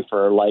Mizzou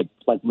lifer like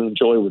Moon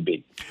Choi would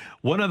be.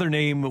 One other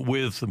name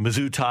with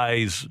Mizzou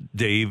ties,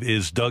 Dave,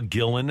 is Doug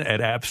Gillen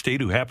at App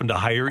State, who happened to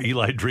hire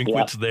Eli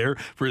Drinkwitz there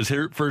for his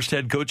first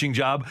head coaching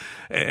job.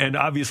 And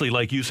obviously,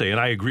 like you say,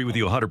 and I agree with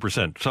you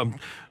 100%,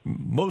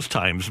 most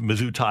times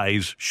Mizzou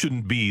ties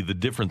shouldn't be the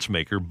difference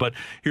maker. But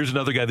here's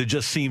another guy that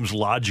just seems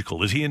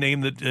logical. Is he a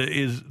name that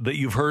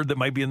you've heard that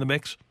might be in the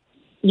mix?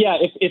 Yeah,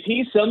 if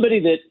he's somebody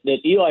that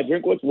Eli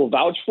Drinkwitz will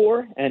vouch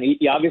for, and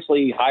he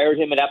obviously hired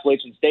him at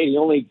Appalachian State. He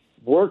only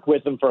worked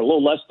with him for a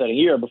little less than a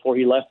year before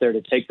he left there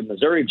to take the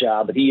Missouri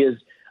job. But he is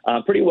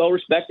pretty well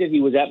respected.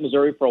 He was at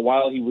Missouri for a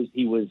while. He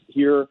was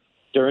here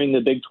during the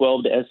Big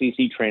 12 to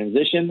SEC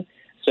transition.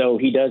 So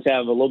he does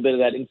have a little bit of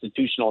that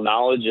institutional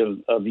knowledge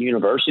of the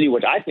university,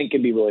 which I think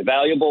can be really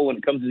valuable when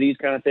it comes to these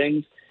kind of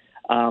things.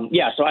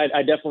 So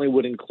I definitely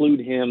would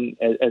include him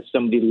as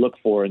somebody to look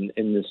for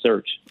in this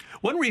search.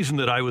 One reason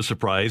that I was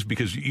surprised,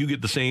 because you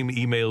get the same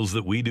emails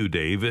that we do,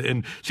 Dave,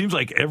 and it seems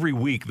like every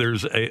week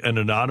there's an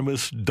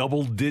anonymous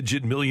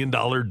double-digit $1 million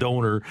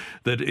donor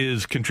that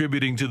is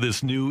contributing to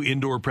this new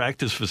indoor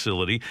practice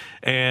facility.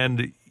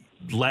 And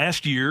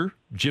last year,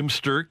 Jim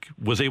Sterk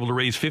was able to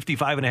raise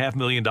 $55.5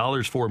 million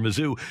for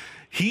Mizzou.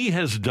 He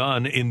has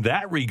done, in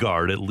that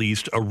regard at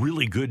least, a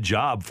really good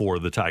job for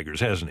the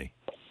Tigers, hasn't he?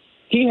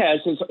 He has.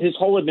 His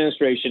whole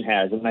administration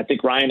has. And I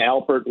think Ryan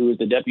Alpert, who is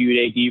the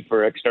deputy AD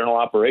for external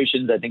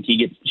operations, I think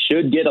he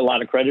should get a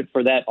lot of credit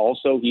for that.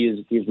 Also,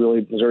 he's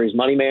really Missouri's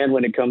money man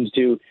when it comes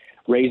to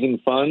raising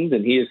funds,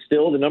 and he is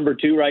still the number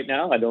 2 right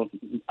now. I don't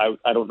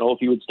know if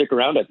he would stick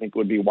around. I think it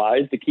would be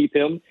wise to keep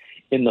him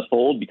in the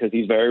fold because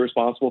he's very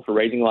responsible for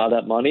raising a lot of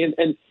that money.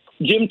 And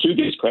Jim too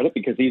gets credit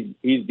because he's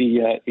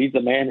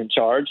the man in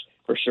charge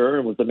for sure,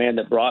 and was the man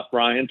that brought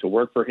Ryan to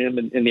work for him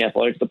in the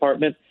athletics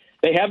department.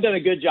 They have done a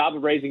good job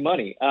of raising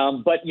money,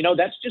 but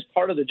that's just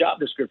part of the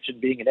job description,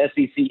 being an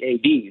SEC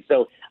AD.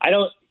 So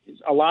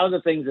a lot of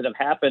the things that have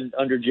happened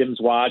under Jim's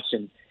watch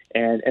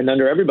and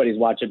under everybody's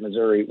watch at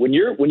Missouri, when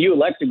you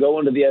elect to go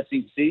into the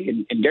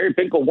SEC, and Gary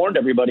Pinkel warned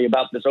everybody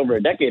about this over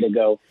a decade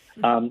ago,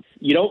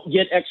 you don't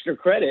get extra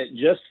credit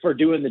just for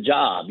doing the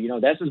job.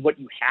 This is what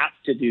you have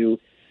to do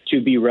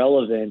to be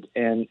relevant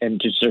and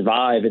to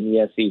survive in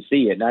the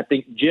SEC. And I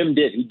think Jim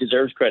did. He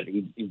deserves credit.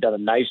 He's done a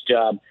nice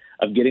job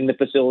of getting the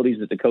facilities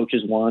that the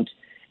coaches want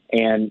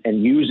and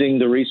using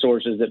the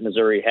resources that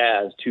Missouri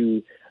has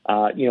to,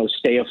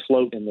 stay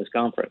afloat in this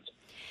conference.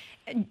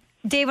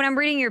 Dave, when I'm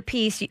reading your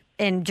piece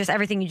and just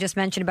everything you just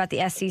mentioned about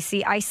the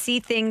SEC, I see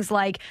things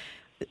like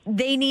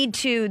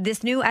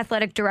this new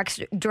athletic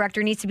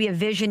director needs to be a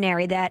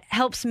visionary that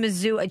helps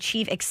Mizzou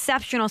achieve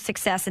exceptional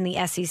success in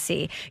the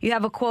SEC. You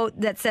have a quote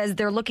that says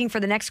they're looking for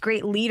the next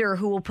great leader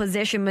who will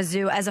position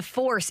Mizzou as a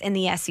force in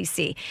the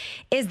SEC.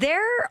 Is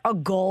there a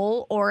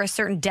goal or a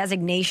certain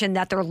designation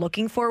that they're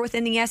looking for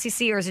within the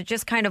SEC, or is it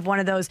just kind of one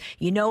of those,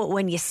 it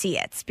when you see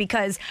it?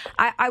 Because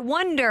I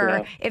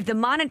wonder if the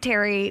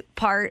monetary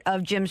part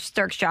of Jim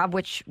Sterk's job,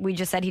 which we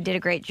just said he did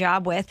a great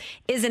job with,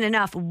 isn't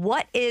enough.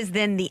 What is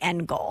then the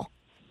end goal?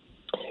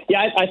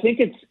 Yeah, I think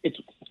it's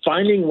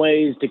finding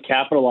ways to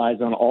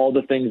capitalize on all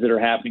the things that are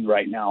happening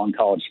right now in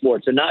college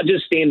sports and not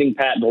just standing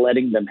pat and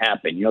letting them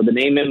happen. You know, the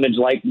name, image,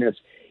 likeness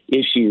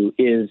issue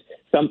is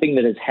something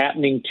that is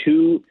happening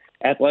to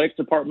athletics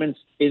departments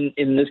in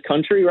this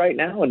country right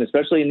now, and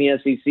especially in the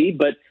SEC.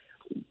 But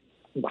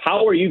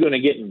how are you going to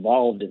get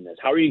involved in this?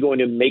 How are you going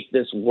to make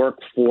this work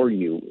for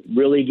you?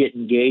 Really get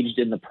engaged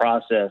in the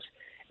process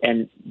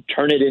and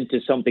turn it into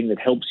something that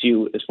helps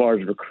you as far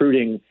as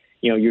recruiting,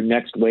 you know, your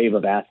next wave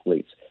of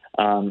athletes.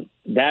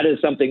 That is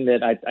something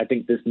that I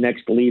think this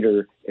next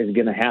leader is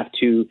going to have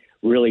to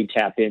really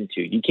tap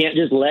into. You can't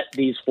just let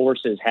these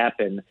forces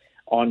happen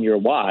on your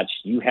watch.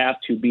 You have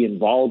to be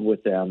involved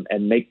with them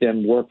and make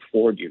them work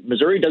for you.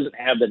 Missouri doesn't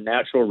have the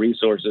natural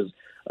resources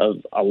of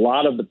a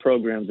lot of the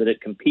programs that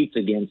it competes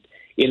against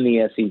in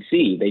the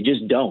SEC. They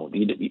just don't.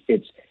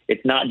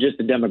 It's not just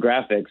the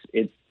demographics.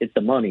 It's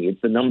the money.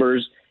 It's the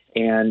numbers,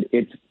 and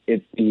it's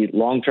the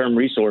long-term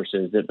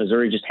resources that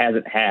Missouri just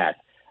hasn't had.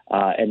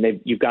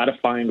 And you've got to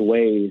find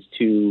ways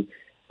to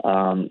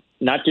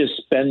not just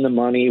spend the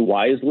money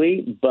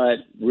wisely, but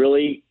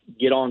really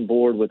get on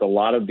board with a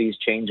lot of these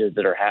changes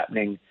that are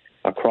happening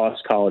across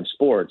college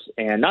sports.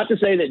 And not to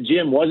say that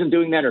Jim wasn't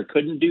doing that or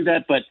couldn't do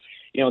that, but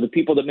you know, the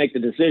people that make the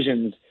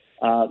decisions,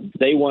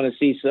 they want to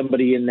see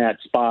somebody in that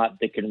spot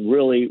that can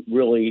really,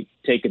 really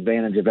take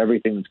advantage of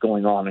everything that's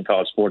going on in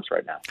college sports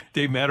right now.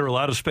 Dave Matter, a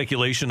lot of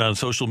speculation on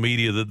social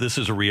media that this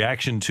is a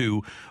reaction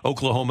to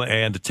Oklahoma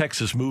and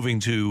Texas moving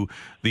to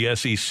the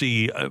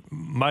SEC.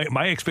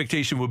 My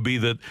expectation would be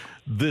that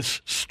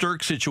this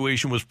Stirk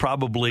situation was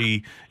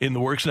probably in the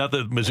works. Not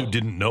that Mizzou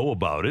didn't know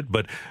about it,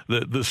 but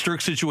the Stirk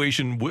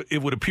situation,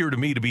 it would appear to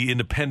me to be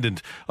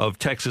independent of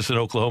Texas and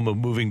Oklahoma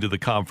moving to the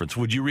conference.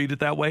 Would you read it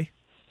that way?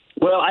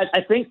 Well,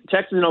 I think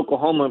Texas and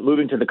Oklahoma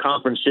moving to the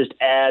conference just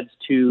adds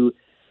to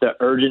the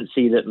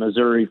urgency that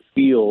Missouri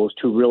feels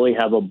to really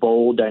have a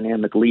bold,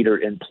 dynamic leader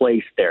in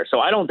place there. So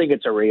I don't think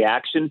it's a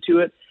reaction to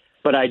it,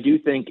 but I do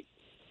think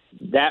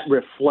that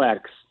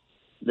reflects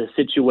the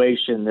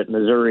situation that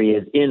Missouri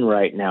is in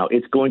right now.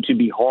 It's going to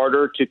be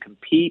harder to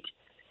compete.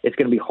 It's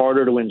going to be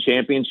harder to win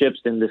championships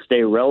than to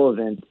stay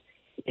relevant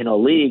in a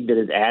league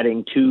that is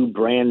adding two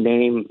brand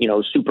name, you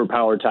know,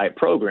 superpower type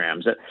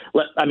programs.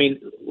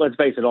 Let's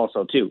face it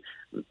also too.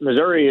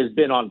 Missouri has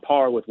been on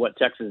par with what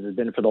Texas has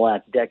been for the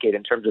last decade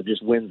in terms of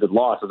just wins and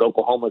losses.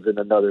 Oklahoma's in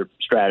another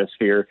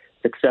stratosphere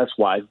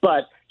success-wise,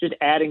 but just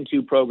adding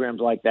two programs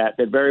like that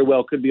very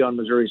well could be on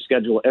Missouri's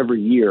schedule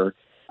every year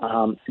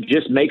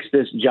just makes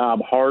this job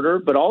harder,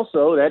 but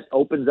also that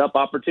opens up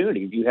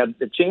opportunities. You have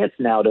the chance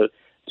now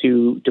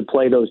to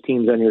play those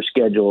teams on your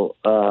schedule.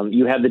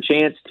 You have the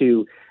chance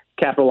to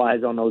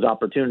capitalize on those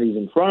opportunities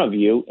in front of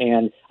you.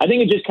 And I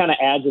think it just kind of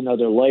adds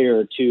another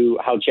layer to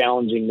how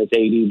challenging this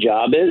AD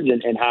job is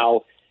and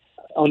how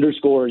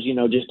underscores, you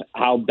know, just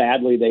how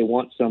badly they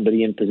want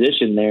somebody in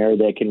position there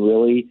that can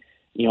really,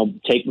 you know,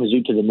 take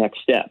Mizzou to the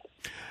next step.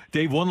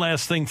 Dave, one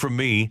last thing from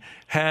me.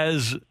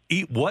 Has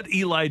what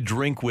Eli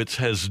Drinkwitz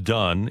has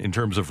done in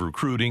terms of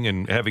recruiting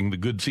and having the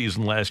good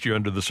season last year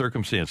under the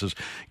circumstances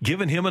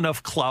given him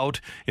enough clout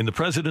in the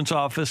president's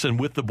office and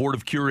with the board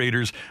of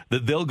curators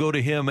that they'll go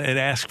to him and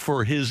ask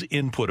for his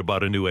input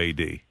about a new AD?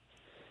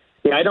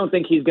 Yeah, I don't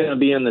think he's going to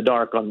be in the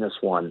dark on this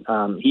one.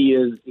 He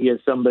is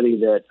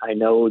somebody that I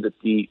know that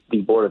the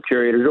board of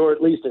curators, or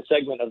at least a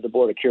segment of the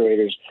board of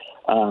curators,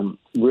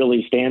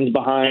 really stands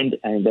behind,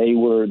 and they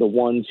were the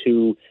ones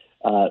who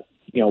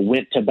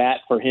went to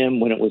bat for him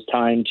when it was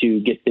time to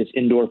get this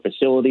indoor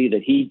facility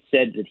that he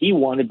said that he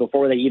wanted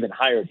before they even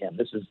hired him.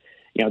 This is,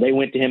 you know, they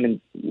went to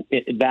him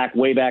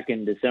way back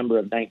in December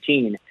of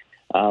 19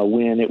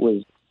 when it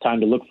was time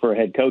to look for a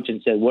head coach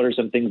and said, what are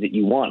some things that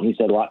you want? And he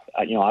said, well,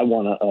 I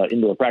want an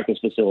indoor practice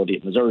facility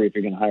at Missouri if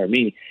you're going to hire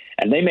me.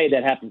 And they made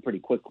that happen pretty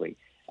quickly.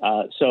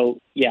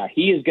 Yeah,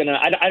 he is going to,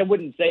 I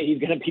wouldn't say he's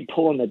going to be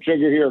pulling the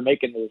trigger here or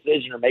making the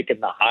decision or making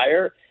the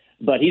hire,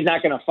 but he's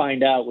not going to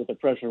find out with a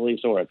press release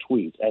or a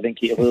tweet. I think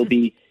he'll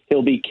be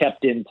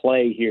kept in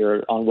play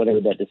here on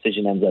whatever that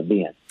decision ends up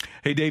being.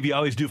 Hey, Dave, you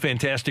always do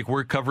fantastic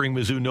work covering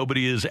Mizzou.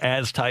 Nobody is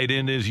as tied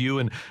in as you,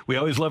 and we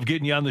always love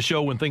getting you on the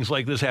show when things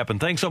like this happen.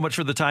 Thanks so much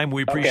for the time.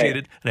 We appreciate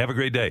it, and have a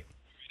great day.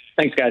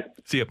 Thanks, guys.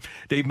 See you.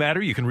 Dave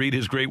Matter, you can read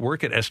his great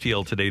work at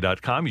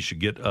stltoday.com. You should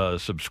get a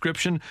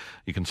subscription.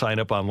 You can sign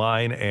up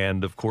online,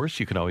 and, of course,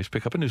 you can always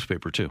pick up a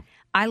newspaper, too.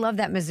 I love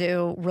that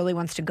Mizzou really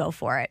wants to go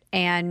for it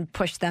and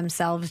push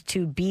themselves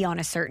to be on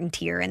a certain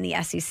tier in the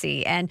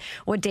SEC. And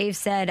what Dave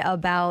said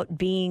about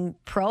being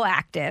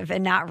proactive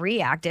and not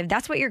reactive,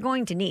 that's what you're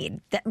going to need.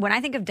 When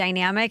I think of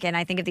dynamic and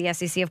I think of the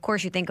SEC, of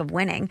course you think of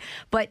winning,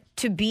 but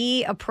to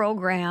be a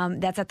program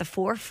that's at the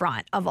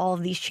forefront of all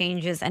of these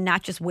changes and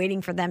not just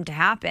waiting for them to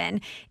happen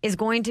is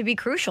going to be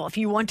crucial if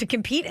you want to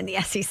compete in the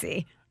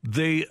SEC.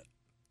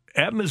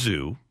 At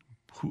Mizzou,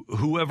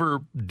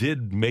 whoever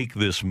did make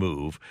this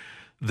move,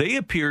 they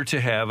appear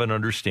to have an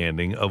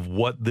understanding of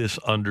what this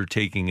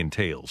undertaking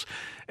entails.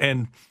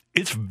 And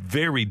it's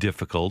very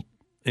difficult.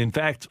 In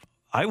fact,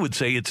 I would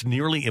say it's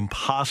nearly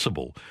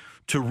impossible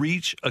to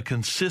reach a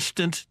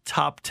consistent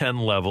top 10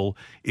 level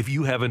if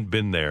you haven't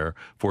been there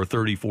for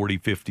 30, 40,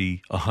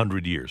 50,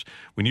 100 years.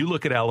 When you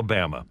look at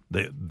Alabama,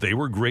 they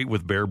were great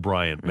with Bear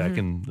Bryant back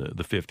in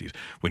the 50s.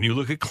 When you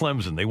look at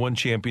Clemson, they won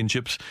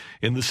championships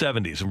in the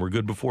 70s and were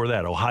good before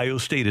that. Ohio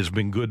State has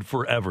been good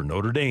forever.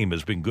 Notre Dame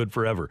has been good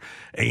forever.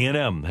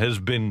 A&M has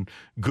been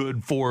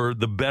good for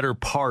the better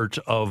part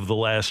of the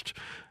last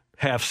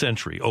half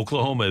century.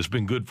 Oklahoma has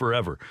been good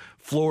forever.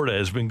 Florida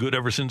has been good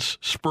ever since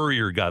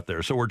Spurrier got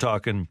there. So we're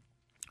talking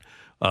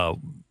the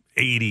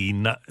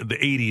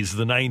 80s,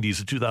 the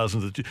 90s, the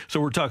 2000s. So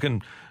we're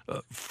talking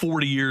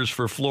 40 years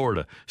for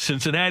Florida.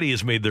 Cincinnati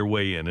has made their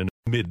way in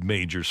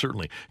mid-major,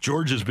 certainly.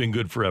 Georgia's been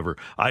good forever.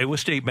 Iowa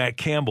State, Matt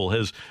Campbell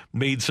has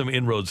made some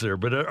inroads there.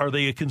 But are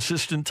they a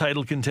consistent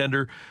title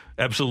contender?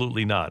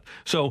 Absolutely not.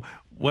 So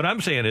what I'm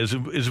saying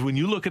is when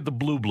you look at the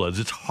Blue Bloods,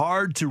 it's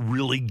hard to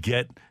really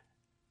get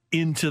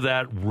into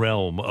that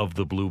realm of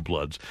the Blue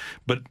Bloods.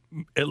 But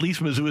at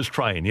least Mizzou is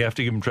trying. You have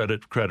to give them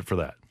credit for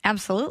that.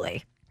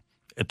 Absolutely.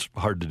 It's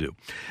hard to do.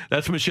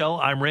 That's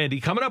Michelle. I'm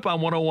Randy. Coming up on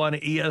 101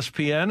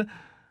 ESPN,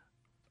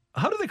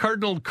 how do the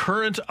Cardinal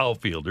current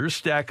outfielders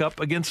stack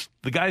up against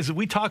the guys that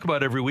we talk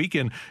about every week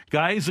and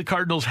guys the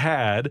Cardinals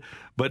had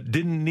but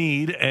didn't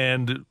need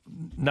and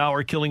now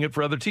are killing it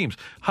for other teams?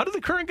 How do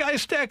the current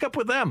guys stack up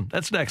with them?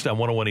 That's next on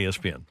 101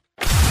 ESPN.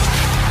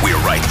 We're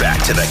right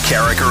back to the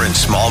Carricker and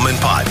Smallman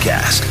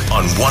podcast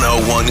on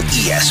 101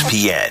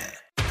 ESPN.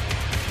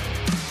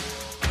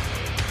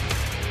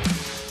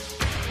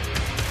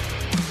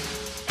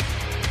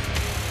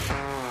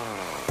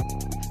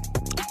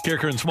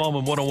 Carricker and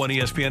Smallman, 101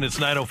 ESPN. It's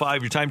 9:05.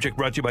 Your time check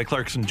brought to you by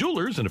Clarkson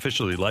Jewelers, an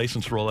officially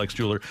licensed Rolex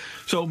jeweler.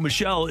 So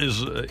Michelle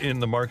is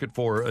in the market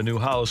for a new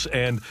house,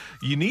 and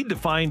you need to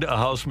find a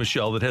house,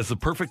 Michelle, that has the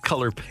perfect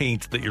color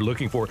paint that you're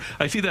looking for.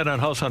 I see that on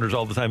house hunters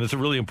all the time. It's a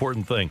really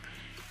important thing.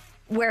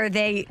 Where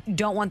they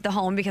don't want the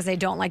home because they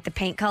don't like the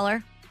paint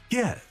color?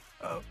 Yeah.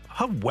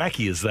 How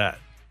wacky is that?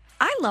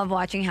 I love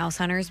watching House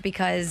Hunters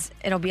because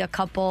it'll be a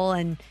couple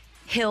and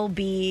he'll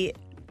be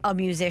a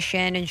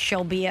musician and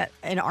she'll be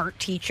an art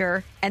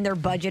teacher and their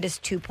budget is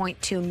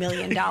 $2.2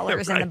 million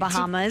right. in the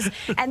Bahamas.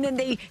 And then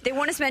they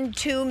want to spend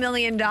 $2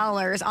 million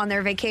on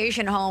their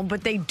vacation home,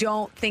 but they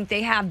don't think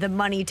they have the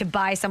money to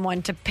buy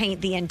someone to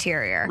paint the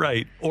interior.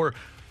 Right. Or,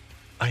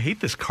 I hate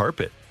this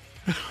carpet.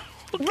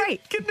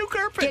 Right. Get new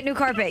carpet. Get new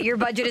carpet. Your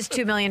budget is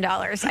 $2 million.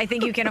 I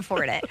think you can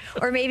afford it.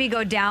 Or maybe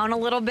go down a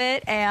little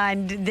bit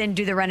and then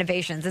do the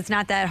renovations. It's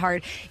not that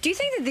hard. Do you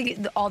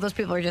think that all those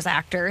people are just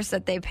actors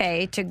that they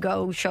pay to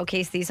go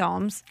showcase these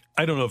homes?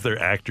 I don't know if they're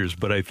actors,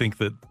 but I think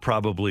that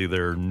probably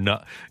they're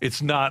not.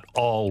 It's not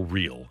all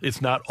real.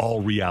 It's not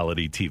all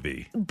reality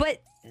TV.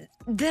 But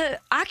the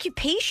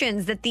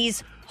occupations that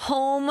these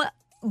home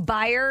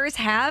buyers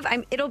have,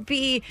 it'll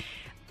be...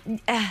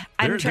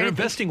 they're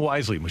investing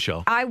wisely,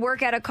 Michelle. I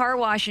work at a car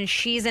wash, and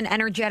she's an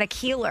energetic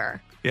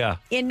healer. Yeah.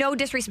 In no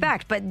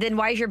disrespect, but then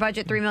why is your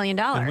budget $3 million?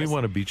 And we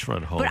want a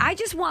beachfront home. But I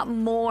just want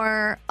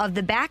more of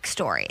the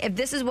backstory. If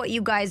this is what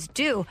you guys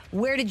do,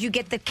 where did you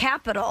get the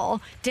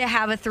capital to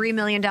have a $3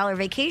 million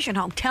vacation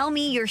home? Tell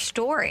me your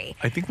story.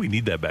 I think we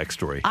need that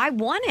backstory. I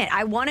want it.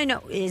 I want to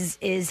know, is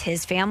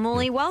his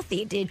family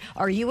wealthy?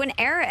 Are you an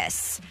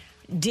heiress?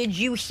 Did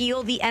you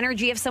heal the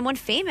energy of someone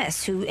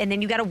famous and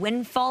then you got a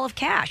windfall of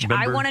cash?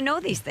 I want to know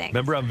these things.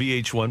 Remember on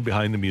VH1,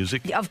 Behind the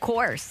Music? Of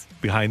course.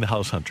 Behind the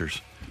House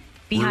Hunters.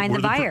 Behind the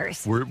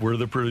buyers. We're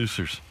the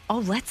producers. Oh,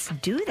 let's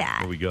do that.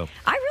 There we go.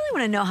 I really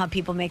want to know how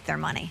people make their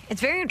money.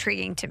 It's very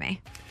intriguing to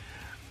me.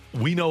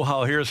 We know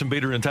how Harrison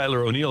Bader and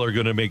Tyler O'Neill are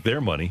going to make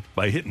their money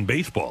by hitting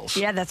baseballs.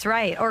 Yeah, that's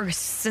right. Or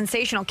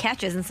sensational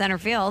catches in center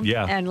field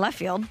and left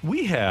field.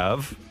 We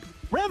have,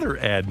 rather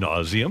ad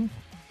nauseum,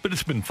 but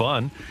it's been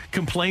fun,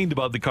 complained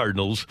about the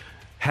Cardinals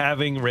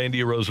having Randy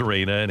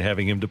Arozarena and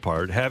having him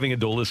depart, having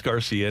Adolis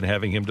Garcia and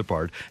having him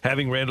depart,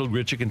 having Randall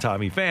Grichuk and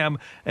Tommy Pham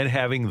and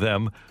having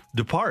them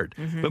depart.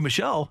 Mm-hmm. But,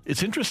 Michelle,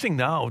 it's interesting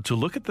now to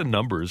look at the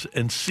numbers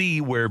and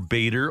see where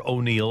Bader,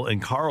 O'Neill, and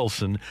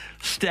Carlson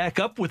stack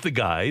up with the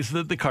guys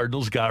that the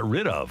Cardinals got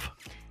rid of.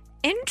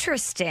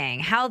 Interesting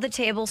how the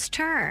tables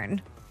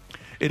turn.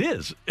 It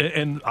is.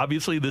 And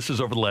obviously this is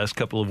over the last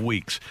couple of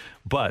weeks.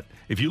 But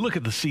if you look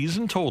at the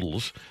season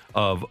totals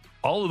of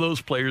all of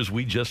those players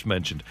we just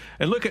mentioned,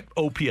 and look at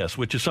OPS,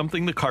 which is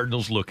something the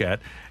Cardinals look at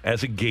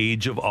as a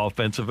gauge of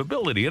offensive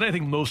ability, and I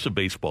think most of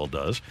baseball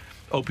does,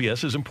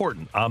 OPS is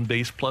important, on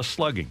base plus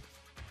slugging.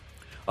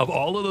 Of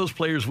all of those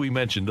players we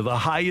mentioned, the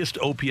highest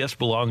OPS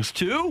belongs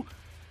to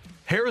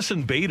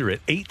Harrison Bader at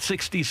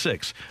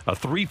 866, a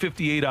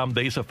 358 on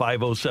base, a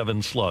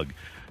 507 slug.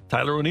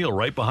 Tyler O'Neill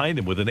right behind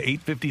him with an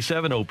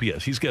 857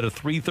 OPS. He's got a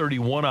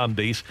 331 on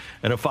base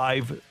and a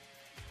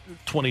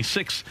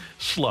 526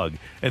 slug.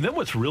 And then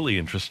what's really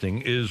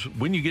interesting is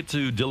when you get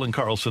to Dylan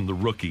Carlson, the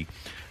rookie,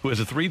 who has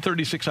a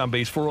 336 on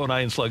base,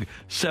 409 slug,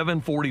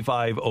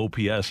 745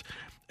 OPS.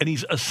 And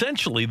he's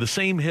essentially the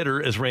same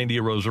hitter as Randy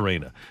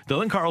Arozarena.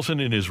 Dylan Carlson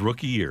in his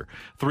rookie year,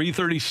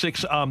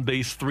 336 on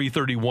base,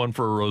 331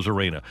 for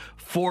Arozarena.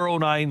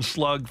 409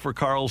 slug for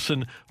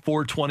Carlson,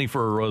 420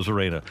 for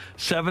Arozarena.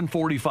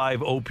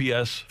 745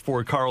 OPS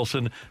for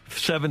Carlson,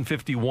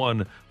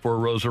 751 for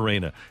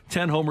Arozarena.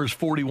 10 homers,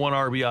 41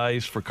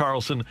 RBIs for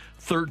Carlson,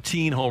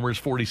 13 homers,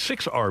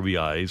 46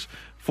 RBIs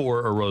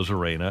for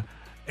Arozarena.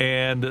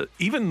 And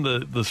even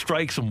the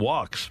strikes and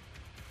walks.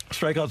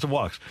 Strikeouts and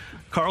walks.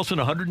 Carlson,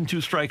 102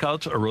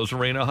 strikeouts.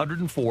 Arozarena,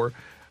 104.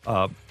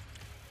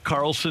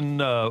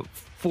 Carlson,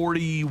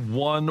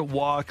 41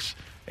 walks.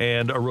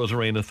 And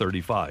Arozarena,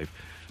 35.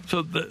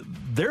 So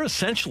they're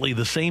essentially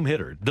the same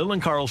hitter.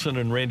 Dylan Carlson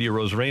and Randy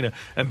Arozarena.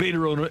 And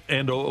Bader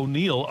and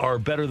O'Neill are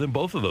better than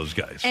both of those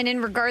guys. And in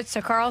regards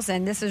to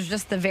Carlson, this is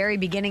just the very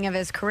beginning of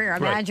his career.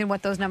 Imagine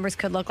what those numbers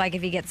could look like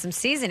if he gets some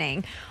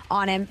seasoning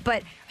on him.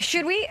 But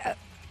should we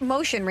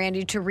motion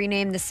Randy to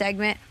rename the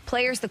segment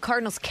Players the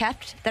Cardinals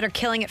Kept That Are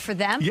Killing It For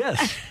Them?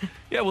 Yes.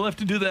 Yeah, we'll have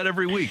to do that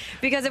every week.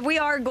 Because if we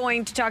are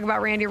going to talk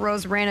about Randy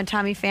Arozarena,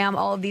 Tommy Pham,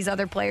 all of these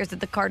other players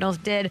that the Cardinals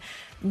did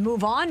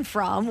move on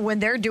from when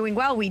they're doing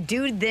well, we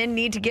do then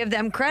need to give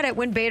them credit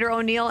when Bader,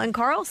 O'Neill, and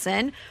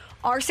Carlson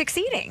are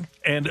succeeding.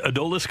 And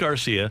Adolis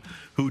Garcia,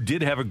 who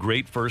did have a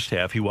great first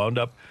half, he wound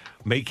up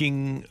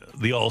making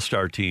the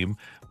All-Star team,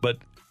 but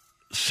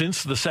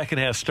since the second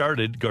half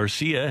started,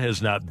 Garcia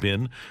has not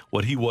been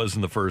what he was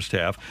in the first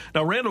half.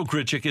 Now, Randal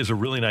Grichuk is a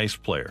really nice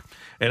player,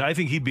 and I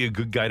think he'd be a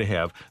good guy to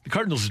have. The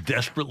Cardinals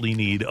desperately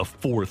need a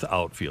fourth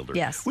outfielder.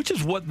 Yes. Which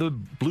is what the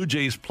Blue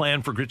Jays'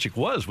 plan for Grichuk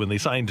was when they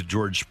signed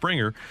George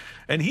Springer.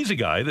 And he's a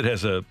guy that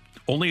has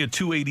only a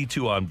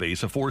 282 on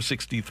base, a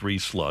 463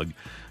 slug,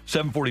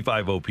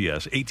 745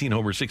 OPS, 18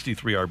 homers,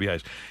 63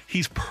 RBIs.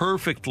 He's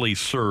perfectly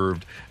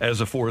served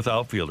as a fourth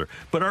outfielder.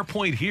 But our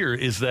point here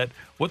is that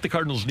what the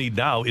Cardinals need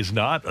now is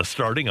not a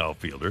starting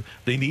outfielder.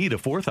 They need a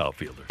fourth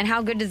outfielder. And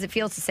how good does it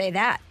feel to say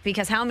that?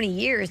 Because how many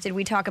years did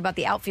we talk about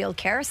the outfield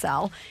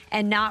carousel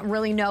and not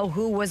really know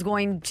who was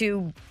going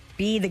to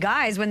be the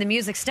guys when the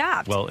music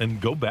stopped? Well,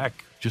 and go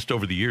back just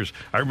over the years.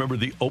 I remember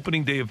the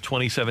opening day of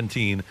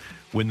 2017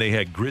 when they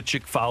had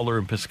Grichuk, Fowler,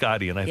 and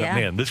Piscotty, and I thought,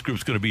 man, this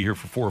group's going to be here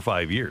for 4 or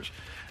 5 years.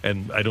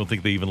 And I don't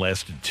think they even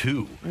lasted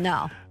 2.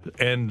 No.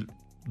 And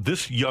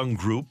this young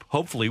group,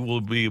 hopefully,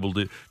 will be able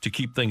to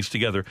keep things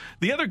together.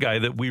 The other guy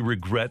that we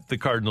regret the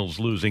Cardinals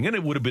losing, and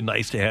it would have been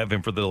nice to have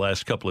him for the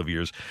last couple of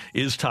years,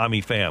 is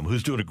Tommy Pham,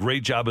 who's doing a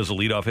great job as a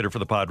leadoff hitter for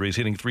the Padres,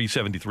 hitting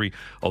 .373,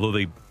 although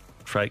they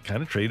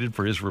kind of traded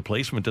for his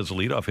replacement as a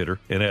leadoff hitter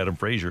in Adam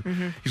Frazier.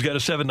 Mm-hmm. He's got a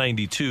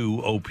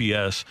 792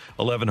 OPS,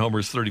 11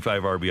 homers,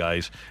 35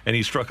 RBIs, and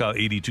he struck out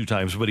 82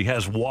 times, but he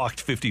has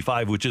walked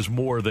 55, which is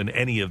more than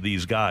any of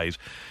these guys.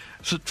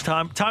 So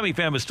Tommy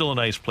Pham is still a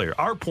nice player.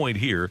 Our point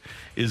here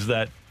is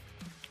that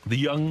the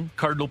young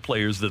Cardinal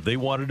players that they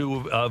wanted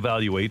to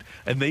evaluate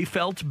and they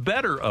felt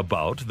better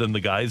about than the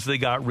guys they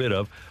got rid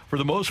of, for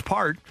the most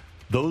part,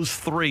 those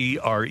 3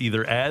 are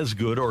either as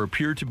good or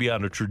appear to be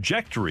on a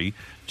trajectory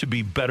to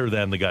be better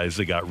than the guys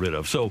they got rid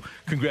of. So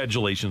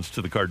congratulations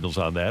to the Cardinals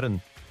on that.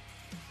 And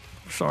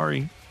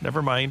sorry,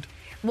 never mind.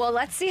 Well,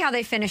 let's see how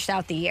they finished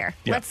out the year.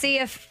 Yeah. Let's see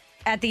if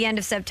at the end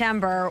of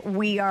September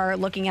we are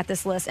looking at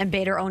this list and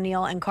Bader,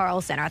 O'Neill, and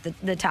Carlson are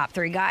the top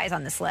 3 guys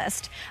on this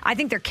list. I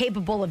think they're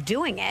capable of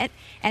doing it.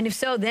 And if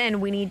so, then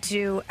we need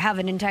to have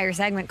an entire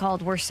segment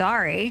called We're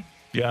Sorry.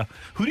 Yeah.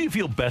 Who do you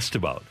feel best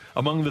about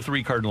among the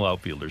 3 Cardinal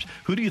outfielders?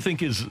 Who do you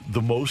think is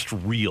the most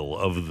real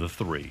of the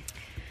 3?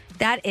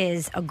 That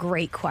is a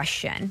great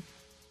question.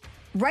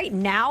 Right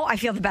now, I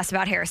feel the best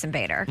about Harrison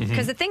Bader.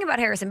 Because the thing about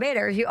Harrison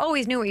Bader, you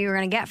always knew what you were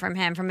going to get from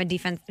him from a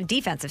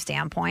defensive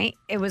standpoint.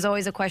 It was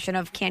always a question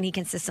of, can he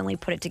consistently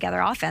put it together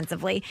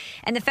offensively?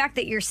 And the fact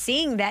that you're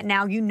seeing that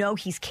now, you know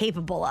he's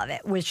capable of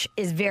it, which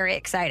is very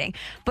exciting.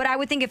 But I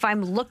would think if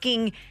I'm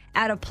looking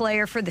at a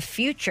player for the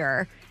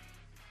future,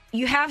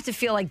 you have to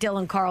feel like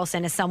Dylan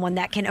Carlson is someone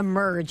that can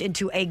emerge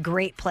into a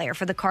great player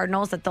for the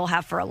Cardinals that they'll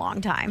have for a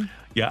long time.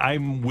 Yeah,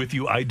 I'm with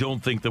you. I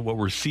don't think that what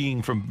we're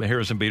seeing from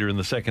Harrison Bader in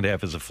the second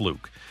half is a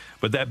fluke.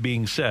 But that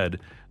being said,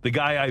 the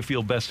guy I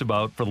feel best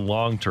about for the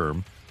long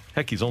term,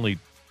 heck, he's only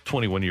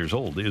 21 years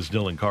old, is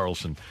Dylan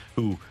Carlson,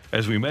 who,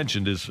 as we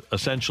mentioned, is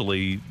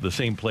essentially the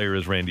same player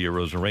as Randy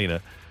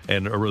Arozarena.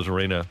 And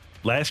Arozarena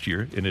last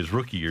year, in his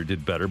rookie year,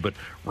 did better. But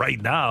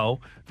right now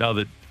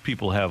that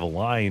people have a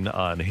line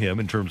on him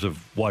in terms of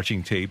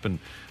watching tape and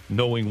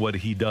knowing what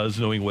he does,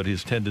 knowing what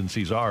his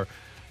tendencies are,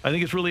 I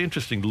think it's really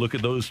interesting to look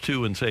at those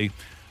 2 and say,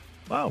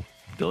 wow,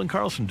 Dylan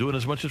Carlson doing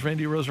as much as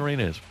Randy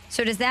Arozarena is.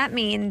 So does that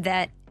mean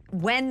that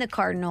when the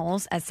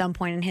Cardinals, at some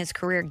point in his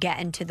career, get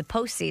into the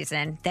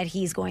postseason, that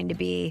he's going to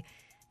be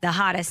the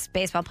hottest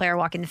baseball player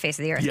walking the face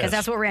of the earth? Because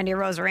that's what Randy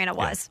Arozarena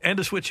was. Yeah. And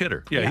a switch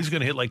hitter. Yeah, he's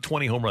going to hit like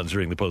 20 home runs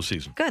during the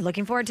postseason. Good.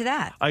 Looking forward to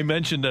that. I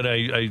mentioned that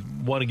I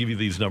want to give you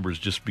these numbers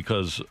just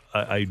because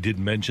I did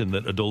mention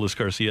that Adolis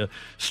Garcia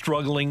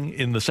struggling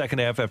in the second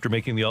half after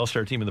making the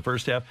All-Star team in the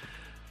first half.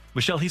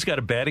 Michelle, he's got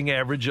a batting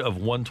average of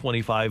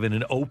 125 and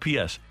an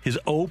OPS. His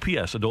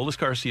OPS, Adolis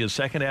Garcia's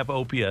second half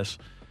OPS,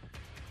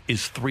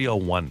 is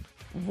 301.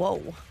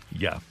 Whoa.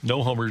 Yeah,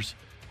 no homers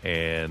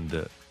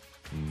and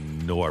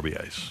no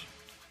RBIs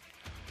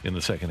in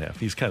the second half.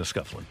 He's kind of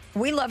scuffling.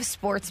 We love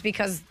sports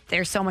because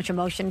there's so much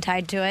emotion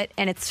tied to it,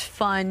 and it's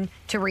fun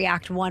to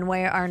react one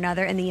way or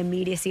another in the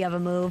immediacy of a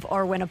move,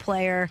 or when a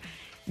player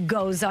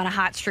goes on a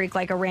hot streak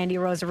like a Randy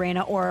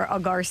Rosarena or a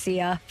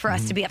Garcia, for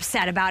us to be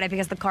upset about it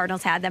because the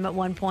Cardinals had them at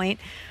one point.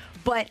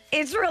 But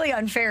it's really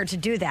unfair to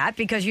do that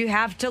because you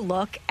have to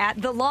look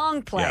at the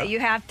long play. Yeah. You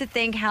have to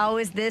think, how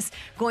is this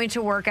going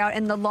to work out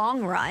in the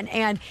long run?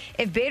 And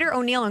if Bader,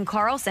 O'Neill, and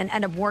Carlson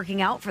end up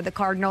working out for the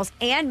Cardinals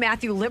and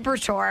Matthew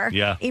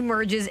Liberatore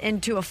emerges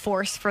into a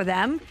force for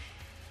them,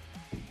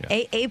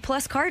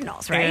 A-plus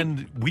Cardinals, right?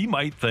 And we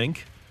might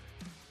think,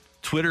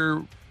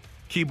 Twitter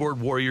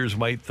keyboard warriors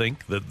might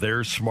think that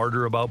they're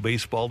smarter about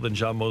baseball than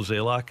John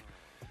Mozeliak.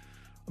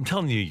 I'm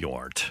telling you, you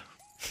aren't.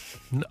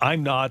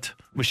 I'm not.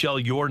 Michelle,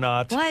 you're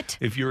not. What?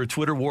 If you're a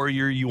Twitter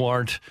warrior, you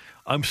aren't.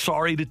 I'm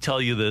sorry to tell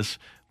you this,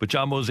 but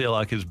John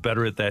Mozeliak is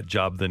better at that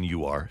job than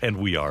you are, and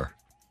we are.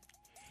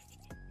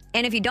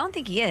 And if you don't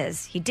think he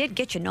is, he did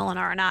get you Nolan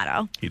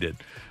Arenado. He did.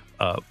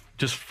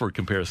 Just for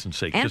comparison's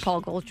sake. And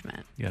Paul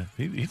Goldschmidt. Yeah,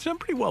 he's done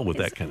pretty well with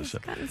that kind of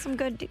stuff. Gotten some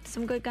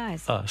good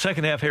guys.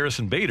 Second half,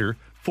 Harrison Bader,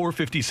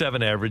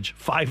 457 average,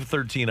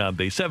 513 on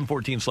base,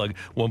 714 slug,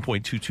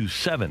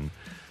 1.227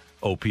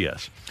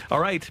 OPS. All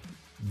right.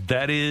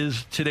 That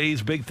is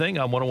today's big thing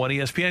on 101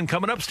 ESPN.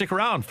 Coming up, stick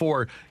around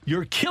for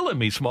You're Killing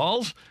Me,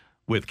 Smalls,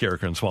 with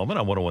Carricker and Smallman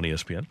on 101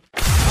 ESPN.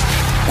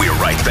 We're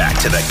right back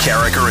to the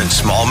Carricker and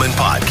Smallman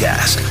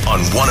podcast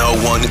on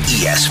 101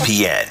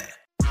 ESPN.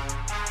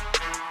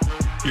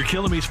 You're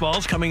Killing Me,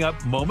 Smalls, coming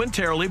up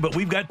momentarily, but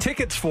we've got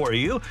tickets for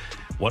you.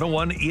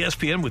 101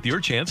 ESPN with your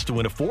chance to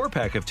win a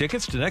 4-pack of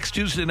tickets to next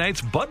Tuesday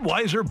night's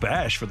Budweiser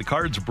Bash for the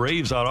Cards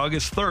Braves on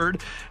August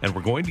 3rd. And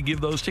we're going to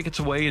give those tickets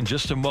away in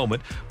just a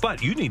moment.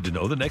 But you need to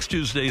know that next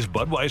Tuesday's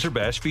Budweiser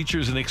Bash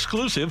features an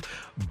exclusive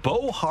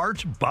Bo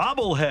Hart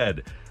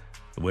bobblehead.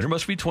 The winner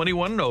must be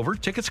 21 and over.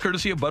 Tickets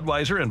courtesy of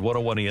Budweiser and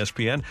 101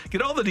 ESPN.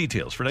 Get all the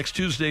details for next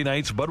Tuesday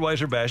night's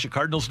Budweiser Bash at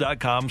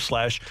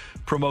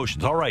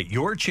cardinals.com/promotions. All right,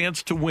 your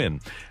chance to win.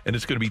 And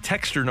it's going to be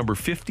texter number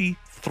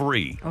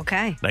 53.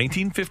 Okay.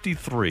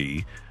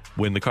 1953,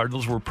 when the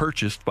Cardinals were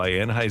purchased by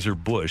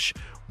Anheuser-Busch,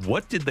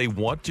 what did they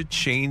want to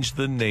change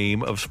the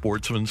name of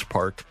Sportsman's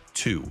Park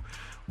to?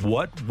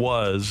 What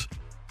was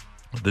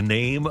the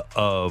name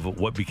of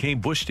what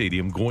became Busch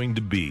Stadium going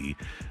to be?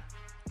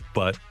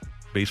 But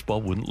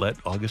baseball wouldn't let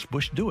August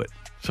Busch do it.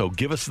 So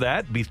give us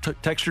that. Be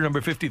texter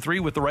number 53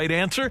 with the right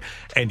answer,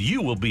 and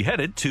you will be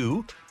headed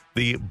to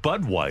the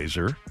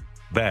Budweiser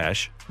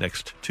Bash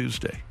next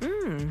Tuesday.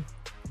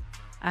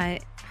 I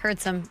heard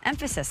some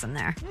emphasis in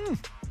there.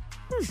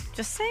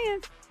 Just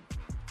saying.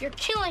 You're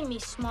killing me,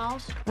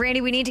 Smalls.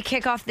 Randy, we need to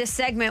kick off this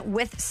segment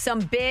with some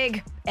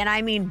big, and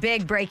I mean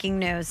big, breaking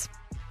news.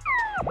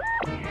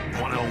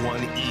 101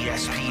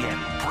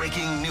 ESPN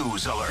breaking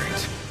news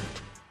alert.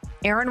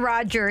 Aaron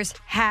Rodgers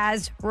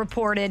has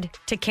reported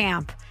to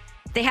camp.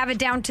 They have it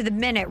down to the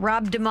minute.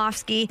 Rob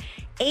Demovsky,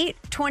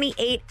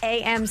 8:28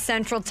 a.m.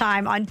 Central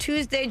Time on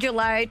Tuesday,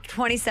 July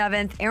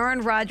 27th.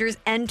 Aaron Rodgers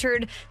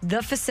entered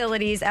the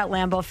facilities at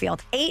Lambeau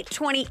Field.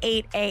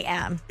 8:28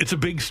 a.m. It's a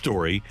big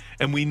story,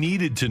 and we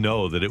needed to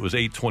know that it was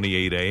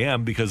 8:28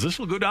 a.m. because this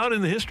will go down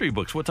in the history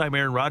books, what time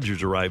Aaron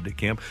Rodgers arrived at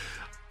camp.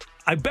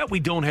 I bet we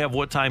don't have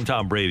what time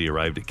Tom Brady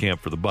arrived at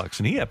camp for the Bucs,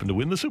 and he happened to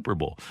win the Super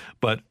Bowl.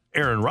 But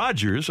Aaron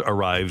Rodgers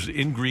arrives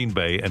in Green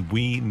Bay, and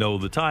we know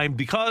the time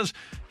because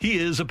he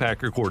is a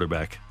Packer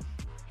quarterback.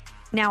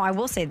 Now, I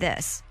will say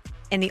this.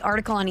 In the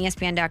article on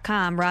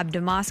ESPN.com, Rob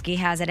Demovsky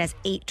has it as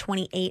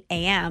 8:28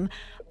 a.m.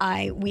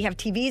 We have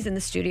TVs in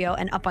the studio,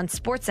 and up on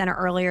SportsCenter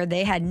earlier,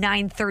 they had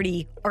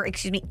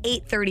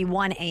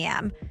 8:31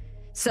 a.m.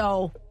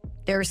 So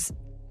there's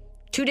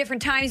two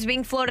different times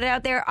being floated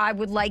out there. I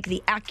would like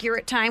the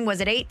accurate time. Was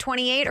it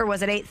 8:28 or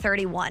was it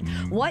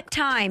 8:31? What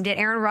time did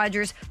Aaron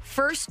Rodgers'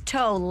 first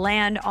toe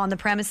land on the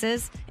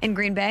premises in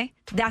Green Bay?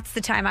 That's the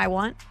time I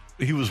want.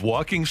 He was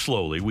walking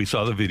slowly. We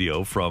saw the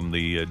video from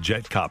the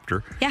jet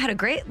copter. Yeah, had a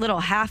great little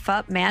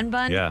half-up man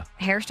bun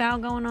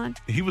hairstyle going on.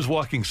 He was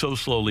walking so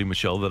slowly,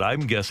 Michelle, that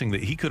I'm guessing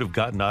that he could have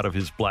gotten out of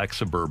his black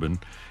Suburban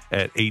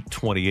at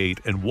 8:28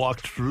 and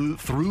walked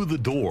through the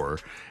door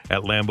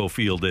at Lambeau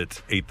Field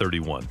at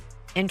 8:31.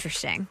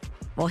 Interesting.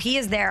 Well, he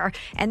is there,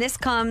 and this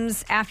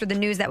comes after the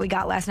news that we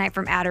got last night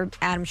from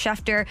Adam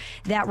Schefter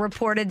that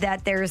reported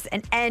that there's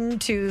an end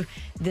to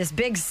this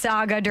big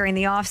saga during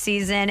the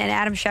offseason, and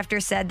Adam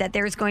Schefter said that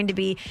there's going to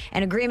be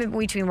an agreement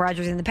between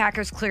Rodgers and the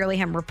Packers. Clearly,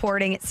 him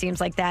reporting, it seems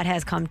like that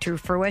has come to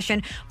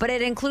fruition, but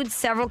it includes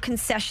several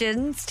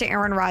concessions to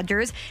Aaron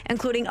Rodgers,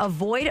 including a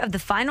void of the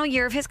final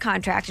year of his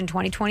contract in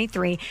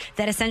 2023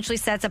 that essentially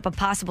sets up a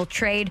possible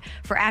trade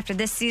for after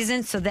this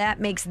season, so that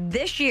makes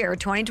this year,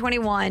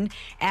 2021,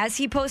 as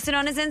he posted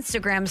on his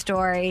Instagram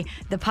story,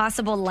 the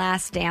possible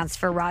last dance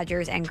for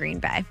Rodgers and Green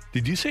Bay.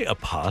 Did you say a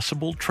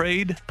possible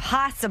trade?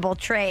 Possible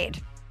trade.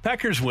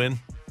 Packers win.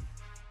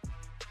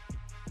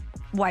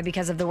 Why?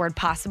 Because of the word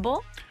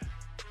possible?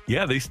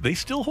 Yeah, they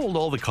still hold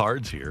all the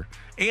cards here.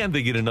 And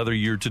they get another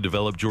year to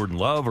develop Jordan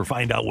Love or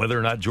find out whether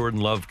or not Jordan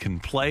Love can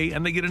play.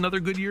 And they get another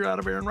good year out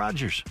of Aaron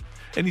Rodgers.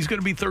 And he's going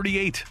to be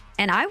 38.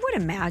 And I would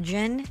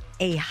imagine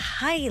a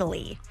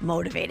highly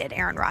motivated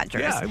Aaron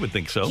Rodgers. Yeah, I would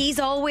think so. He's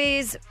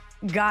always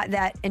got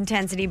that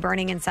intensity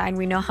burning inside.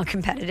 We know how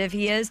competitive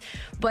he is.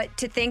 But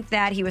to think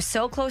that he was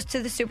so close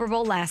to the Super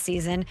Bowl last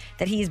season,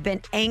 that he's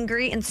been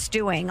angry and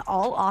stewing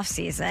all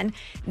offseason,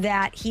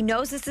 that he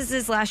knows this is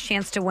his last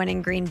chance to win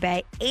in Green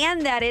Bay,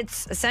 and that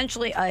it's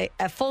essentially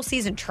a full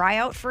season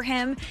tryout for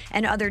him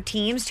and other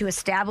teams to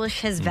establish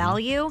his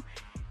value,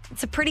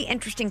 it's a pretty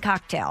interesting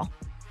cocktail.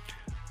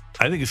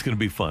 I think it's going to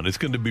be fun. It's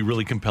going to be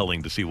really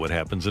compelling to see what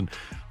happens. And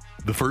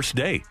the first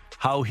day,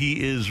 how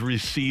he is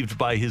received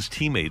by his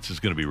teammates is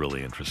going to be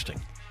really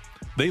interesting.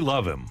 They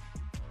love him.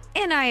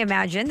 And I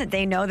imagine that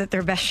they know that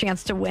their best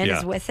chance to win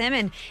is with him,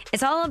 and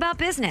it's all about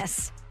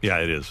business. Yeah,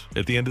 it is.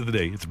 At the end of the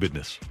day, it's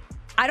business.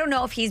 I don't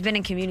know if he's been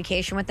in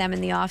communication with them in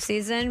the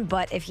offseason,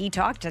 but if he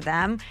talked to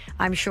them,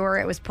 I'm sure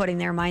it was putting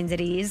their minds at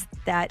ease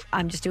that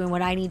I'm just doing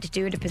what I need to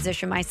do to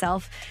position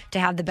myself to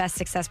have the best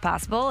success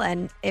possible.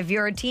 And if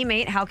you're a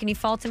teammate, how can you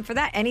fault him for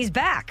that? And he's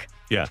back.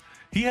 Yeah.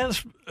 He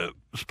has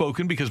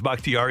spoken because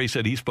Bakhtiari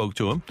said he spoke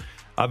to him.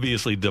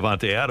 Obviously,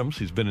 Davante Adams,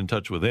 he's been in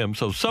touch with him.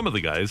 So some of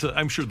the guys,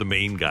 I'm sure the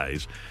main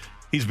guys,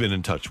 he's been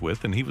in touch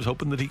with, and he was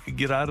hoping that he could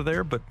get out of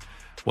there, but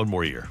one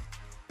more year.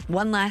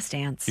 One last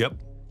dance. Yep.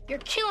 You're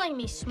killing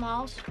me,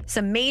 Smalls.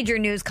 Some major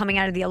news coming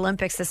out of the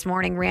Olympics this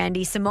morning,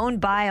 Randy. Simone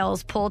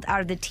Biles pulled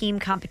out of the team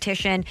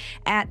competition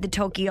at the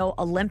Tokyo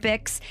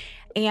Olympics,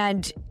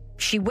 and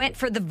she went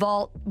for the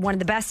vault, one of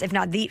the best, if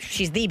not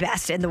she's the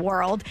best in the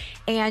world.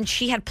 And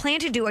she had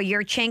planned to do a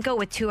Yurchenko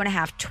with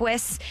 2.5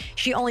 twists.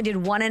 She only did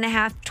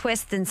 1.5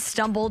 twists and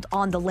stumbled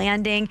on the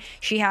landing.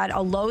 She had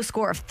a low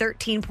score of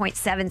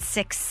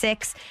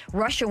 13.766.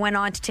 Russia went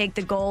on to take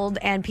the gold,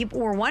 and people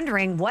were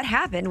wondering what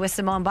happened with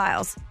Simone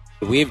Biles.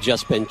 We've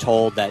just been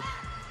told that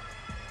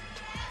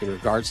in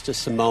regards to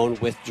Simone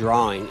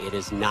withdrawing, it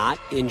is not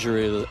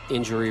injury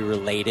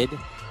related.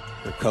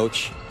 Her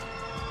coach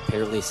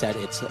apparently said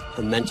it's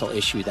a mental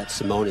issue that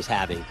Simone is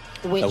having.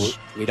 So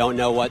we don't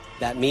know what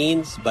that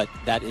means, but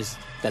that's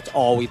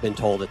all we've been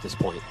told at this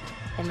point.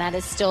 And that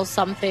is still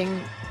something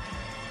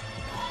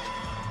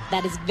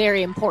that is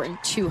very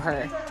important to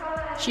her.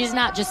 She's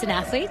not just an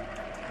athlete.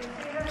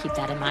 Keep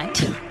that in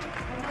mind.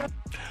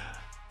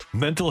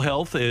 Mental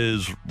health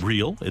is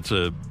real. It's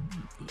a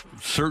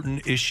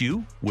certain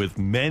issue with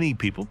many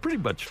people, pretty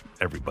much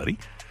everybody.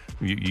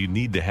 You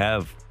need to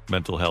have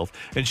mental health.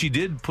 And she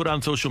did put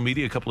on social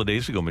media a couple of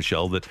days ago,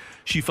 Michelle, that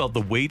she felt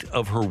the weight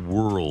of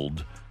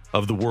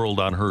the world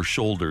on her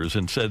shoulders,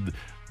 and said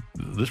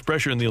this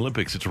pressure in the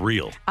Olympics, it's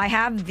real. I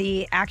have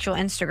the actual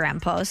Instagram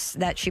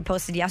post that she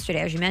posted yesterday,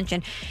 as you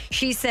mentioned.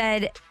 She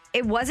said,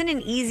 "It wasn't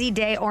an easy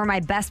day or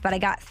my best, but I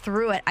got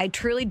through it. I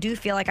truly do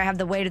feel like I have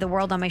the weight of the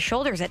world on my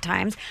shoulders at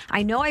times.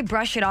 I know I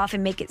brush it off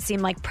and make it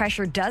seem like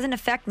pressure doesn't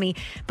affect me,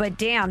 but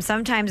damn,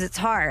 sometimes it's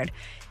hard.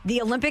 The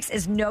Olympics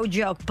is no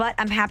joke, but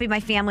I'm happy my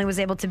family was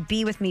able to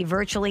be with me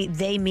virtually.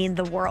 They mean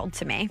the world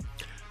to me."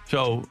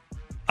 So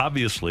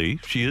obviously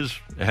she is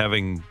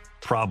having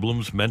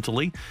problems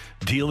mentally,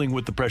 dealing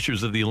with the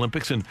pressures of the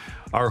Olympics. And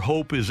our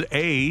hope is,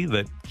 A,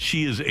 that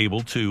she is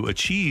able to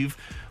achieve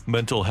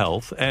mental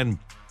health, and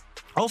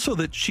also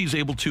that she's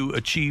able to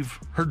achieve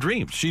her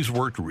dreams. She's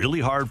worked really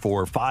hard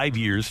for 5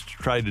 years to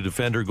try to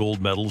defend her gold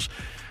medals.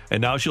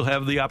 And now she'll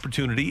have the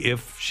opportunity,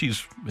 if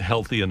she's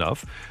healthy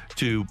enough,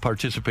 to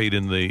participate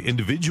in the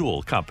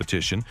individual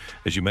competition.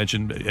 As you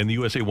mentioned, and the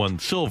USA won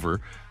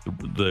silver,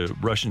 the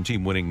Russian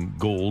team winning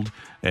gold.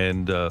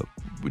 And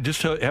we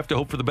just have to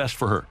hope for the best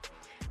for her.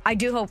 I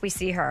do hope we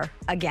see her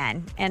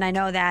again. And I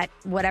know that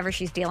whatever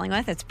she's dealing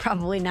with, it's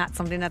probably not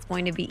something that's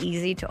going to be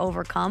easy to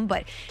overcome.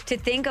 But to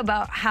think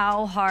about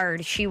how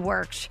hard she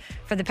worked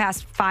for the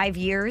past 5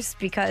 years,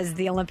 because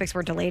the Olympics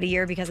were delayed a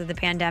year because of the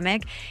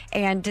pandemic,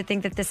 and to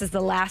think that this is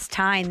the last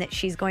time that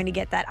she's going to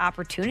get that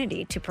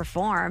opportunity to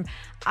perform,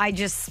 I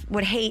just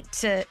would hate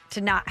to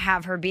not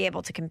have her be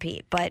able to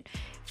compete. But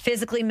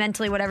physically,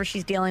 mentally, whatever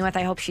she's dealing with,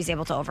 I hope she's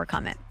able to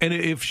overcome it. And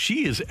if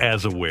she is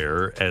as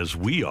aware as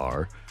we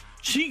are,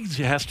 she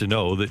has to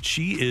know that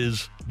she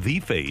is the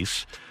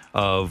face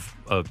of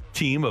a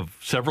team of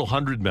several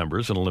hundred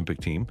members, an Olympic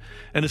team,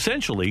 and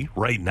essentially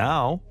right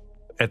now,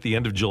 at the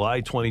end of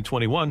July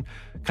 2021,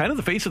 kind of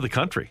the face of the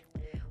country.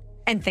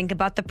 And think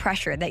about the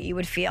pressure that you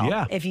would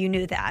feel if you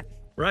knew that.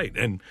 Right.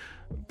 And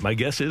my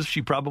guess is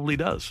she probably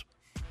does.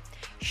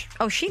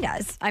 Oh, she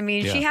does. I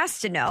mean, she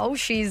has to know.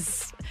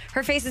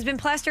 Her face has been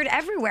plastered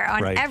everywhere.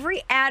 On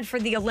every ad for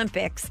the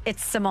Olympics,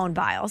 it's Simone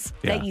Biles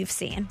that you've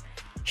seen.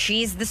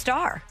 She's the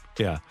star.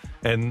 Yeah,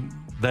 and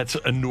that's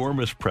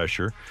enormous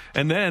pressure.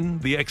 And then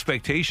the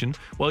expectation,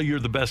 well,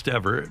 you're the best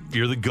ever,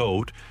 you're the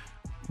GOAT.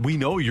 We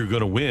know you're going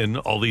to win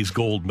all these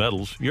gold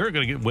medals. You're not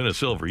going to win a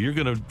silver. You're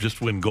going to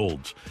just win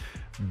golds.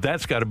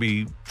 that's got to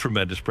be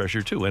tremendous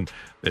pressure, too. And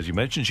as you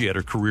mentioned, she had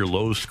her career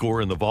low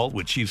score in the vault,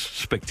 which she's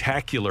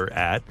spectacular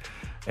at.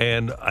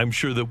 And I'm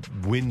sure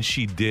that when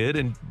she did,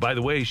 and by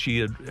the way,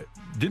 she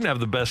didn't have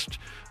the best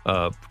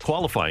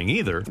qualifying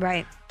either.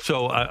 Right.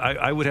 So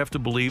I would have to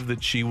believe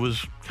that she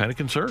was kind of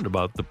concerned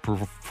about the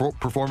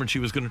performance she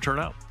was going to turn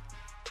out.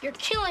 You're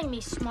killing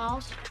me,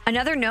 Smalls.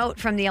 Another note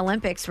from the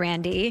Olympics,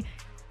 Randy.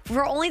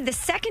 For only the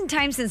second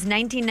time since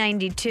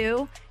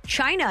 1992,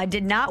 China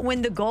did not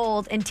win the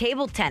gold in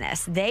table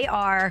tennis. They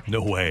are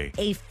no way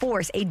a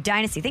force, a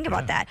dynasty. Think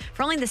about that.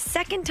 For only the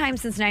second time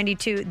since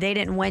 92, they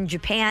didn't win.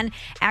 Japan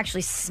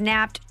actually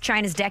snapped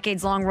China's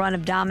decades-long run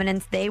of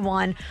dominance. They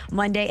won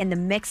Monday in the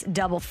mixed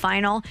double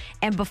final.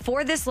 And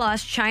before this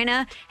loss,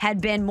 China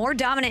had been more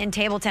dominant in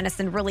table tennis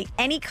than really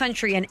any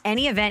country in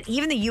any event,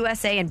 even the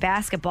USA in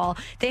basketball.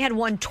 They had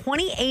won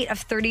 28 of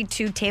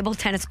 32 table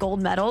tennis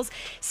gold medals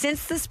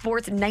since the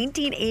sport's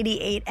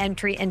 1988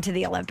 entry into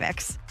the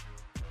Olympics.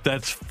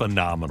 That's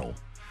phenomenal.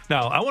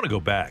 Now, I want to go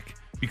back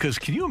because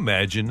can you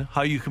imagine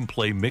how you can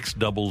play mixed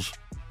doubles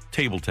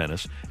table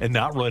tennis and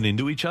not run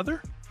into each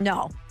other?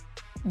 No.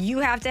 You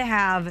have to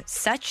have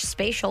such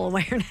spatial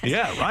awareness.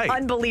 Yeah, right.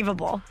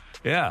 Unbelievable.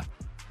 Yeah.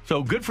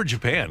 So good for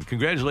Japan.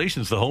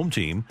 Congratulations, the home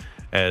team,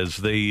 as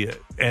they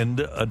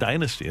end a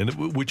dynasty,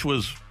 which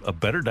was a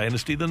better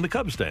dynasty than the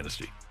Cubs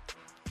dynasty.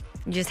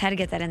 You just had to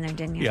get that in there,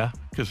 didn't you? Yeah,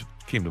 because it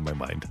came to my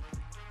mind.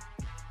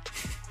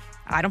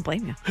 I don't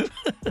blame you.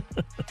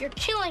 You're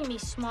killing me,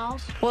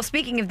 Smalls. Well,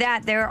 speaking of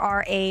that, there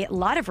are a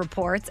lot of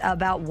reports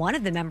about one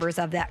of the members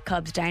of that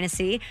Cubs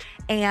dynasty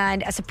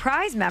and a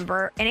surprise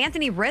member, and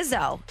Anthony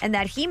Rizzo, and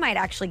that he might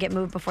actually get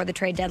moved before the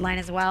trade deadline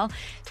as well.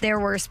 There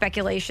were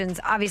speculations,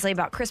 obviously,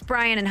 about Chris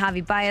Bryant and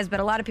Javi Baez, but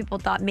a lot of people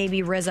thought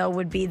maybe Rizzo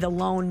would be the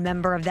lone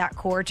member of that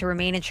core to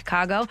remain in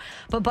Chicago.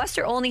 But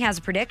Buster Olney has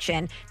a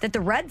prediction that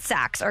the Red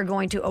Sox are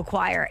going to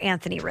acquire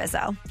Anthony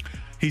Rizzo.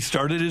 He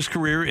started his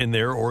career in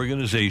their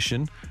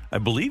organization. I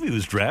believe he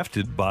was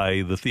drafted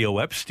by the Theo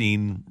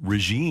Epstein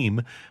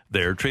regime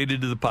there, traded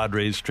to the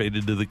Padres,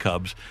 traded to the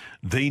Cubs.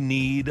 They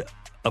need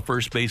a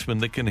first baseman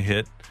that can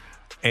hit,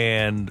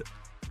 and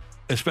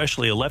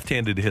especially a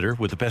left-handed hitter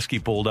with a pesky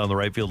pole down the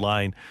right field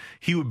line.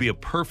 He would be a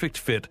perfect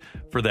fit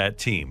for that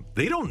team.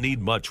 They don't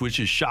need much, which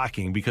is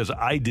shocking because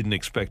I didn't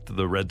expect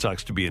the Red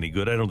Sox to be any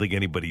good. I don't think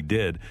anybody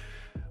did.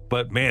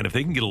 But, man, if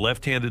they can get a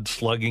left-handed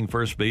slugging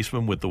first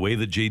baseman with the way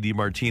that J.D.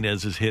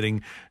 Martinez is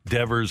hitting,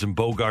 Devers and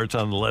Bogarts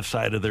on the left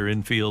side of their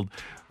infield,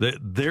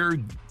 they're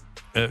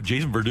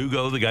Jason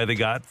Verdugo, the guy they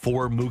got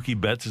for Mookie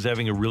Betts, is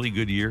having a really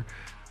good year.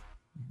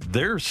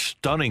 They're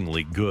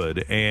stunningly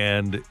good.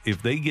 And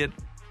if they get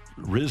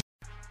Rizzo,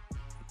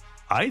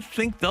 I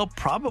think they'll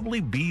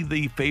probably be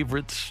the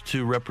favorites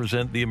to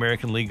represent the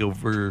American League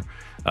over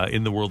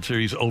in the World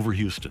Series over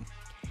Houston.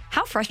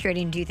 How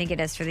frustrating do you think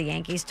it is for the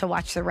Yankees to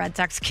watch the Red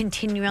Sox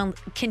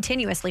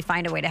continuously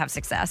find a way to have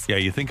success? Yeah,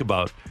 you think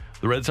about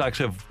the Red Sox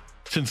have,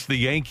 since the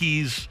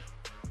Yankees'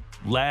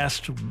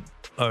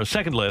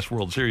 second last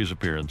World Series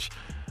appearance,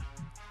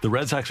 the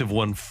Red Sox have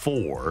won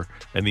 4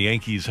 and the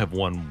Yankees have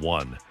won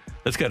 1.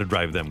 That's got to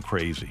drive them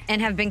crazy. And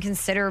have been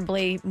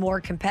considerably more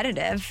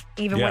competitive,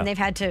 even when they've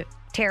had to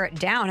tear it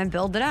down and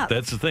build it up.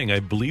 That's the thing.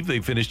 I believe they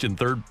finished in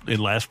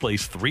last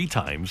place 3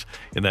 times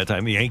in that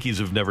time. The Yankees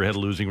have never had a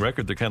losing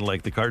record. They're kind of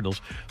like the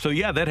Cardinals. So,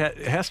 yeah, that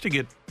has to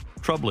get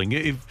troubling.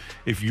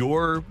 If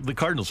you're the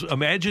Cardinals,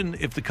 imagine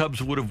if the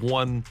Cubs would have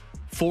won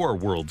 4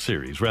 World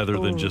Series rather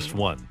than just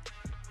 1.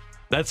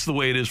 That's the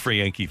way it is for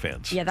Yankee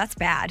fans. Yeah, that's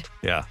bad.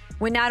 Yeah.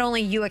 When not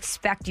only you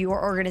expect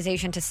your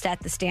organization to set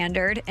the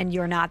standard and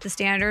you're not the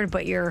standard,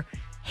 but your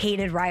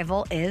hated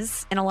rival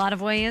is in a lot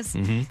of ways.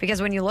 Mm-hmm.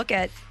 Because when you look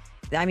at,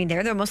 I mean,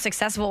 they're the most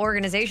successful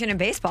organization in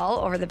baseball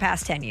over the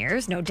past 10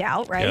 years, no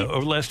doubt, right? Yeah,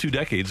 over the last 2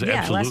 decades, yeah,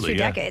 absolutely. Last 2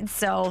 decades.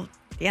 So,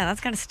 yeah, that's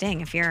going to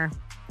sting if you're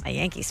a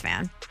Yankees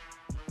fan.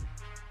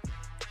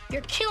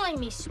 You're killing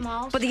me,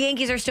 Smalls. But the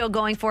Yankees are still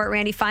going for it,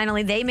 Randy.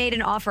 Finally, they made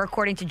an offer,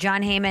 according to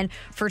John Heyman,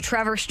 for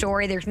Trevor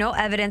Story. There's no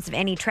evidence of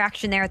any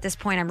traction there at this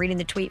point. I'm reading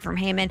the tweet from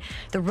Heyman.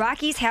 The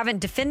Rockies haven't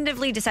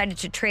definitively decided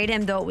to trade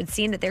him, though it would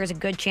seem that there's a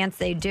good chance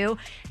they do.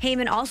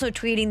 Heyman also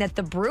tweeting that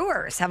the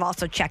Brewers have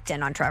also checked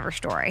in on Trevor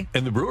Story.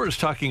 And the Brewers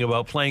talking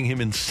about playing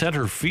him in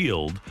center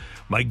field.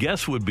 My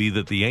guess would be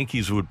that the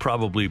Yankees would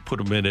probably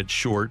put him in at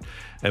short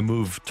and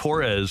move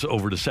Torres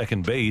over to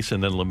second base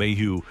and then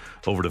LeMahieu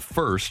over to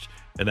first.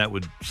 And that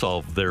would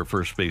solve their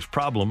first base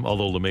problem,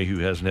 although LeMahieu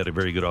hasn't had a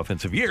very good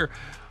offensive year.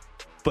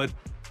 But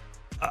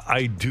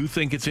I do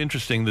think it's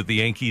interesting that the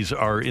Yankees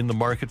are in the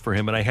market for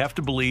him. And I have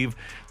to believe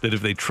that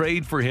if they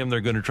trade for him,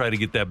 they're going to try to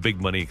get that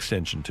big money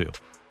extension too.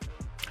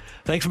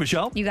 Thanks,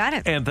 Michelle. You got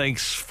it. And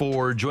thanks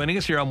for joining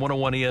us here on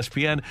 101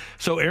 ESPN.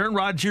 So Aaron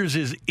Rodgers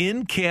is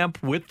in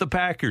camp with the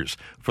Packers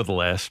for The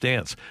Last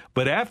Dance.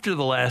 But after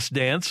The Last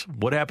Dance,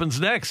 what happens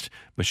next?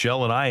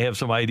 Michelle and I have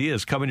some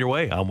ideas coming your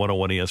way on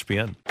 101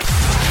 ESPN.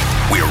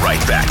 We're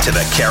right back to the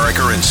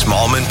Carricker and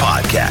Smallman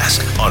podcast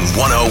on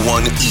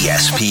 101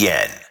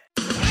 ESPN.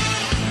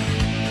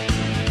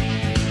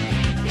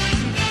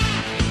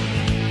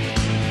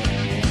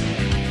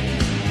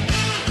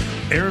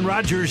 Aaron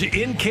Rodgers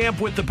in camp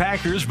with the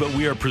Packers, but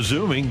we are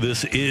presuming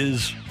this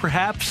is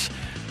perhaps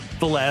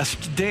the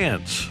last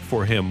dance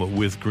for him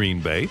with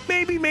Green Bay.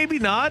 Maybe, maybe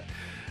not.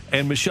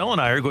 And Michelle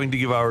and I are going to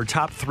give our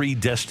top 3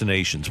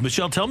 destinations.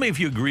 Michelle, tell me if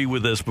you agree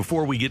with this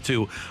before we get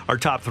to our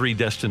top 3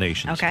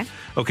 destinations. Okay.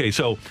 Okay,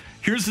 so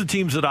here's the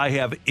teams that I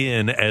have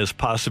in as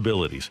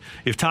possibilities.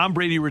 If Tom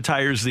Brady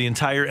retires the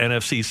entire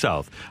NFC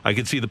South, I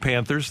could see the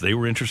Panthers. They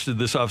were interested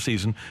this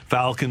offseason.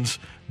 Falcons,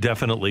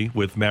 definitely,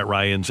 with Matt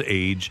Ryan's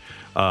age.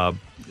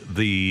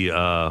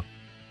 The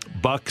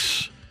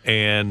Bucks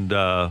and... who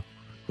am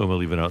I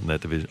leaving out in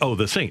that division? Oh,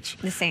 the Saints.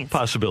 The Saints.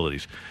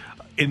 Possibilities.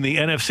 In the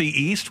NFC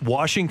East,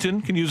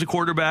 Washington can use a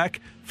quarterback.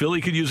 Philly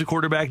could use a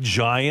quarterback.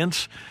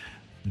 Giants.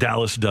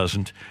 Dallas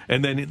doesn't.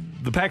 And then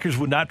the Packers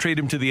would not trade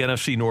him to the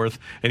NFC North.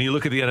 And you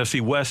look at the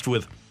NFC West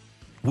with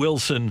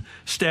Wilson,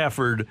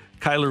 Stafford,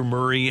 Kyler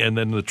Murray, and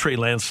then the Trey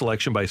Lance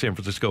selection by San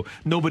Francisco.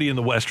 Nobody in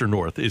the West or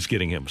North is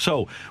getting him.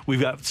 So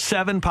we've got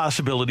 7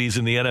 possibilities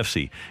in the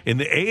NFC. In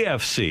the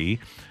AFC,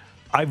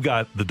 I've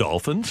got the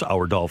Dolphins,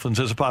 our Dolphins,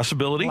 as a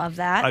possibility. Love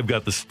that. I've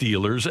got the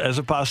Steelers as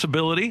a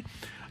possibility.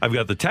 I've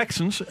got the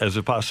Texans as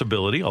a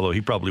possibility, although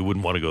he probably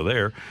wouldn't want to go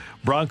there.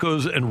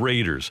 Broncos and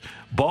Raiders.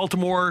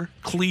 Baltimore,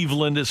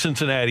 Cleveland,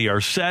 Cincinnati are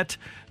set.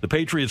 The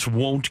Patriots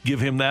won't give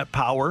him that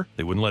power.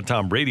 They wouldn't let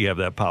Tom Brady have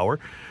that power.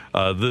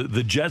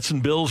 The Jets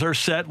and Bills are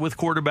set with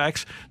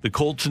quarterbacks. The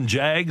Colts and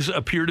Jags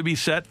appear to be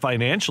set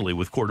financially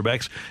with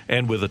quarterbacks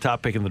and with a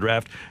top pick in the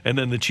draft. And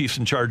then the Chiefs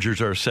and Chargers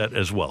are set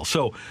as well.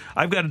 So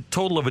I've got a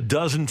total of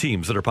 12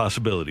 teams that are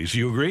possibilities.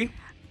 You agree?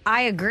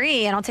 I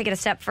agree, and I'll take it a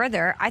step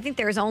further. I think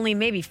there's only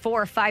maybe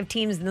 4 or 5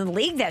 teams in the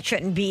league that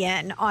shouldn't be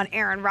in on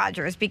Aaron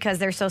Rodgers because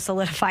they're so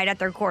solidified at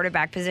their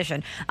quarterback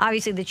position.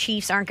 Obviously, the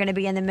Chiefs aren't going to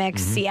be in the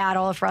mix. Mm-hmm.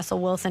 Seattle, if Russell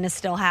Wilson is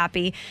still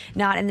happy,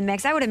 not in the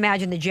mix. I would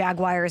imagine the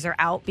Jaguars are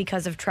out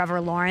because of Trevor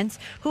Lawrence.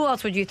 Who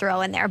else would you throw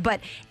in there?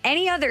 But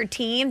any other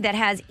team that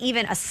has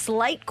even a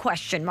slight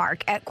question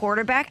mark at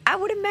quarterback, I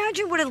would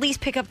imagine would at least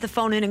pick up the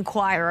phone and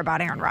inquire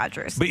about Aaron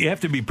Rodgers. But you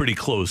have to be pretty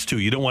close, too.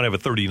 You don't want to have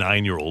a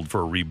 39-year-old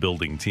for a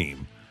rebuilding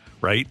team.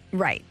 Right?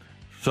 Right.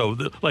 So,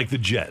 like the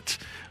Jets.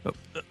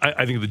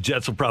 I think the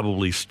Jets will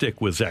probably stick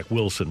with Zach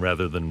Wilson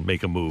rather than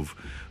make a move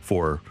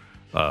for.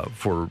 But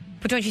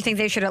don't you think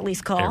they should at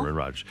least call Aaron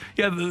Rodgers?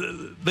 Yeah,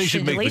 they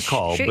should make the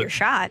call. Shoot your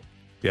shot.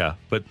 Yeah,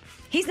 but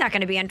he's not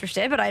going to be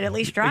interested, but I'd at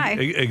least try.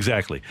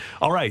 Exactly.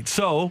 All right,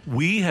 so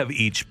we have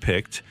each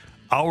picked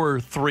our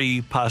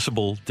 3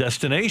 possible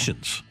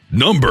destinations.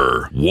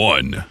 Number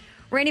 1.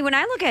 Randy, when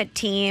I look at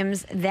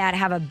teams that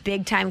have a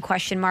big-time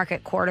question mark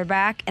at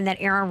quarterback and that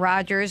Aaron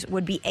Rodgers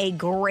would be a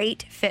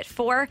great fit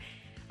for,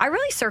 I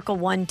really circle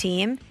one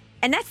team,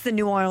 and that's the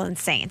New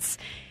Orleans Saints.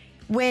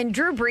 When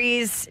Drew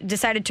Brees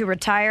decided to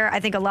retire, I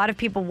think a lot of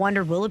people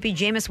wondered, will it be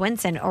Jameis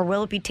Winston or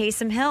will it be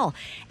Taysom Hill?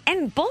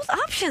 And both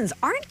options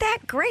aren't that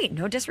great.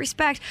 No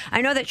disrespect.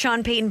 I know that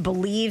Sean Payton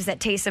believes that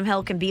Taysom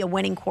Hill can be a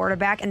winning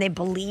quarterback, and they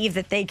believe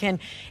that they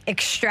can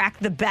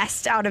extract the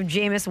best out of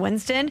Jameis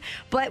Winston.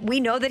 But we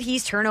know that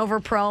he's turnover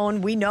prone.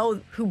 We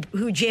know who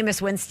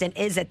Jameis Winston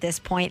is at this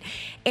point.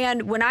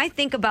 And when I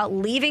think about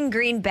leaving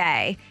Green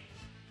Bay,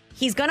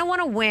 he's going to want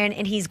to win,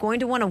 and he's going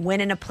to want to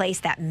win in a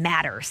place that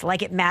matters,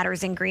 like it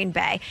matters in Green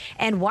Bay.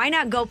 And why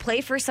not go play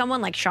for someone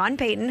like Sean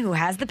Payton, who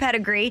has the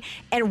pedigree,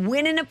 and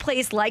win in a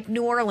place like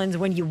New Orleans?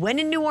 When you win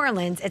in New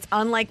Orleans, it's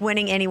unlike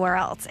winning anywhere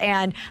else.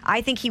 And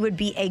I think he would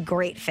be a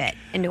great fit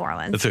in New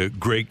Orleans. That's a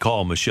great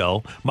call,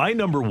 Michelle. My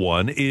number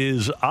 1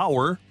 is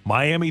our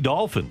Miami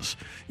Dolphins.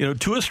 You know,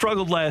 Tua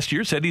struggled last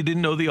year, said he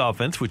didn't know the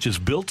offense, which is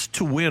built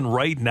to win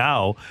right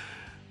now.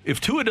 If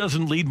Tua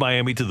doesn't lead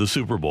Miami to the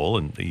Super Bowl,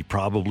 and he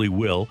probably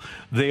will,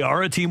 they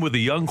are a team with a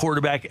young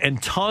quarterback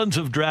and tons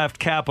of draft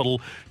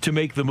capital to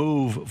make the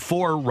move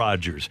for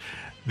Rodgers.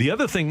 The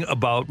other thing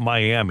about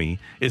Miami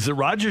is that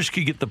Rodgers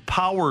could get the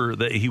power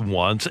that he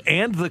wants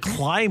and the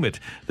climate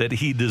that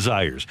he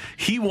desires.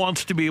 He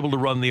wants to be able to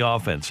run the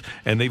offense,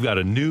 and they've got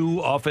a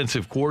new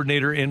offensive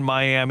coordinator in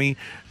Miami.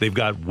 They've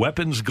got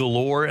weapons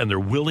galore, and they're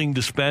willing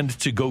to spend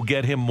to go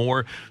get him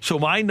more. So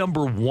my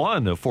number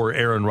 1 for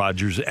Aaron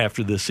Rodgers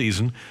after this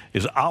season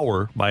is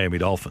our Miami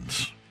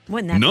Dolphins.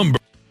 Wouldn't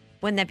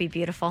that be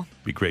beautiful?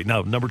 Be great.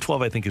 Now, number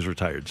 12, I think, is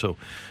retired, so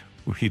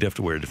he'd have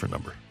to wear a different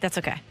number. That's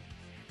okay.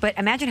 But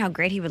imagine how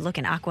great he would look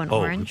in aqua and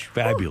orange.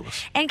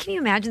 Fabulous. Ooh. And can you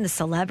imagine the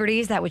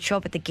celebrities that would show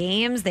up at the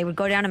games? They would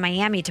go down to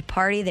Miami to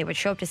party. They would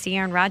show up to see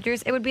Aaron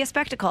Rodgers. It would be a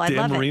spectacle. I'd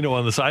love it. Dan Marino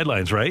on the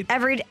sidelines, right?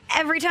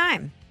 Every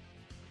time.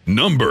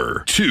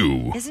 Number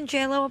 2. Isn't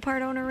J-Lo a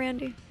part owner,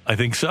 Randy? I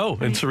think so.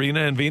 Right. And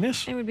Serena and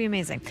Venus? It would be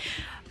amazing.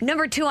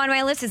 Number 2 on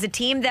my list is a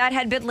team that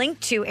had been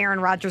linked to Aaron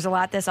Rodgers a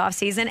lot this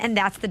offseason, and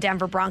that's the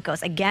Denver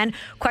Broncos. Again,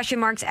 question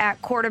marks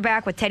at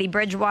quarterback with Teddy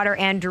Bridgewater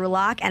and Drew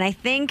Lock. And I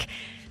think,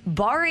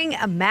 barring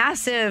a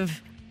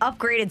massive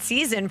upgraded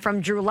season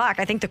from Drew Lock,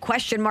 I think the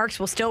question marks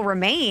will still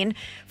remain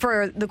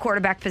for the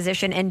quarterback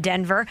position in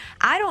Denver.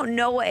 I don't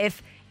know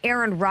if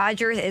Aaron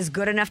Rodgers is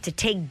good enough to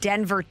take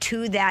Denver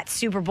to that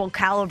Super Bowl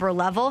caliber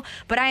level.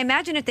 But I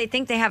imagine if they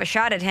think they have a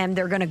shot at him,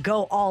 they're going to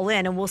go all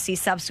in, and we'll see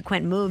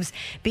subsequent moves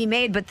be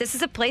made. But this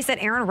is a place that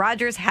Aaron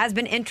Rodgers has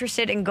been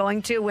interested in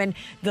going to. When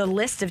the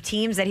list of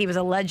teams that he was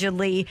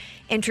allegedly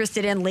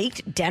interested in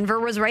leaked, Denver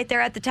was right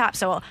there at the top.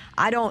 So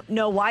I don't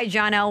know why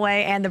John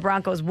Elway and the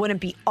Broncos wouldn't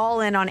be all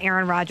in on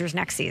Aaron Rodgers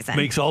next season.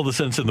 Makes all the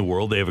sense in the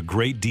world. They have a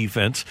great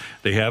defense.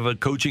 They have a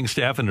coaching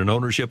staff and an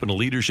ownership and a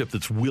leadership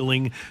that's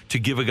willing to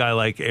give a guy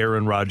like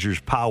Aaron Rodgers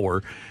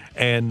power.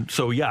 And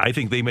so, yeah, I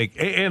think they make,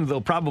 and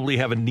they'll probably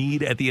have a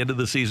need at the end of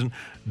the season.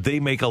 They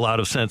make a lot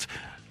of sense.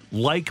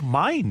 Like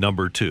my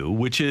number 2,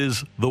 which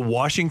is the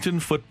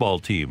Washington football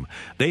team.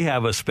 They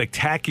have a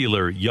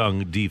spectacular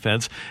young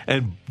defense,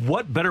 and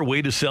what better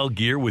way to sell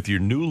gear with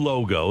your new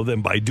logo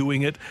than by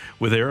doing it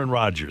with Aaron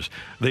Rodgers?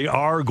 They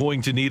are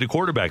going to need a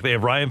quarterback. They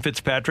have Ryan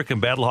Fitzpatrick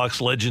and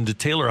Battlehawks legend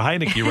Taylor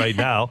Heineke right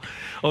now.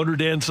 Owner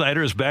Dan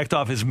Snyder has backed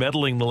off his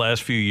meddling the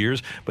last few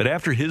years, but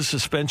after his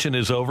suspension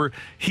is over,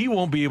 he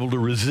won't be able to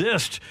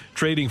resist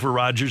trading for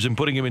Rodgers and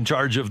putting him in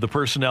charge of the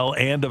personnel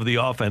and of the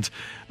offense.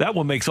 That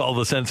one makes all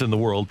the sense in the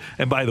world.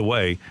 And by the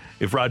way,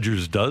 if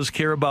Rodgers does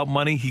care about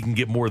money, he can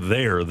get more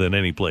there than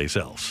any place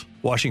else.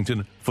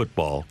 Washington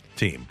football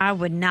team. I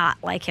would not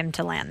like him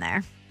to land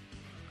there.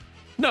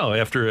 No,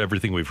 after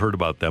everything we've heard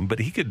about them, but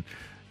he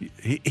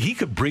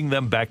could bring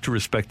them back to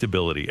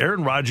respectability.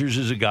 Aaron Rodgers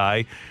is a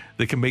guy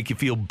that can make you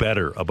feel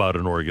better about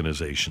an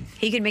organization.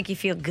 He could make you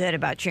feel good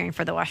about cheering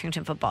for the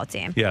Washington football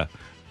team. Yeah.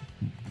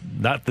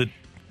 Not that.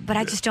 But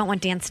I just don't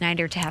want Dan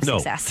Snyder to have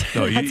success.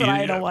 No, That's what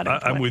I don't want him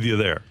to I'm with you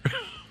there.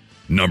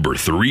 Number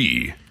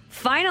 3.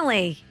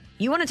 Finally,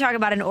 you want to talk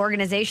about an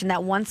organization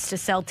that wants to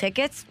sell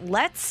tickets?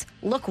 Let's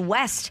look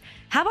west.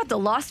 How about the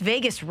Las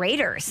Vegas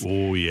Raiders?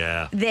 Oh,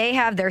 yeah. They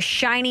have their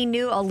shiny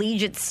new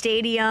Allegiant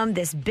Stadium,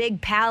 this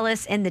big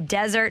palace in the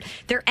desert.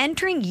 They're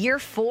entering year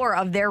 4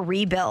 of their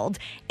rebuild.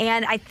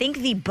 And I think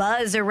the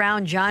buzz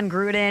around John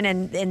Gruden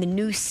and the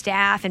new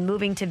staff and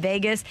moving to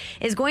Vegas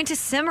is going to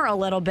simmer a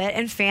little bit,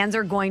 and fans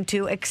are going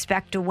to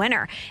expect a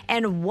winner.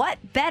 And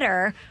what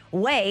better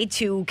way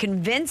to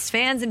convince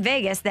fans in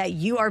Vegas that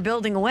you are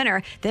building a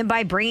winner than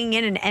by bringing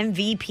in an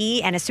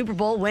MVP and a Super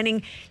Bowl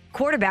winning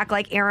quarterback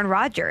like Aaron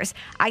Rodgers?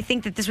 I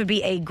think that this would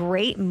be a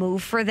great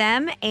move for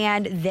them,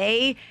 and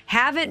they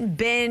haven't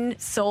been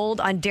sold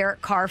on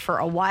Derek Carr for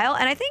a while,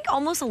 and I think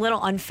almost a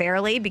little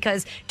unfairly,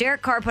 because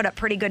Derek Carr put up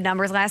pretty good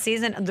numbers last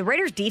season. The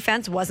Raiders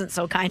defense wasn't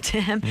so kind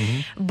to him,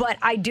 but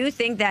I do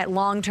think that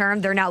long term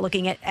they're not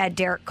looking at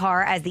Derek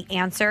Carr as the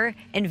answer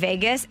in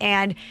Vegas,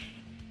 and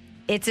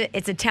it's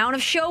a town of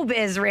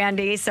showbiz,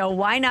 Randy, so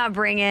why not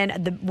bring in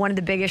one of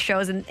the biggest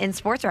shows in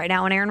sports right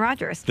now in Aaron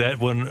Rodgers? That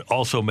one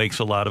also makes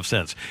a lot of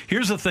sense.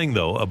 Here's the thing,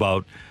 though,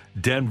 about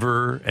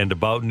Denver and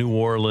about New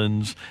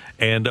Orleans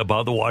and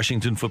about the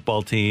Washington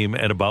football team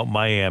and about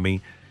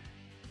Miami.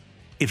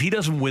 If he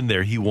doesn't win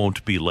there, he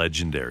won't be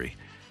legendary.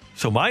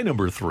 So my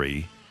number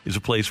 3 is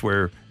a place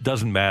where it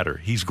doesn't matter.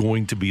 He's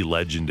going to be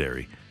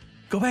legendary.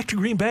 Go back to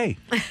Green Bay.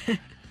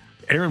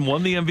 Aaron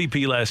won the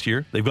MVP last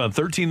year. They've gone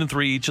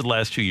 13-3 each of the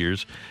last 2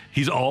 years.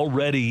 He's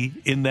already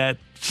in that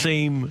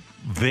same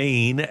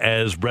vein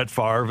as Brett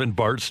Favre and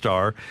Bart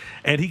Starr,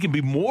 and he can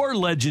be more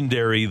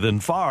legendary than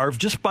Favre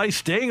just by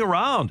staying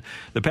around.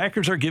 The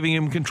Packers are giving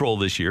him control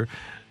this year.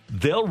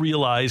 They'll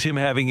realize him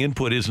having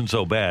input isn't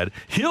so bad.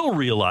 He'll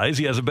realize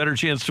he has a better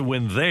chance to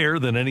win there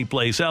than any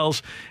place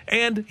else,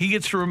 and he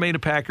gets to remain a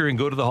Packer and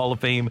go to the Hall of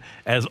Fame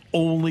as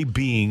only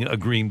being a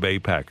Green Bay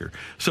Packer.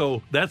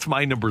 So that's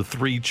my number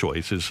 3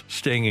 choice, is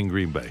staying in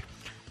Green Bay.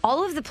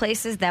 All of the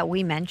places that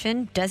we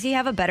mentioned, does he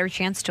have a better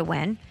chance to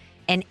win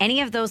in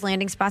any of those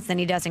landing spots than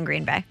he does in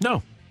Green Bay?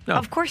 No.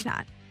 Of course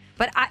not.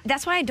 But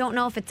that's why I don't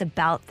know if it's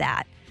about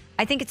that.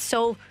 I think it's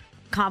so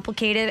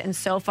complicated and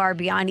so far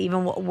beyond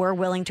even what we're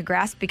willing to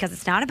grasp, because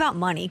it's not about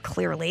money,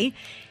 clearly.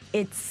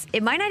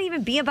 It might not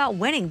even be about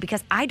winning,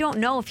 because I don't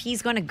know if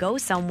he's going to go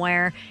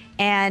somewhere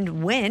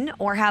and win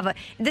or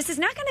this is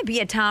not going to be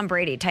a Tom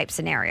Brady type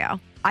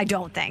scenario, I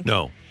don't think.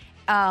 No.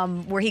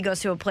 Where he goes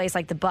to a place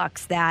like the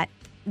Bucs that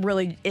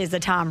really is a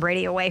Tom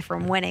Brady away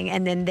from winning,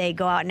 and then they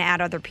go out and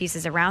add other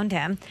pieces around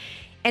him.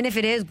 And if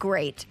it is,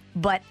 great.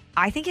 But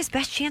I think his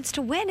best chance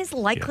to win is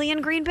likely in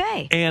Green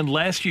Bay. And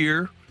last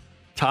year,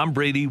 Tom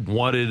Brady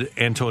wanted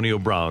Antonio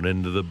Brown,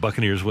 and the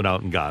Buccaneers went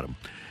out and got him.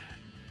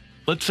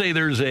 Let's say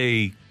there's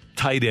a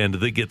tight end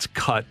that gets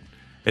cut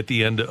at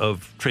the end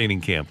of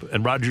training camp,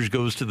 and Rodgers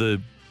goes to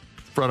the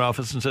front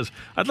office and says,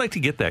 I'd like to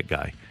get that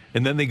guy.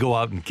 And then they go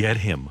out and get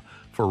him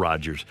for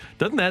Rodgers.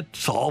 Doesn't that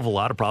solve a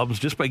lot of problems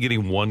just by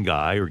getting one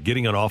guy or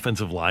getting an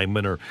offensive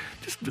lineman or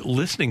just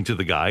listening to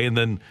the guy and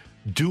then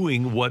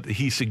doing what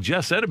he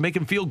suggests? That'd make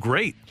him feel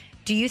great.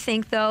 Do you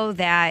think, though,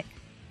 that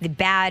the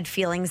bad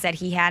feelings that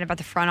he had about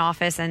the front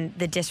office and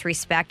the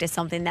disrespect is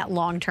something that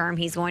long-term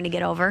he's going to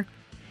get over?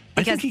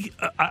 Because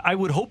I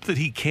would hope that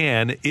he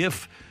can,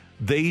 if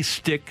they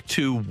stick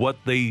to what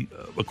they,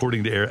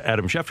 according to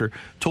Adam Schefter,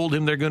 told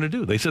him they're going to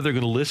do. They said they're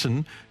going to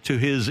listen to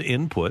his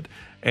input,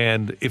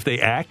 and if they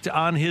act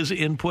on his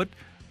input,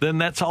 then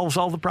that solves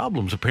all the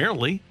problems.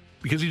 Apparently,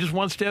 because he just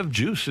wants to have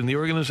juice in the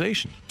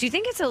organization. Do you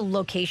think it's a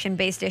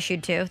location-based issue,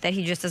 too, that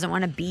he just doesn't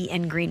want to be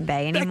in Green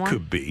Bay anymore? That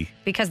could be.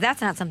 Because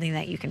that's not something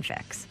that you can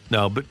fix.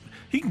 No, but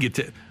he can get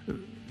to...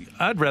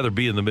 I'd rather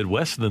be in the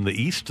Midwest than the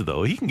East,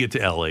 though. He can get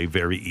to L.A.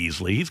 very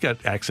easily. He's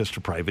got access to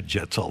private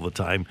jets all the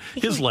time.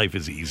 His life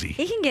is easy.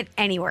 He can get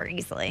anywhere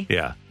easily.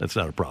 Yeah, that's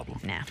not a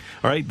problem. No.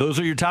 All right, those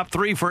are your top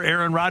 3 for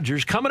Aaron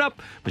Rodgers. Coming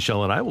up,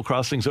 Michelle and I will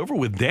cross things over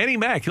with Danny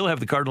Mac. He'll have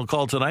the Cardinal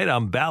call tonight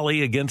on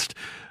Bally against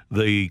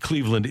the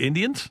Cleveland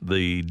Indians.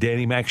 The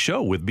Danny Mac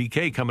Show with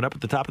BK coming up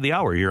at the top of the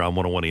hour here on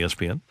 101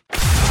 ESPN.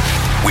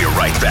 We're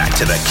right back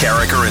to the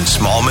Carricker and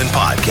Smallman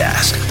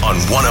podcast on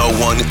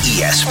 101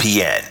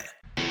 ESPN.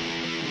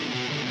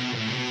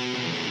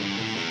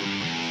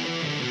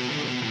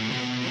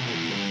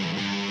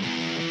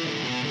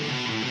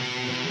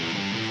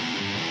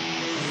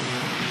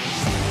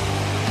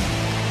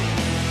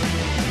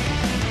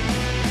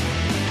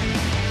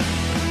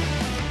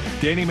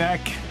 Danny Mac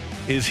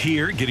is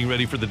here, getting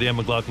ready for the Dan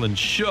McLaughlin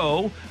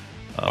Show.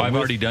 I've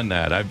already done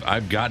that.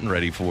 I've gotten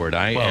ready for it.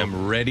 I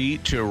am ready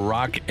to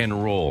rock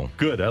and roll.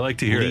 Good. I like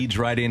to hear it. Leads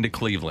right into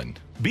Cleveland.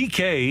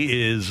 BK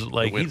is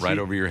like... It went right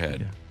over your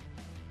head.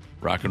 Yeah.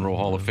 Rock and Roll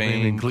Hall of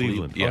Fame. In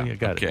Cleveland. Yeah,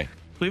 got it.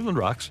 Cleveland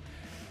rocks.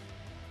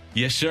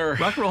 Yes, sir.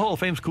 Rock and Roll Hall of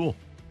Fame's cool.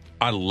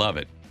 I love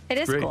it. It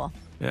is cool.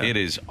 Yeah. It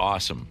is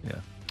awesome. Yeah.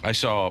 I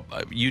saw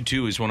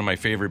U2 is one of my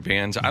favorite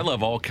bands. I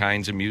love all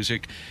kinds of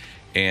music.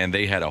 And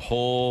they had a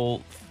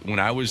whole, when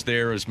I was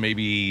there, it was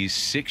maybe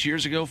 6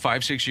 years ago,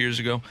 5-6 years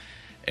ago,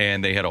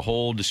 and they had a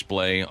whole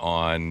display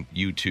on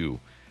U2,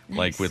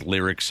 like with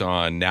lyrics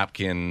on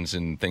napkins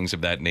and things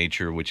of that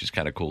nature, which is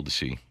kind of cool to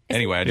see.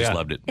 Anyway, I just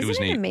loved it. It was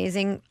neat. Isn't it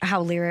amazing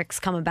how lyrics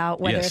come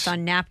about, whether it's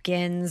on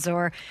napkins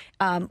or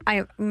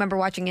I remember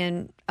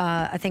watching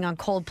a thing on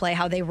Coldplay,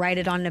 how they write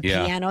it on the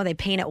piano. They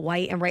paint it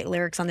white and write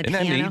lyrics on the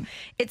piano.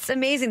 It's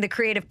amazing the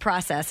creative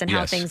process and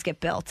how things get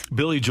built.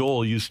 Billy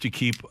Joel used to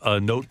keep a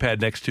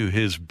notepad next to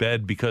his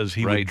bed because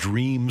he would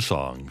dream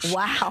songs.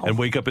 Wow. And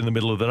wake up in the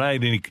middle of the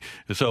night.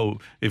 And so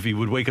if he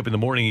would wake up in the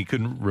morning, he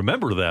couldn't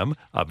remember them,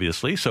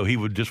 obviously. So he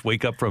would just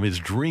wake up from his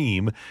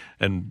dream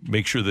and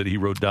make sure that he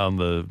wrote down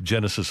the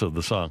genesis of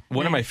the song.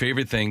 One of my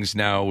favorite things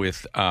now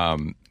with,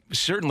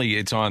 certainly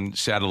it's on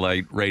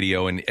satellite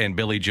radio, and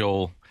Billy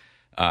Joel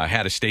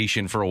had a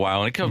station for a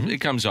while, and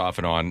it comes off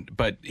and on,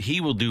 but he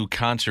will do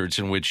concerts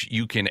in which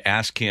you can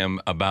ask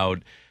him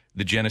about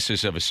the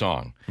genesis of a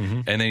song,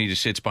 and then he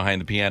just sits behind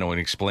the piano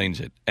and explains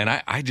it. And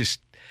I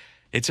just,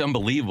 it's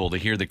unbelievable to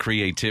hear the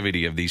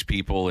creativity of these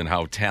people and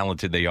how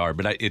talented they are,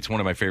 but it's one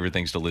of my favorite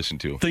things to listen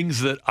to.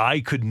 Things that I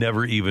could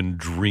never even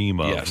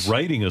dream of,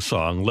 writing a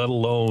song, let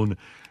alone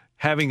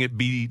having it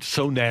be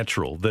so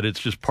natural that it's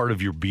just part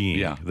of your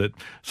being, that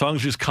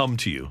songs just come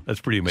to you. That's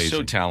pretty amazing.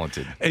 So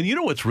talented. And you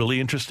know what's really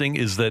interesting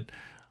is that,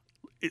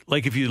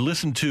 like, if you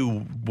listen to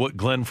what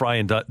Glenn Frey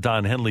and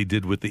Don Henley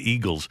did with the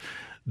Eagles,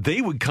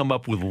 they would come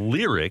up with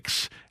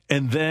lyrics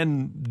and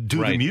then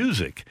do the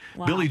music.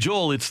 Wow. Billy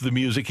Joel, it's the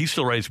music. He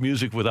still writes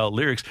music without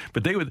lyrics,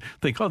 but they would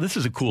think, oh, this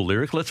is a cool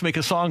lyric. Let's make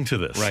a song to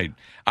this. Right.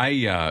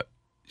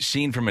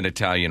 Scene from an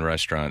Italian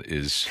Restaurant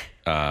is...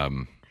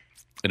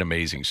 an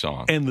amazing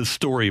song. And the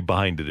story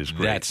behind it is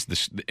great.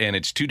 And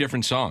it's 2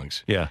 different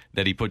songs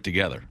that he put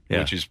together,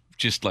 which is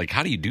just like,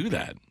 how do you do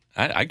that?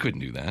 I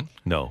couldn't do that.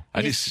 No.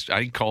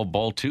 I call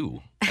ball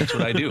 2. That's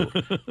what I do.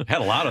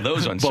 Had a lot of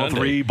those on ball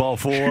Sunday. Ball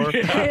 3, ball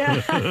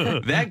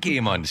 4. That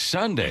game on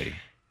Sunday.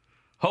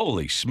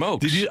 Holy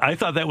smokes. I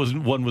thought that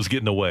one was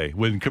getting away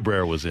when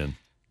Cabrera was in.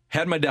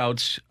 Had my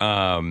doubts.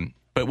 But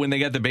when they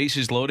got the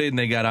bases loaded and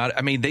they got out,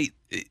 I mean,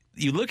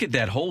 you look at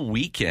that whole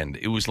weekend,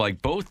 it was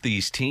like both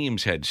these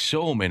teams had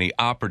so many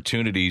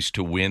opportunities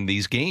to win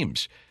these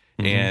games.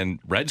 And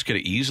Reds could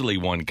have easily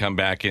won, come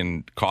back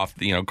and cough,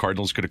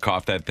 Cardinals could have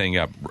coughed that thing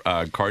up.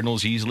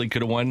 Cardinals easily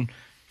could have won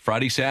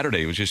Friday,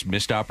 Saturday. It was just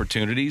missed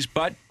opportunities.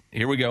 But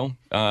here we go.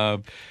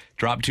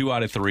 Dropped 2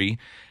 out of 3.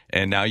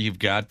 And now you've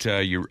got,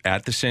 you're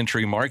at the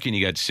century mark and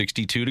you got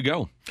 62 to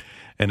go.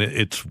 And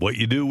it's what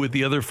you do with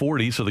the other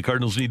 40. So the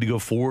Cardinals need to go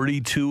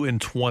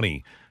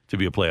 42-20 to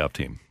be a playoff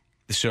team.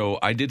 So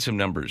I did some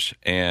numbers,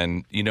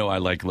 and I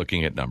like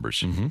looking at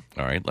numbers.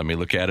 All right, let me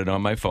look at it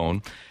on my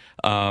phone.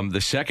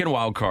 The second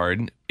wild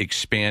card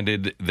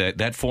expanded.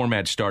 That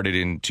format started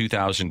in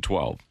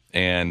 2012,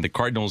 and the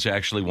Cardinals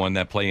actually won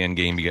that play-in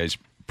game. You guys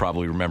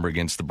probably remember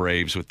against the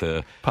Braves with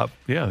the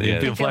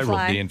infield fly rule.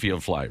 The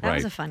infield fly, that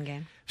was a fun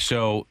game.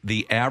 So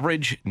the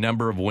average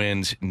number of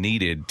wins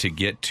needed to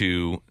get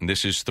to, and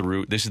this is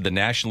the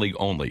National League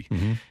only,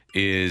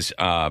 is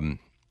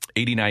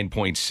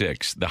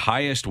 89.6. The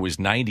highest was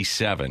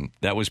 97.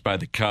 That was by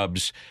the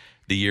Cubs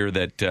the year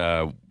that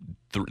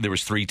there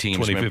was 3 teams.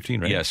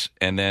 2015, right? Yes.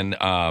 And then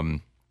the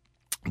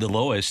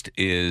lowest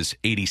is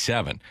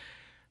 87.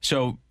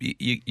 So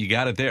you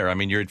got it there. I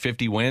mean, you're at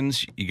 50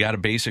 wins. You got to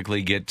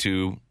basically get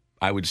to,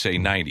 I would say,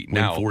 90.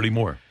 Win 40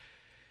 more.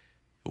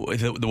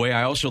 The way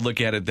I also look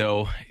at it,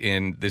 though,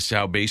 and this is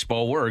how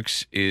baseball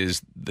works,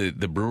 is the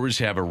Brewers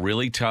have a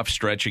really tough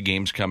stretch of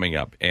games coming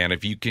up. And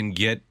if you can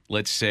get,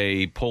 let's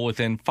say, pull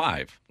within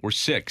 5 or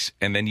 6,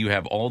 and then you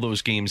have all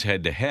those games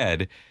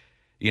head-to-head,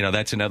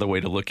 that's another way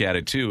to look at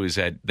it, too, is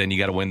that then you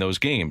got to win those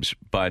games.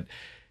 But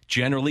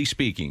generally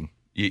speaking,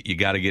 you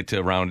got to get to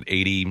around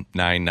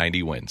 89,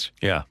 90 wins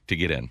to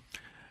get in.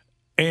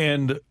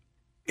 And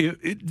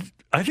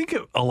I think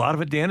a lot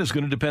of it, Dan, is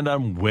going to depend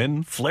on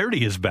when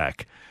Flaherty is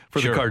back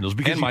for the Cardinals.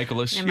 And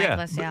Michaelis.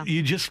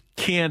 You just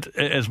can't,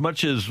 as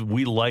much as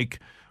we like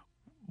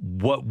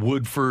what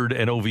Woodford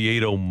and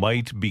Oviedo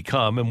might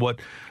become and what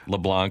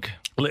LeBlanc.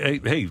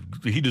 Hey,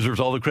 he deserves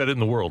all the credit in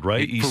the world,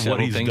 right? He for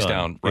what he's things done.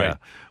 Down, right? Yeah.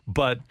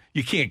 But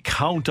you can't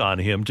count on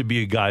him to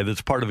be a guy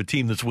that's part of a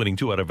team that's winning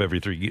 2 out of every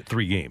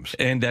three games.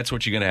 And that's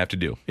what you're going to have to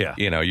do. Yeah.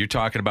 You're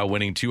talking about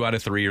winning 2 out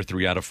of 3 or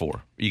 3 out of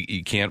 4.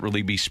 You can't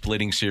really be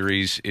splitting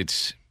series.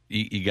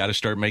 You got to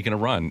start making a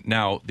run.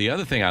 Now, the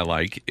other thing I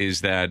like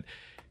is that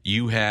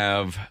you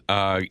have,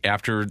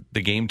 after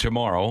the game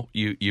tomorrow,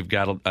 you've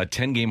got a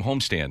 10-game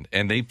homestand,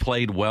 and they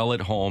played well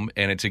at home,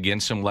 and it's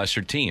against some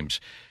lesser teams.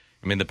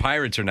 I mean, the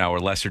Pirates are now a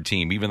lesser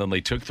team, even though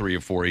they took 3 or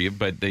 4 of you,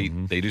 but they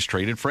just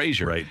traded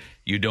Frazier. Right.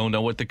 You don't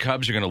know what the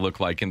Cubs are going to look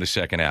like in the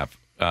second half,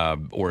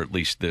 or at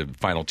least the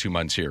final 2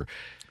 months here.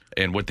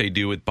 And what they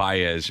do with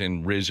Baez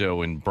and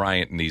Rizzo and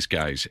Bryant and these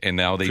guys. And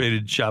now they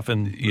traded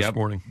Chaffin this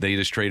morning. They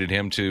just traded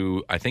him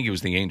to, I think it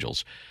was the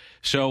Angels.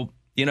 So,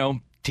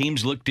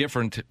 teams look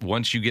different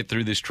once you get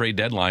through this trade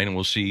deadline, and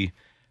we'll see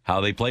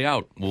how they play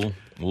out.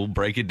 We'll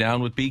break it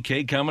down with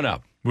BK coming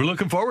up. We're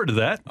looking forward to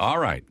that. All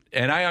right.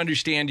 And I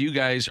understand you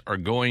guys are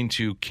going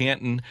to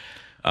Canton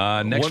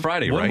next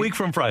Friday, right? 1 week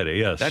from Friday,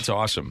 yes. That's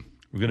awesome.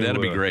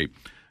 That'll be great.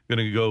 We're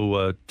going to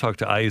go talk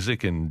to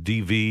Isaac and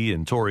DV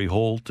and Torrey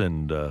Holt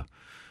and a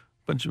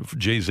bunch of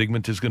Jay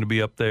Zygmunt is going to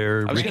be up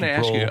there. I was going to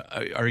ask you,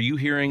 are you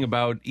hearing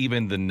about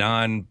even the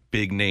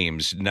non-big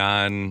names,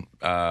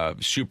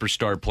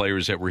 non-superstar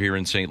players that were here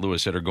in St.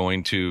 Louis that are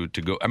going to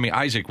go? I mean,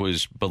 Isaac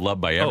was beloved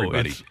by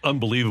everybody. It's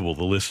unbelievable,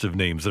 the list of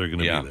names that are going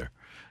to be there.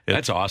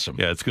 That's awesome.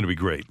 Yeah, it's going to be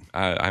great.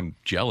 I'm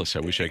jealous.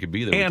 I wish I could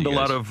be there. And with a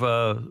you guys. lot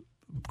of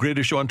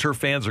Greatest Show on Turf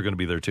fans are going to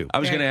be there, too. I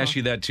was going to ask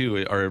you that,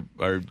 too.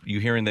 Are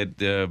you hearing that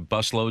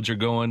busloads are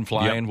going,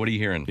 flying? Yep. What are you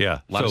hearing? Yeah.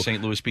 A lot of St.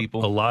 Louis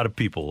people? A lot of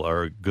people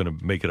are going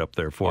to make it up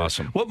there for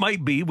awesome. us. What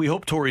might be, we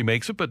hope Torrey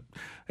makes it, but,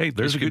 hey,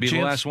 there's a good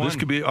chance this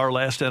could be our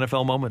last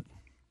NFL moment.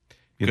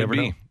 You never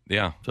know.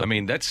 Yeah. So, I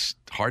mean, that's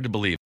hard to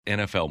believe.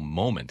 NFL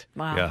moment.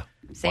 Wow. Yeah.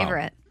 Savor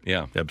it.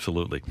 Yeah.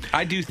 Absolutely.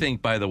 I do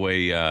think, by the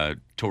way,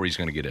 Torrey's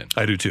going to get in.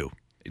 I do, too.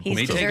 It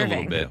may take a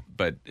little bit,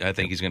 but I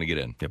think he's going to get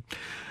in. Yep.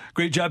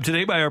 Great job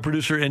today by our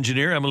producer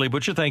engineer, Emily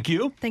Butcher. Thank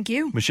you. Thank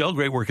you. Michelle,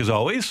 great work as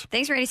always.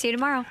 Thanks, Randy. See you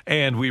tomorrow.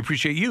 And we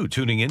appreciate you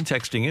tuning in,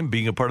 texting in,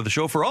 being a part of the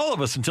show. For all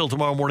of us until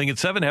tomorrow morning at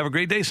 7. Have a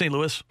great day, St.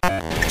 Louis.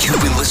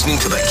 You've been listening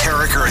to the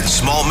Carricker and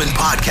Smallman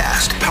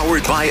podcast,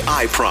 powered by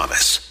I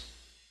Promise.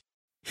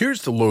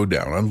 Here's the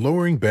lowdown on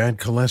lowering bad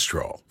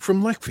cholesterol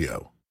from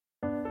Leqvio.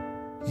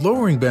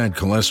 Lowering bad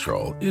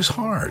cholesterol is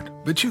hard,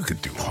 but you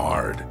could do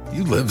hard.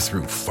 You lived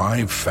through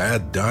 5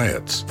 fad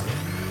diets,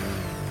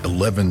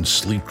 11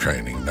 sleep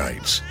training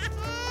nights,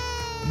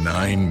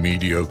 9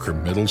 mediocre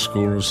middle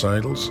school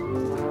recitals,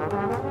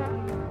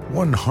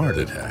 1 heart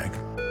attack.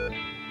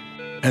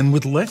 And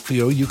with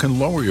Leqvio, you can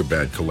lower your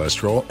bad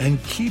cholesterol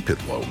and keep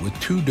it low with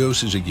 2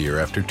 doses a year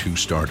after 2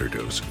 starter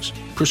doses.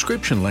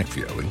 Prescription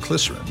Leqvio and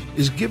Glycerin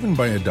is given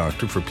by a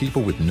doctor for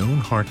people with known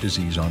heart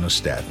disease on a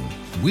statin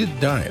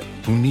with diet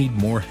who need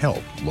more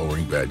help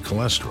lowering bad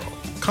cholesterol.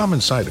 Common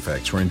side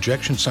effects are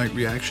injection site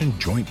reaction,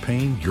 joint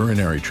pain,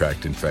 urinary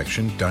tract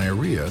infection,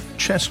 diarrhea,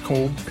 chest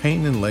cold,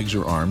 pain in legs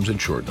or arms,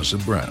 and shortness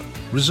of breath.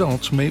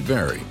 Results may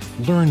vary.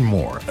 Learn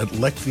more at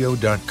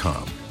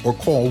Leqvio.com or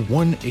call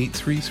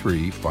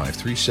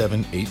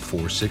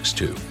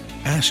 1-833-537-8462.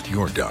 Ask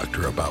your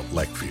doctor about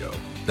Leqvio.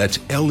 That's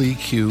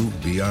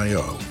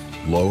Leqvio.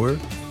 Lower,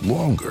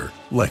 longer,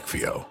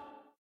 Leqvio.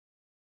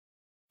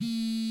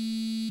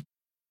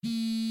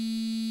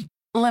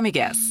 Let me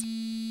guess.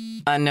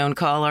 Unknown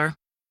caller?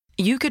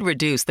 You could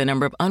reduce the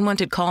number of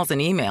unwanted calls and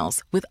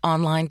emails with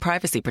online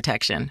privacy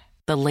protection.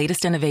 The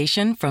latest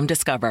innovation from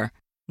Discover.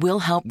 We'll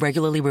help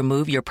regularly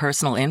remove your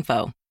personal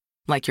info,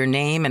 like your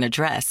name and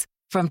address,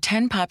 from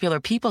 10 popular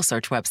people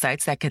search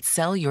websites that could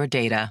sell your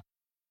data.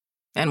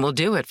 And we'll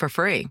do it for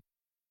free.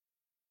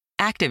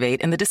 Activate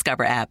in the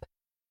Discover app.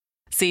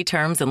 See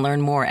terms and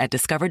learn more at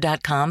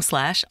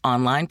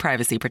discover.com/online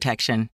privacy protection.